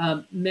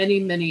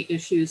 Many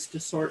issues to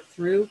sort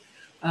through.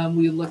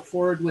 We look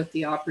forward with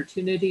the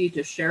opportunity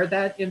to share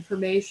that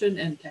information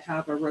and to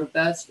have a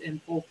robust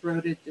and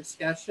full-throated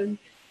discussion.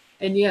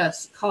 And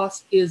yes,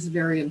 cost is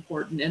very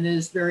important and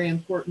is very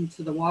important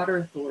to the Water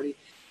Authority.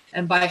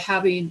 And by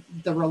having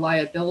the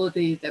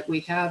reliability that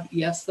we have,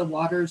 yes, the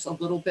water's a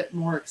little bit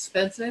more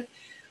expensive.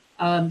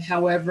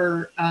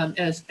 However,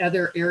 as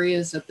other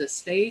areas of the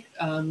state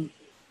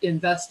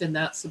invest in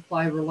that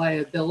supply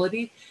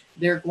reliability,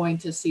 they're going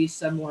to see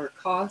similar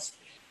costs.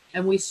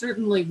 And we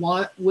certainly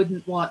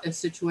wouldn't want a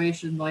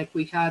situation like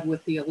we had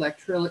with the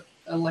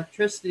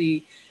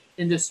electricity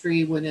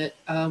industry when it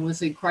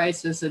was in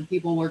crisis and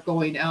people were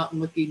going out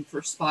and looking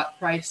for spot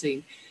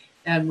pricing.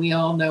 And we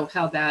all know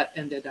how that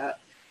ended up.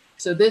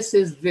 So this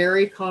is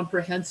very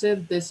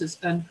comprehensive. This is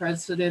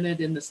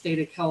unprecedented in the state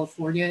of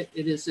California.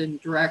 It is in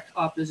direct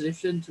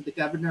opposition to the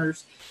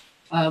governor's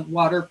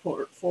water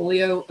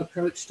portfolio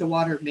approach to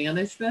water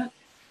management.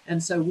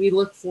 And so we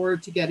look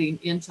forward to getting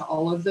into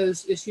all of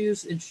those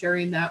issues and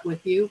sharing that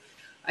with you.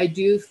 I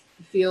do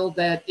feel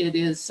that it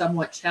is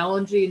somewhat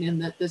challenging in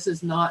that this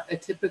is not a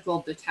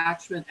typical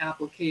detachment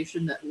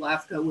application that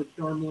LAFCO would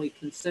normally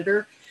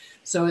consider.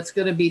 So it's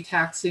going to be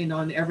taxing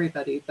on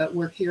everybody, but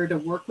we're here to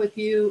work with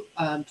you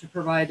to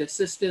provide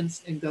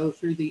assistance and go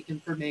through the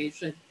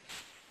information.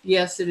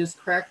 Yes, it is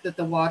correct that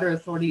the Water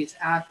Authorities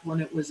Act, when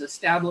it was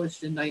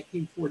established in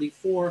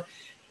 1944,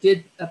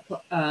 did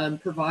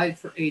provide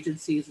for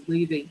agencies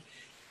leaving.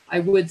 I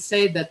would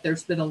say that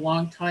there's been a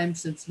long time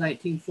since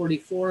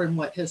 1944 and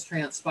what has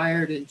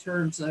transpired in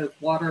terms of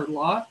water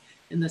law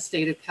in the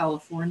state of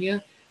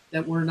California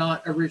that were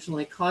not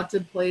originally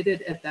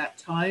contemplated at that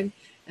time.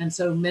 And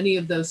so many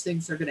of those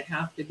things are going to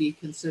have to be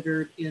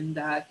considered in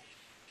that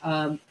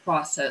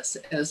process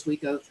as we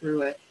go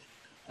through it.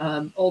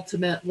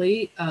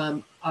 Ultimately,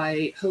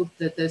 I hope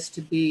that this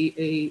to be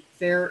a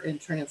fair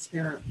and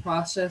transparent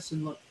process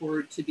and look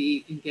forward to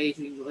be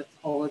engaging with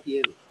all of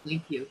you.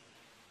 Thank you.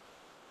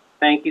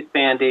 Thank you,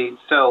 Sandy.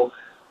 So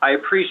I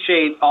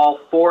appreciate all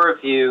four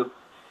of you,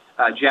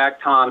 Jack,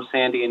 Tom,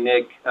 Sandy, and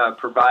Nick,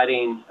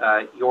 providing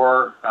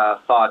your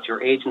thoughts,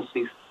 your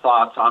agency's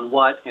thoughts on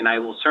what, and I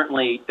will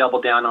certainly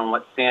double down on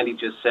what Sandy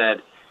just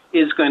said,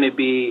 is going to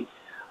be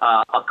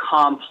a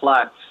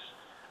complex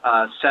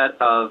set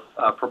of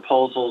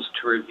proposals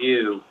to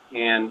review.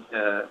 And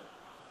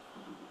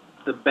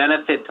the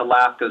benefit to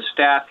LAFCO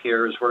staff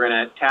here is we're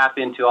going to tap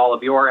into all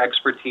of your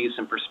expertise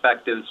and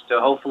perspectives to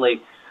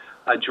hopefully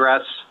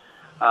address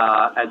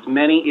as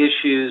many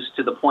issues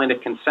to the point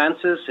of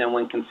consensus, and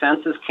when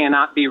consensus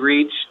cannot be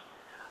reached,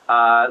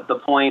 the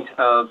point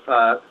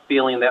of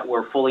feeling that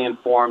we're fully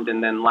informed,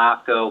 and then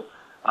LAFCO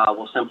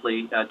will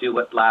simply do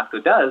what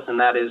LAFCO does, and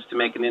that is to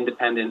make an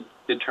independent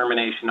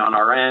determination on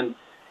our end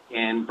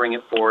and bring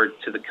it forward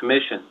to the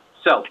commission.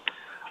 So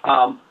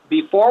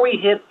before we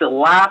hit the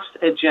last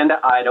agenda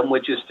item,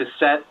 which is to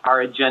set our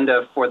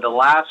agenda for the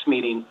last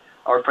meeting,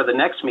 or for the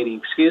next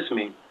meeting, excuse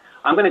me,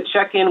 I'm going to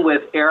check in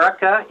with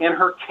Erica and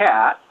her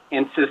cat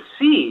and to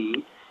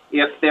see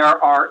if there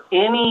are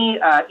any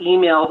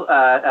email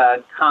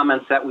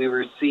comments that we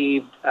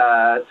received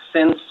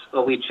since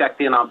we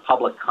checked in on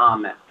public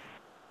comment.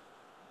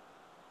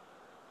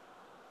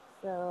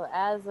 So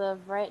as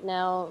of right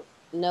now,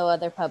 no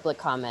other public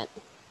comment.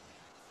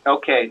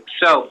 Okay,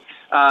 so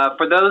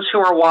for those who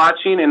are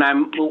watching, and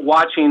I'm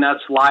watching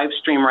us live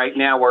stream right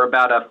now, we're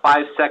about a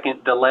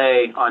 5-second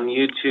delay on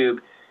YouTube.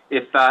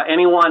 If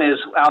anyone is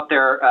out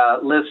there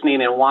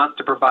listening and wants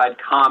to provide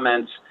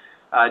comments,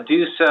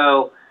 do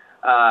so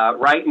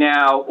right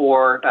now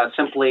or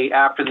simply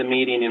after the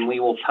meeting, and we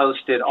will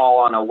post it all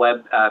on a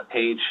web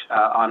page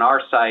on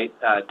our site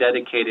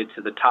dedicated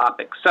to the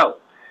topic. So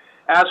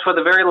as for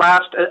the very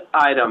last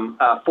item,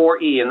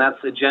 4E, and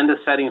that's agenda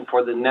setting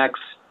for the next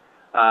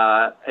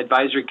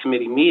advisory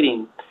committee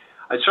meeting,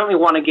 I certainly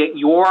want to get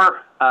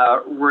your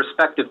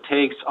respective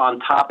takes on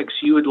topics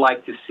you would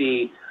like to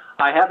see.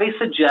 I have a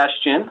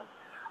suggestion,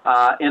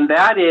 and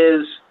that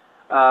is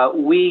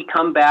we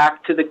come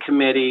back to the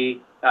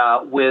committee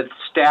with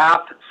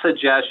staff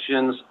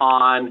suggestions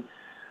on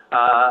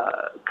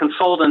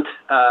consultant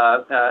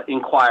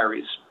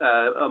inquiries.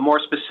 More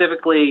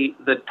specifically,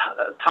 the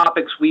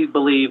topics we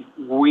believe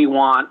we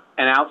want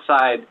an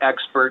outside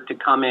expert to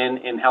come in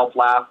and help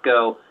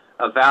LAFCO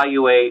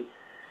evaluate,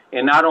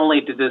 and not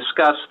only to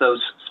discuss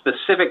those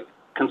specific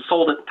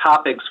consultant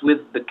topics with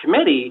the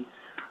committee,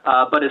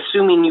 but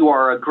assuming you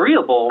are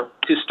agreeable,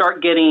 to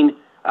start getting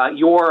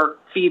your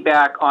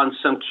feedback on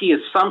some key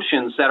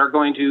assumptions that are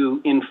going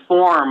to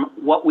inform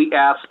what we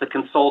ask the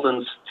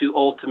consultants to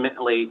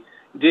ultimately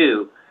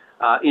do.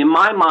 In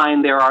my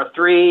mind, there are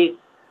three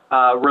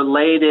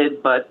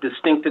related but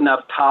distinct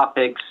enough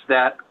topics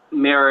that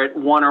merit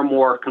one or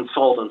more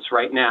consultants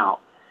right now.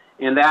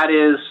 And that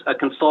is a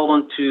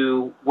consultant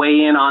to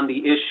weigh in on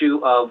the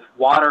issue of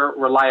water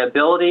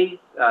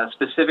reliability,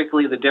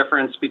 specifically the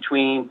difference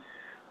between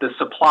the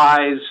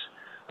supplies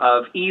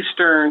of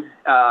Eastern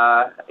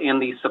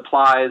and the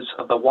supplies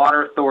of the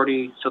Water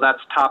Authority. So that's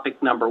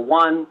topic number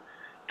one.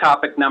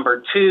 Topic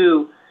number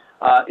two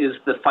is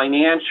the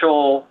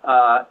financial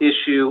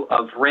issue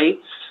of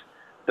rates.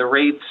 The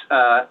rates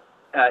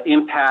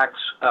impacts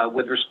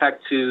with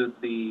respect to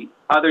the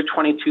other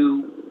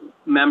 22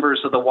 members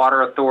of the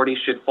Water Authority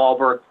should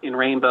Fallbrook and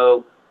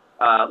Rainbow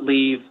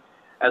leave,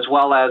 as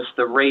well as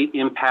the rate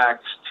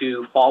impacts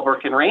to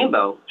Fallbrook and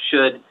Rainbow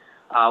should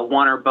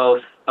one or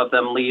both of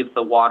them leave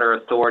the Water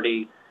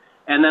Authority.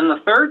 And then the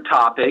third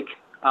topic,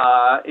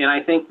 and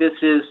I think this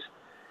is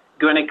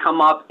going to come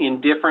up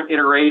in different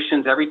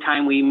iterations every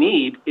time we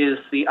meet, is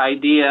the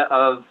idea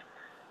of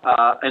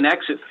an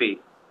exit fee.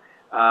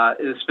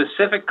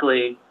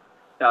 Specifically,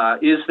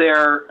 is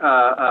there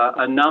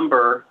a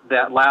number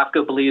that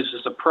LAFCO believes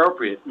is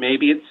appropriate?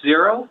 Maybe it's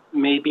 0,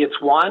 maybe it's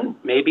 1,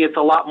 maybe it's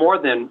a lot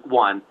more than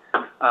 1,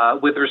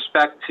 with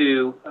respect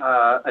to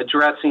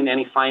addressing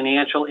any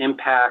financial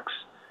impacts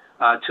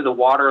to the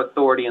Water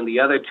Authority and the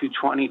other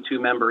 222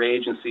 member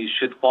agencies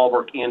should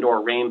Fallbrook and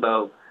or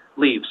Rainbow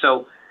leave.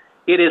 So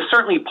it is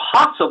certainly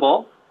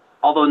possible,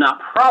 although not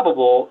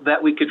probable,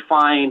 that we could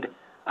find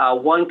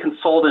one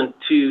consultant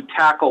to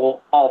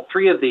tackle all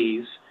three of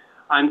these.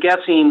 I'm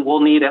guessing we'll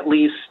need at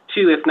least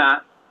 2, if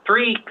not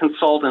 3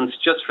 consultants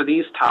just for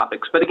these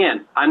topics. But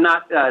again, I'm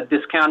not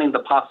discounting the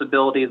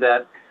possibility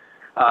that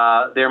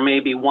there may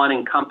be one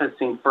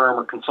encompassing firm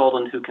or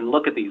consultant who can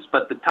look at these.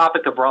 But the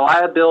topic of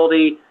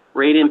reliability,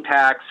 rate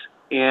impacts,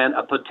 and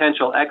a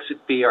potential exit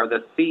fee are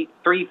the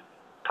 3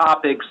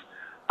 topics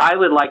I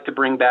would like to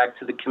bring back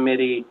to the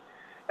committee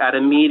at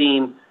a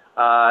meeting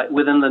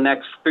within the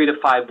next 3 to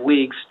 5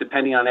 weeks,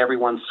 depending on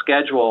everyone's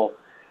schedule.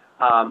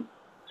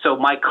 So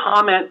my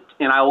comment,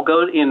 and I will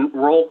go in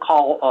roll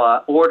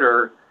call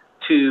order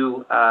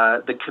to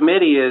the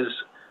committee, is,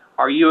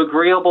 are you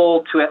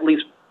agreeable to at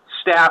least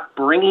staff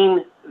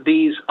bringing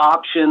these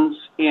options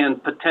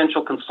and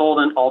potential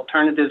consultant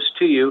alternatives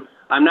to you?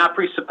 I'm not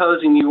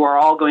presupposing you are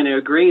all going to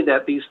agree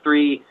that these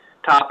 3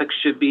 topics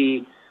should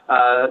be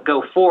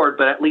go forward,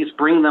 but at least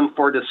bring them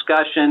for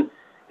discussion.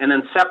 And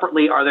then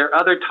separately, are there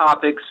other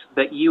topics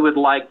that you would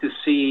like to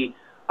see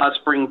us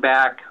bring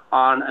back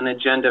on an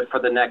agenda for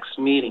the next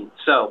meeting?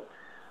 So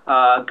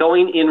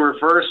going in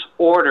reverse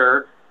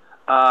order,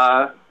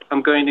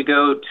 I'm going to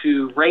go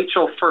to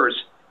Rachel first.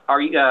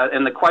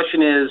 And the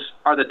question is,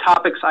 are the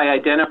topics I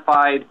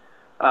identified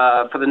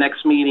for the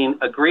next meeting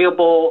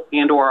agreeable,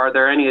 and or are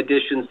there any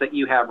additions that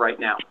you have right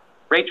now?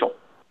 Rachel.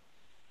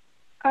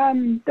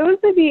 Those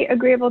would be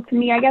agreeable to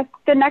me. I guess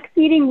the next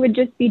meeting would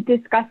just be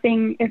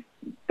discussing if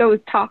those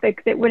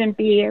topics, we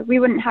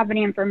wouldn't have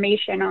any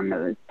information on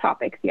those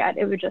topics yet.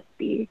 It would just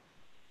be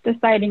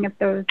deciding if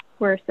those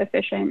were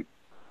sufficient.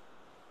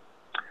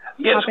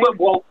 Yes,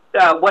 well,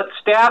 what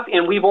staff,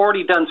 and we've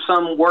already done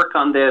some work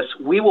on this,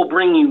 we will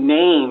bring you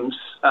names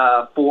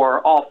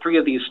for all 3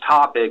 of these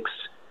topics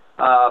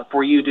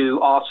for you to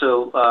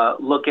also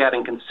look at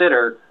and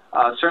consider.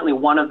 Certainly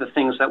one of the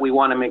things that we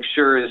want to make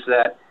sure is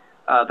that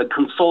the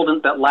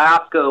consultant that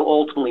LAFCO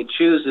ultimately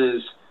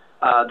chooses,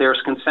 there's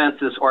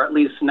consensus or at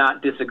least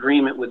not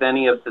disagreement with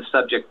any of the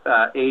subject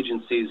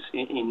agencies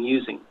in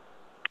using.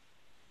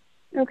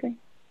 Okay.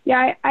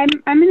 Yeah,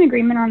 I'm in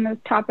agreement on those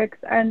topics,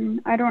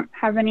 and I don't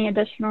have any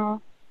additional.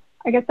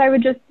 I guess I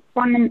would just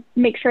want to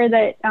make sure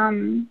that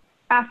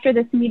after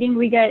this meeting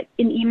we get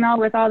an email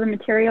with all the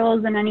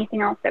materials and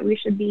anything else that we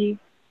should be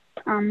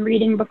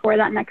reading before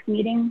that next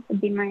meeting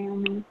would be my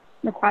only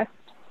request.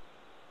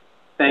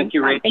 Thank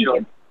you, Rachel. Thank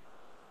you.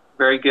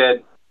 Very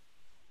good.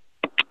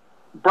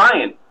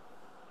 Brian,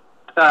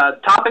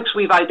 topics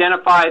we've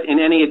identified and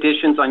any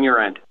additions on your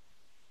end?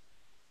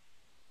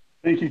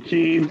 Thank you,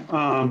 Keen.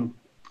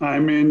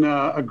 I'm in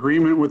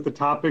agreement with the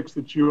topics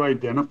that you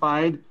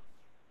identified.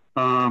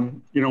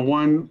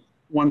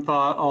 One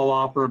thought I'll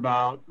offer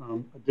about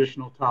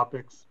additional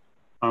topics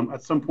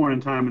at some point in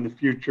time in the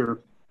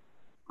future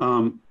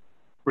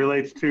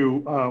relates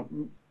to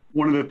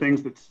one of the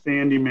things that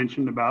Sandy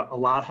mentioned about a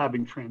lot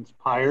having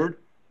transpired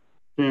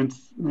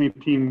since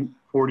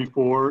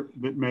 1944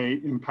 that may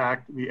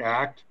impact the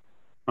Act.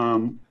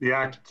 The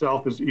Act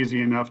itself is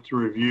easy enough to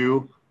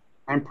review.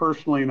 I'm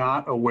personally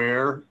not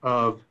aware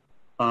of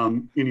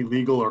any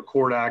legal or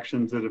court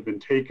actions that have been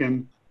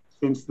taken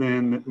since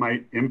then that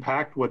might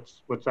impact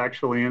what's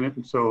actually in it.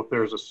 And so if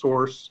there's a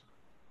source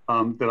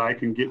that I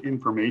can get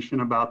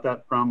information about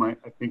that from, I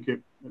think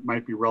it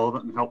might be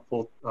relevant and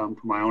helpful for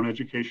my own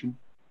education.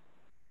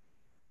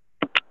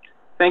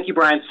 Thank you,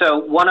 Brian. So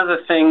one of the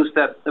things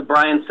that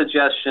Brian's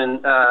suggestion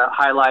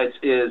highlights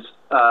is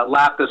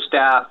LAFCO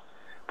staff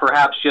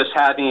perhaps just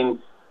having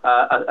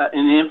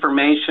an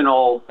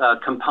informational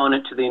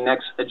component to the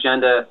next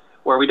agenda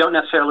where we don't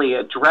necessarily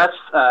address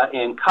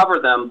and cover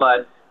them,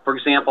 but, for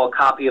example, a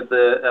copy of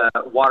the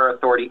Water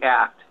Authority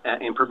Act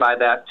and provide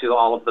that to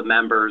all of the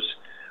members.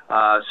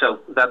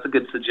 So that's a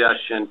good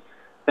suggestion.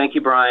 Thank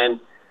you,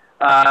 Brian.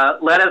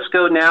 Let us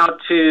go now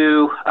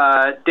to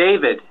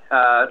David.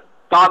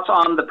 Thoughts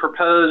on the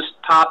proposed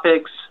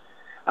topics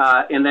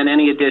and then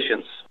any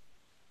additions?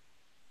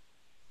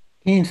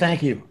 Ian,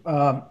 thank you.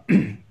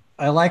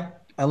 I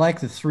like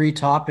the 3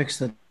 topics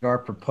that are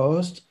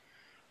proposed,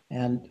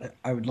 and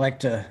I would like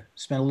to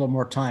spend a little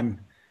more time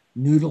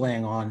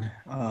noodling on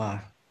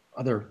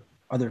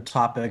other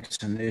topics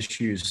and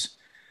issues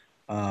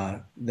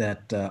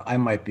that I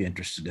might be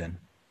interested in.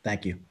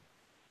 Thank you.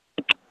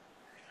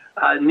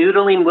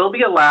 Noodling will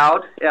be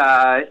allowed,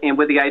 and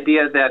with the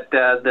idea that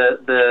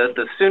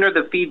the sooner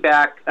the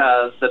feedback,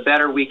 the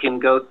better we can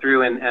go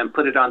through and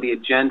put it on the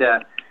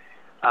agenda.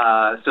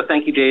 So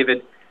thank you,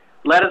 David.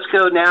 Let us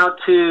go now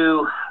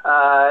to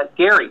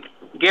Gary.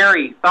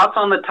 Gary, thoughts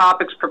on the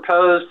topics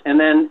proposed and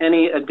then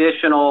any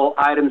additional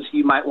items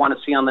you might want to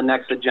see on the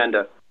next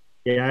agenda?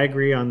 Yeah, I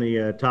agree on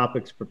the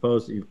topics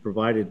proposed that you've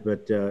provided,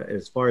 but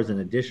as far as an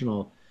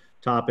additional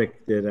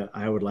topic that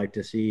I would like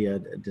to see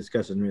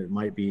discussed, and it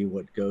might be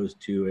what goes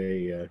to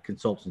a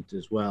consultant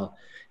as well,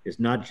 is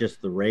not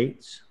just the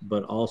rates,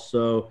 but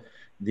also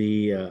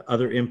the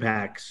other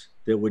impacts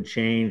that would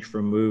change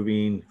from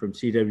moving from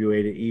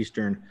CWA to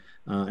Eastern.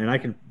 And I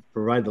can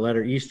provide the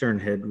letter. Eastern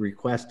had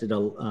requested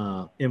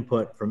a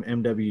input from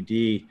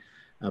MWD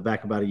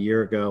back about a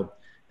year ago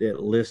that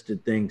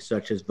listed things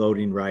such as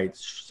voting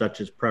rights,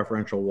 such as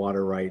preferential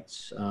water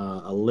rights,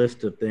 a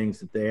list of things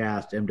that they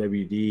asked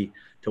MWD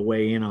to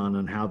weigh in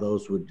on how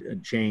those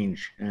would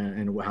change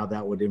and how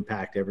that would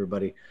impact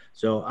everybody.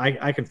 So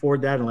I can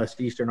forward that unless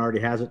Eastern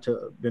already has it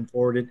been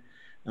forwarded.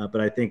 But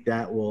I think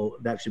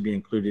that should be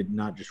included,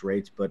 not just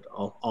rates, but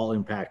all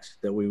impacts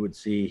that we would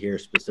see here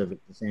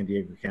specific to San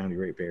Diego County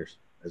ratepayers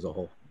as a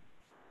whole.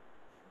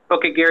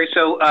 Okay, Gary,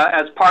 so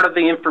as part of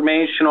the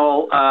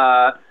informational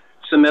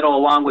submittal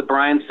along with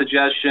Brian's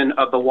suggestion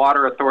of the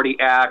Water Authority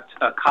Act,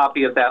 a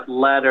copy of that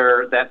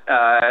letter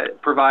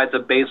that provides a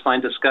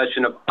baseline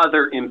discussion of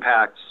other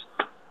impacts.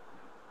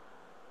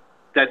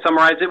 Did I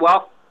summarize it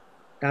well?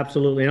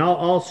 Absolutely, and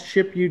I'll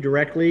ship you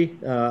directly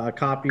a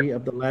copy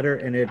of the letter,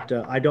 and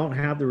I don't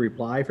have the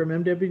reply from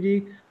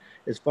MWD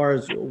as far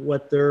as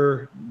what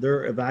their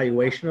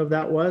evaluation of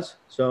that was.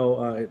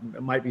 So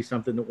it might be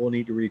something that we'll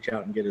need to reach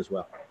out and get as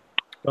well.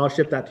 But I'll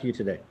ship that to you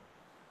today.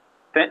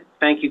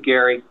 Thank you,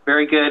 Gary.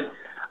 Very good.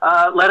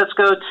 Let us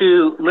go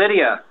to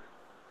Lydia.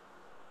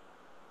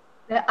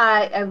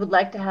 I would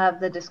like to have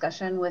the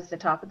discussion with the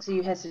topics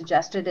you had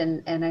suggested,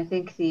 and I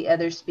think the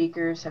other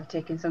speakers have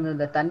taken some of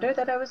the thunder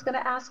that I was going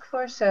to ask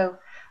for. So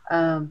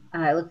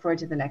I look forward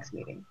to the next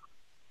meeting.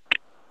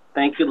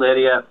 Thank you,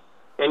 Lydia.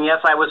 And yes,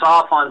 I was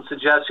off on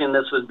suggesting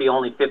this would be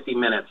only 50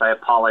 minutes. I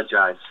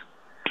apologize.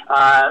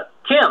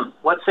 Kim,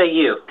 what say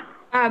you?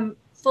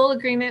 Full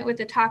agreement with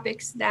the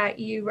topics that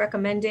you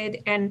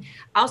recommended. And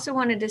I also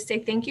wanted to say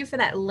thank you for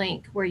that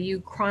link where you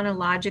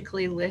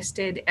chronologically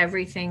listed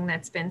everything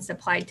that's been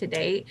supplied to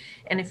date.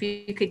 And if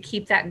you could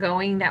keep that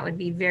going, that would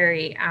be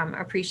very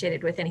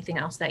appreciated with anything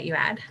else that you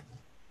add.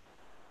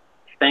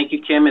 Thank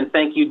you, Kim, and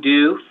thank you,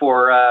 Du,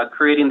 for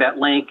creating that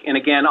link. And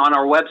again, on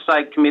our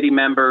website, committee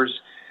members,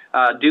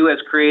 Du has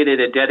created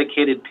a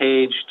dedicated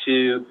page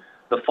to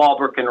the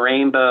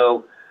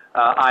Fallbrook-Rainbow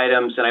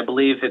items, and I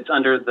believe it's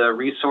under the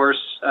resource,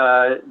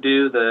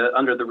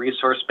 under the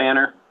resource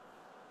banner.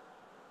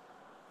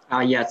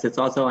 Yes, it's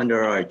also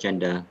under our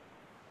agenda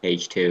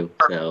page too.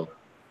 So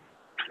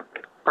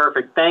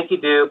perfect. Thank you,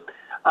 Du.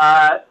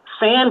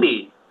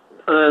 Sandy,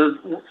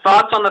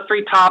 thoughts on the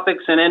 3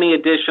 topics and any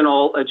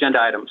additional agenda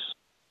items?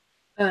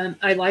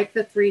 I like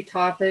the 3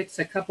 topics.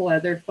 A couple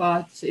other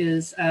thoughts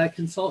is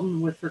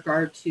consultant with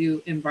regard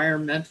to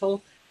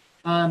environmental.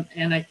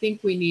 And I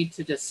think we need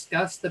to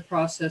discuss the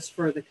process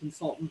for the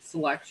consultant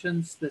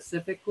selection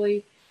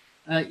specifically.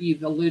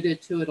 You've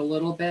alluded to it a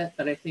little bit,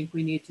 but I think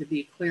we need to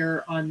be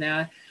clear on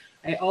that.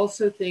 I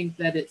also think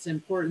that it's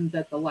important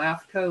that the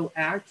LAFCO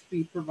Act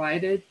be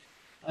provided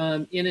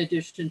in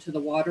addition to the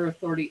Water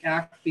Authority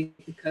Act,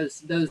 because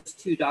those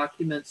 2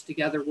 documents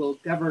together will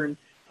govern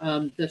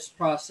this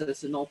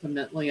process and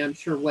ultimately, I'm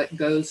sure, what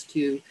goes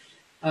to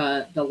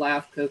the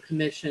LAFCO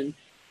Commission.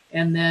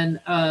 And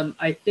then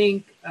I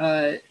think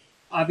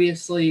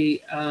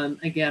obviously,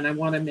 again, I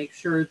want to make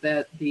sure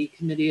that the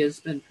committee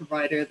has been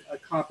provided a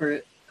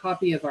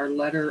copy of our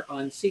letter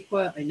on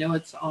CEQA. I know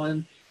it's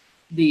on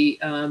the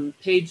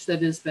page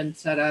that has been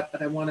set up,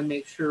 but I want to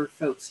make sure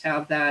folks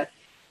have that.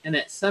 And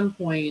at some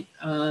point,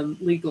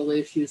 legal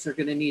issues are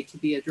going to need to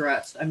be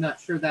addressed. I'm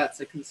not sure that's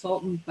a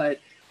consultant, but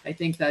I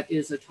think that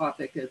is a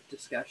topic of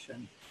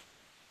discussion.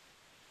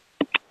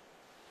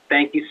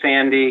 Thank you,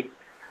 Sandy.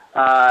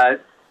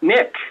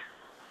 Nick,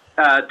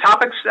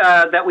 topics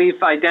that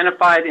we've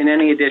identified and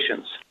any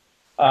additions?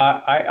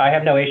 I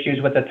have no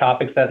issues with the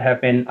topics that have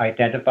been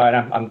identified.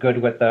 I'm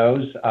good with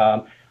those.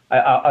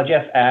 I'll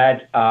just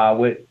add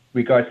with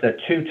regards to the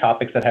 2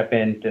 topics that have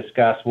been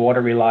discussed,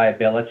 water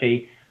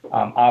reliability.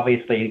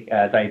 Obviously,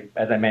 as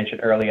I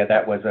mentioned earlier,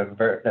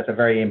 that's a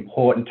very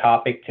important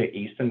topic to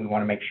Easton. We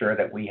want to make sure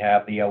that we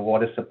have the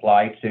water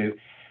supply to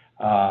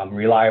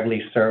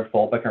reliably serve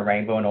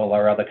Fallbrook-Rainbow and all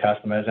our other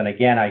customers. And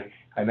again,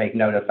 I make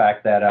note of the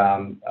fact that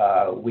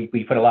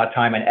we put a lot of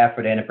time and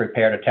effort in and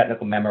prepared a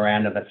technical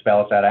memorandum that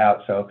spells that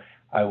out. So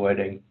I would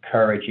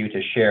encourage you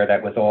to share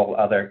that with all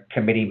other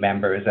committee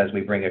members as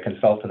we bring a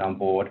consultant on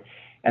board.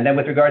 And then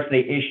with regards to the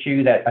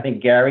issue that I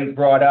think Gary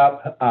brought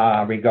up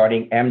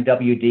regarding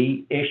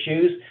MWD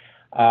issues,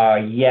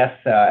 yes,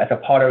 as a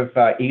part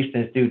of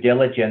Easton's due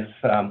diligence,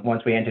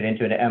 once we entered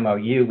into an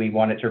MOU, we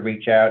wanted to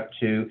reach out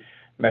to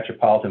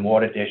Metropolitan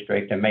Water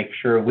District and make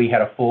sure we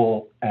had a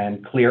full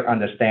and clear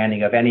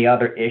understanding of any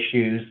other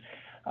issues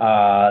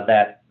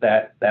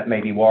that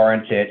may be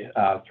warranted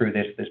through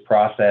this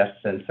process.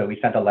 And so we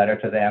sent a letter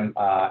to them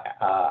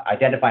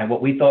identifying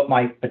what we thought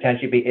might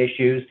potentially be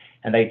issues,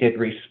 and they did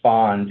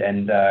respond.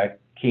 And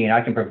Keen, I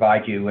can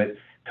provide you with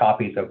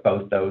copies of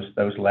both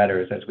those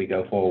letters as we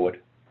go forward.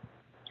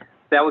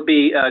 That would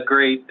be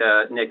great,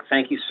 Nick.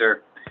 Thank you,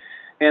 sir.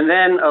 And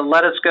then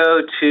let us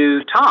go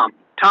to Tom.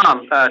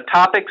 Tom,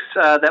 topics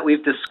that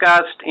we've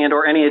discussed and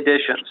or any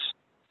additions?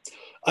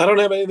 I don't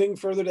have anything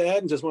further to add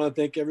and just want to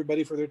thank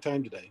everybody for their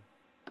time today.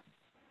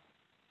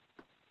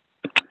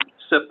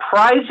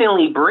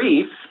 Surprisingly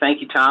brief.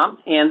 Thank you, Tom.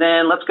 And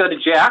then let's go to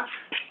Jack.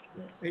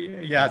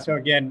 Yeah, so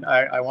again,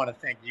 I want to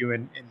thank you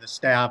and the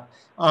staff.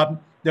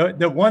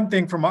 The one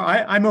thing from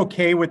I'm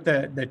okay with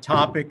the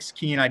topics,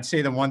 Keen. I'd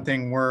say the one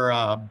thing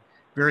we're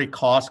very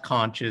cost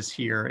conscious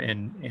here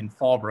in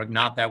Fallbrook.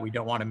 Not that we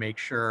don't want to make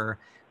sure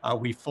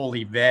we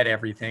fully vet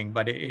everything,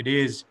 but it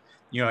is,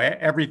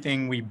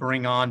 everything we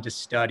bring on to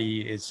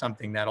study is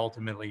something that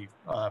ultimately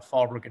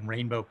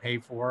Fallbrook-Rainbow pay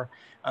for.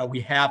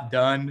 We have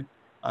done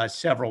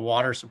several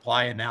water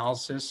supply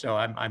analysis, so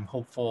I'm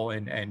hopeful,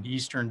 and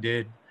Eastern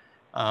did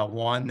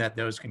one, that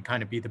those can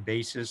kind of be the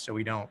basis so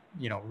we don't,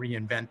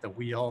 reinvent the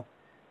wheel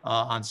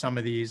on some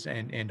of these,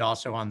 and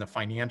also on the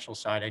financial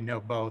side. I know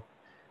both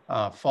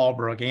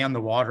Fallbrook and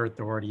the Water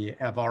Authority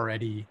have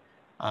already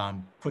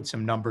put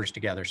some numbers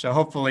together. So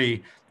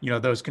hopefully,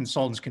 those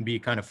consultants can be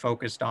kind of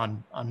focused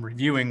on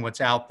reviewing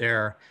what's out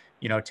there,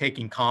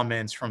 taking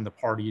comments from the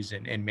parties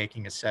and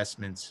making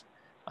assessments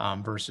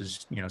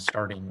versus,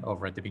 starting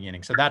over at the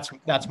beginning. So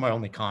that's my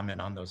only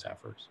comment on those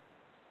efforts.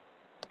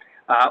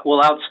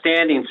 Well,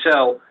 outstanding.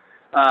 So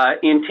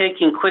in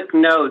taking quick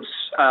notes,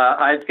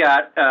 I've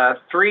got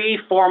 3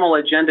 formal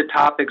agenda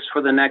topics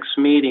for the next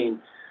meeting.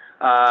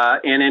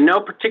 And in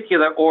no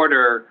particular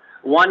order,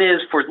 one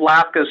is for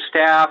LAFCO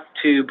staff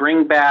to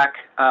bring back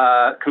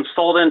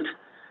consultant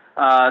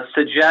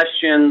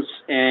suggestions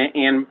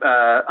and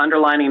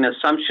underlining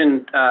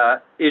assumption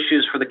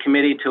issues for the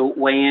committee to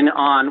weigh in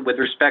on with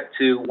respect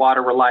to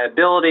water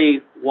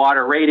reliability,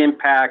 water rate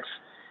impacts,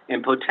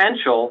 and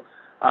potential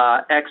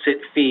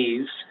exit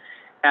fees,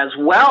 as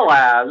well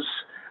as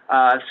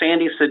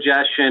Sandy's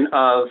suggestion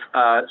of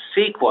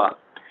CEQA.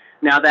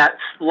 Now that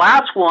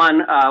last one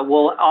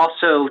will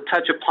also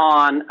touch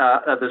upon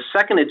the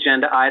second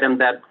agenda item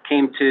that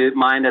came to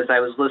mind as I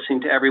was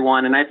listening to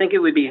everyone, and I think it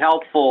would be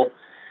helpful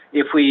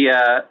if we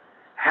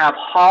have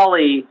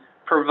Holly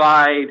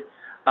provide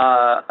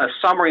a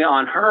summary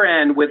on her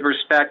end with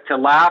respect to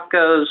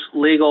LAFCO's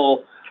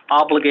legal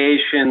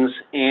obligations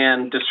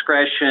and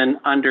discretion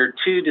under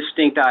 2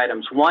 distinct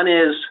items. One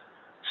is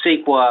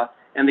CEQA,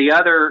 and the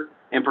other,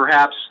 and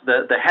perhaps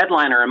the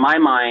headliner in my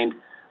mind,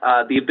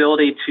 the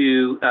ability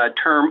to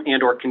term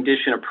and or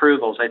condition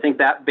approvals. I think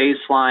that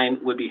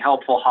baseline would be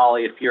helpful,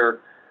 Holly, if you're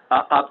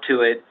up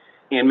to it,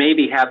 and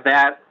maybe have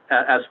that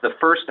as the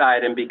first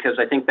item, because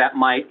I think that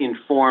might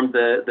inform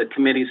the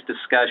committee's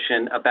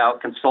discussion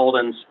about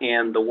consultants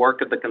and the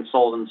work of the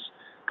consultants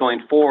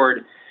going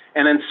forward.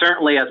 And then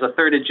certainly as a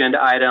third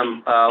agenda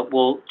item,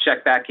 we'll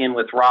check back in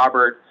with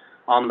Robert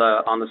on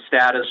the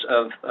status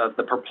of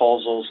the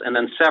proposals. And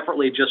then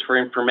separately, just for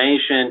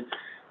information,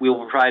 we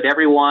will provide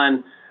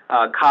everyone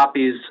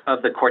copies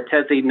of the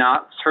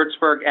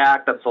Cortese-Hertzberg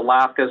Act, that's the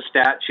LAFCO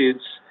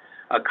statutes,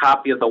 a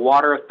copy of the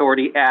Water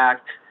Authority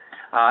Act,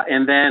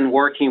 and then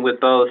working with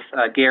both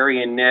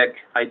Gary and Nick,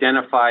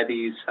 identify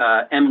these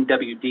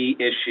MWD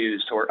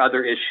issues or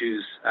other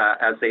issues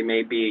as they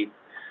may be.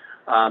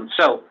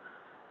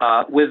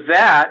 With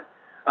that,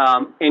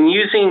 and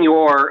using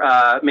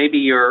your maybe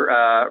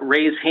your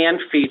raise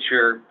hand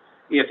feature,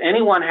 if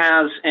anyone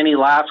has any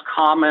last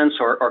comments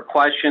or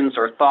questions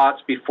or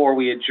thoughts before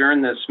we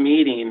adjourn this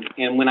meeting,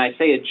 and when I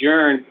say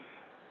adjourn,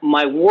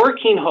 my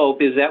working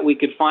hope is that we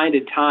could find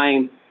a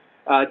time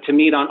to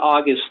meet on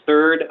August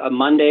 3rd,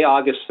 Monday,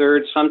 August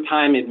 3rd,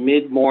 sometime in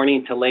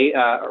mid-morning to late,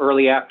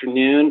 early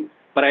afternoon.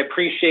 But I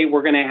appreciate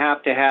we're going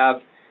to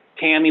have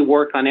Tammy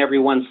work on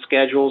everyone's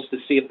schedules to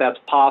see if that's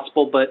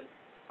possible. But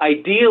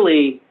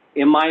ideally,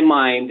 in my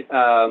mind,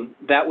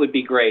 that would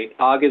be great.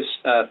 August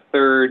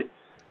 3rd,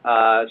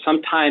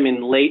 sometime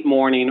in late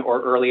morning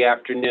or early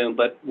afternoon.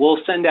 But we'll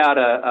send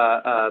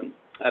out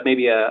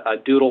maybe a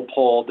doodle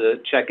poll to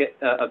check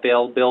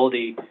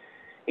availability.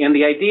 And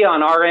the idea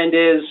on our end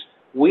is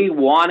we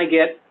want to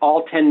get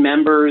all 10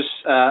 members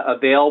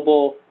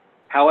available.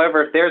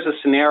 However, if there's a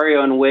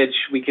scenario in which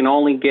we can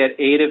only get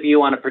 8 of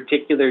you on a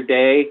particular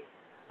day,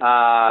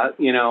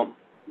 the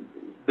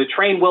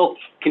train will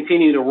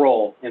continue to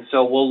roll. And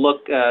so we'll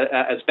look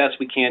as best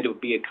we can to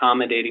be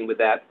accommodating with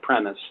that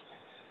premise.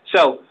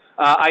 So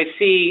I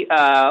see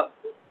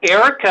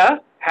Erica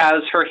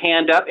has her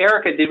hand up.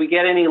 Erica, did we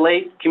get any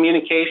late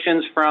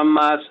communications from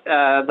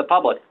the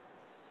public?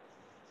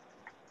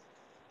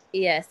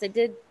 Yes, I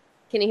did.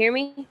 Can you hear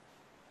me?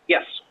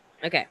 Yes.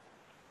 Okay.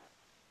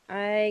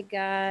 I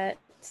got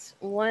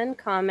one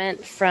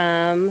comment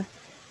from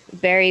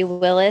Barry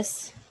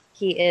Willis.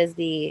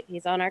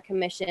 He's on our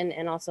commission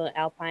and also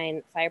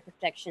Alpine Fire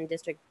Protection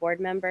District board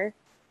member.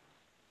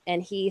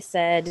 And he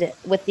said,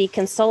 with the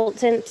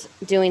consultant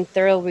doing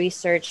thorough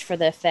research for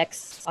the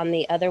effects on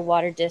the other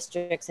water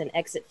districts and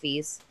exit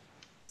fees,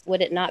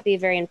 would it not be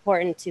very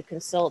important to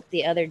consult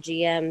the other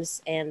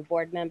GMs and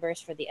board members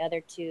for the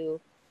other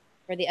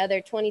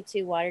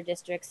 22 water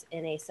districts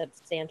in a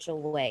substantial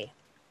way?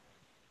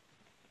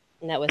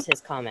 And that was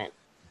his comment.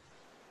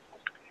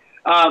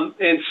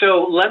 And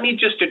so let me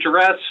just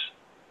address,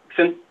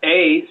 since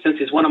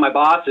he's one of my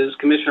bosses,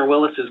 Commissioner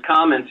Willis's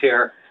comments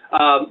here.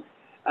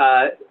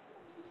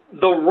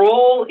 The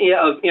role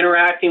of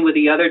interacting with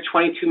the other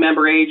 22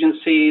 member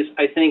agencies,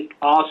 I think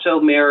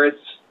also merits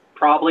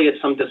probably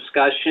some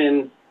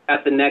discussion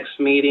at the next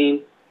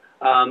meeting.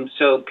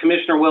 So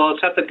Commissioner Willis,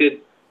 that's a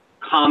good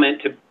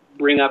comment to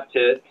bring up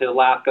to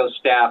LAFCO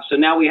staff. So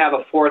now we have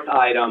a fourth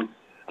item,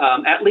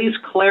 at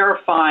least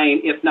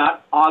clarifying, if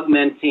not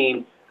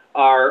augmenting,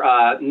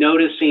 our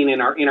noticing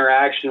and our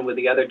interaction with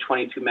the other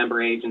 22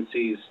 member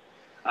agencies.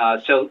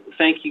 So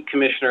thank you,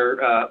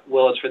 Commissioner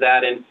Willis, for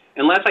that. And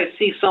unless I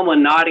see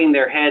someone nodding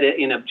their head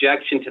in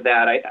objection to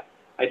that,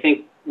 I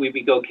think we'd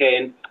be okay.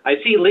 And I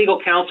see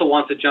legal counsel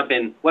wants to jump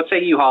in. What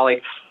say you,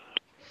 Holly?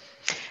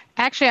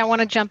 Actually, I want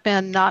to jump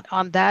in not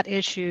on that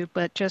issue,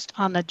 but just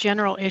on the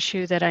general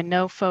issue that I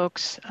know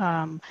folks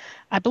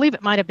I believe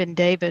it might have been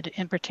David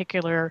in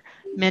particular,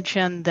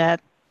 mentioned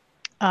that,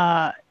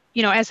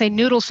 you know, as they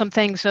noodle some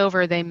things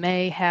over, they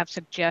may have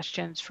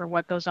suggestions for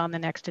what goes on the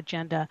next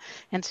agenda.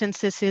 And since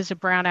this is a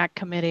Brown Act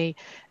committee,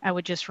 I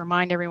would just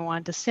remind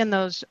everyone to send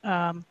those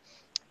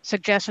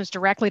suggestions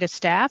directly to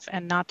staff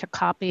and not to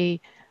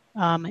copy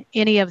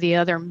any of the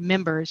other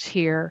members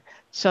here,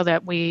 so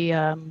that we,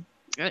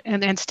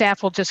 and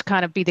staff will just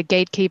kind of be the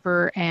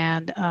gatekeeper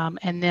and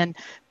then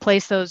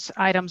place those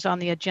items on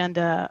the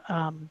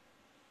agenda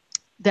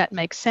that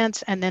makes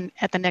sense. And then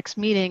at the next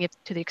meeting, if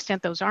to the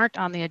extent those aren't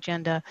on the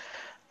agenda,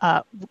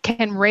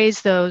 can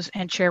raise those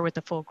and share with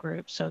the full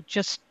group. So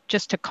just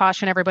to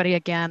caution everybody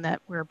again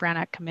that we're a Brown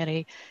Act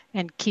committee,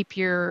 and keep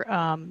your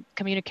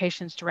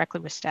communications directly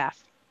with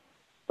staff.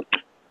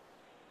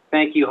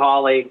 Thank you,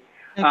 Holly.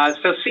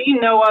 So seeing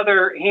no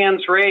other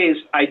hands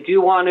raised, I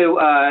do want to,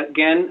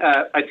 again,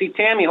 I see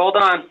Tammy, hold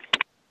on.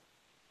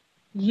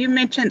 You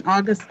mentioned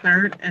August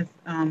 3rd as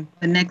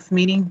the next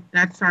meeting.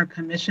 That's our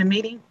commission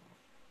meeting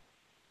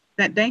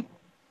that day.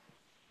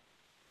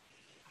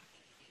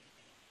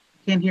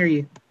 Can't hear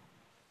you.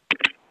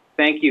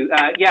 Thank you.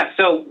 Yeah,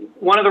 so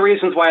one of the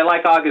reasons why I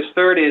like August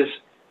 3rd is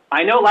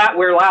I know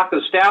where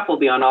LAFCO staff will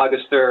be on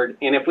August 3rd,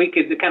 and if we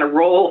could kind of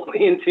roll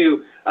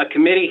into a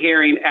committee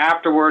hearing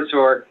afterwards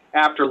or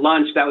after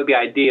lunch, that would be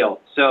ideal.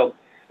 So,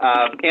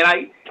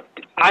 and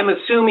I'm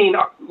assuming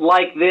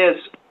like this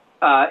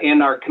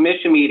in our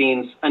commission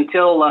meetings,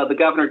 until the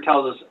governor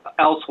tells us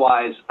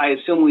elsewise, I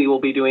assume we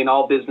will be doing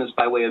all business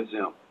by way of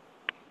Zoom.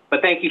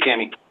 But thank you,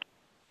 Tammy.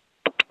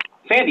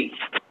 Sandy.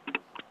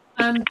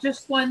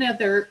 Just one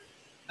other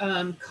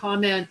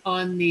comment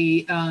on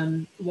the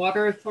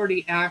Water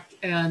Authority Act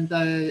and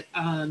the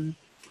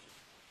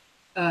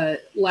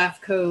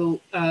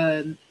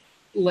LAFCO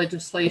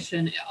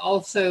legislation.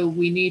 Also,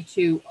 we need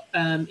to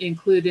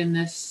include in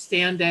this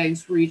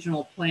Standag's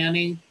regional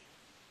planning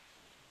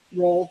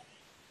role.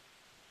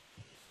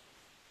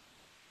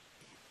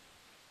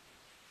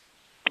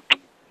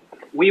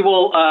 We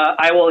will.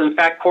 I will, in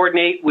fact,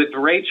 coordinate with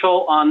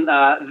Rachel on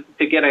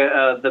to get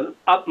the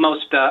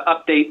utmost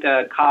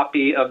update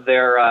copy of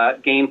their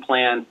game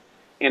plan.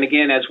 And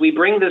again, as we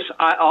bring this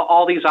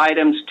all these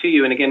items to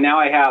you, and again, now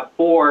I have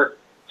 4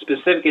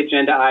 specific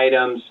agenda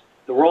items: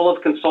 the role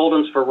of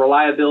consultants for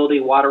reliability,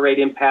 water rate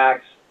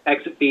impacts,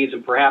 exit fees,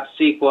 and perhaps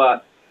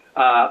CEQA.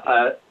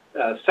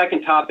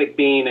 Second topic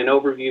being an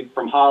overview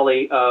from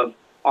Holly of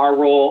our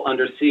role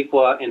under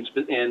CEQA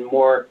and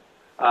more.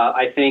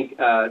 I think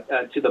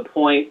to the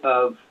point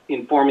of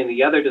informing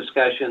the other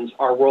discussions,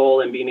 our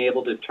role in being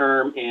able to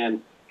term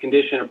and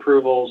condition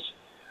approvals,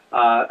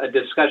 a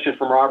discussion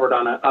from Robert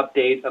on an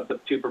update of the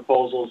 2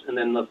 proposals, and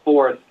then the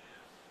 4th,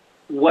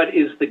 what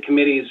is the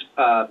committee's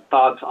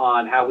thoughts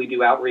on how we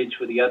do outreach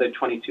with the other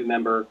 22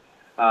 member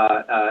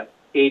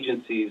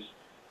agencies.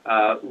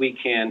 We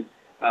can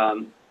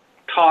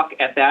talk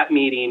at that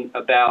meeting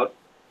about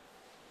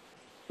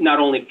not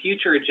only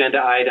future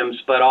agenda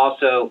items, but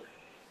also,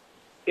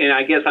 and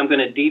I guess I'm going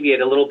to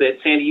deviate a little bit.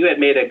 Sandy, you had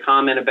made a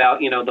comment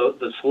about, you know,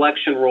 the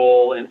selection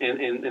role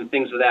and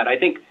things of that. I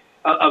think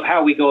of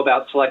how we go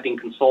about selecting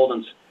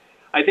consultants.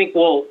 I think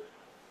we'll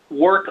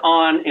work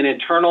on an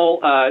internal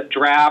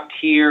draft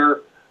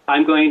here.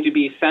 I'm going to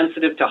be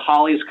sensitive to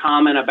Holly's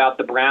comment about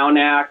the Brown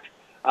Act,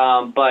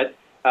 but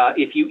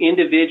if you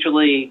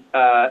individually,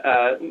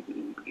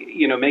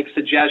 you know, make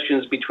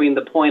suggestions between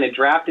the point a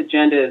draft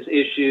agenda is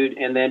issued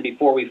and then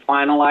before we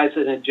finalize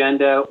an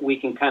agenda, we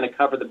can kind of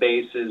cover the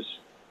bases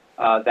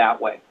that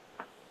way.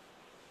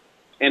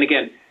 And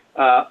again,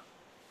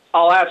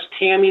 I'll ask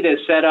Tammy to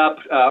set up,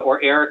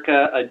 or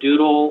Erica, a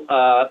doodle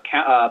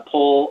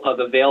poll of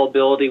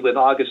availability with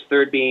August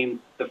 3rd being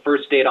the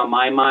first date on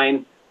my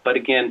mind. But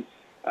again,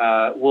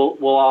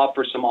 we'll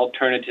offer some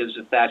alternatives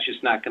if that's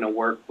just not going to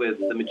work with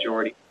the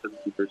majority of the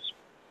members.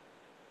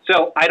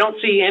 So I don't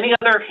see any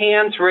other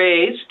hands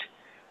raised.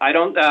 I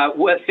don't,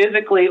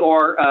 physically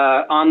or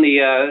on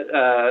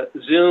the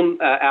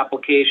Zoom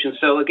application.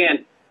 So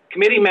again,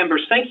 committee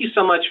members, thank you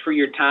so much for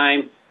your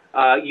time.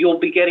 You'll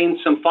be getting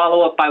some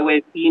follow-up by way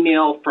of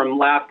email from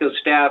LAFCO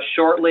staff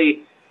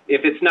shortly.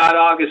 If it's not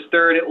August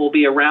 3rd, it will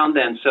be around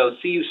then. So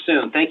see you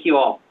soon. Thank you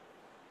all.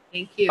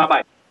 Thank you.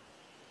 Bye-bye.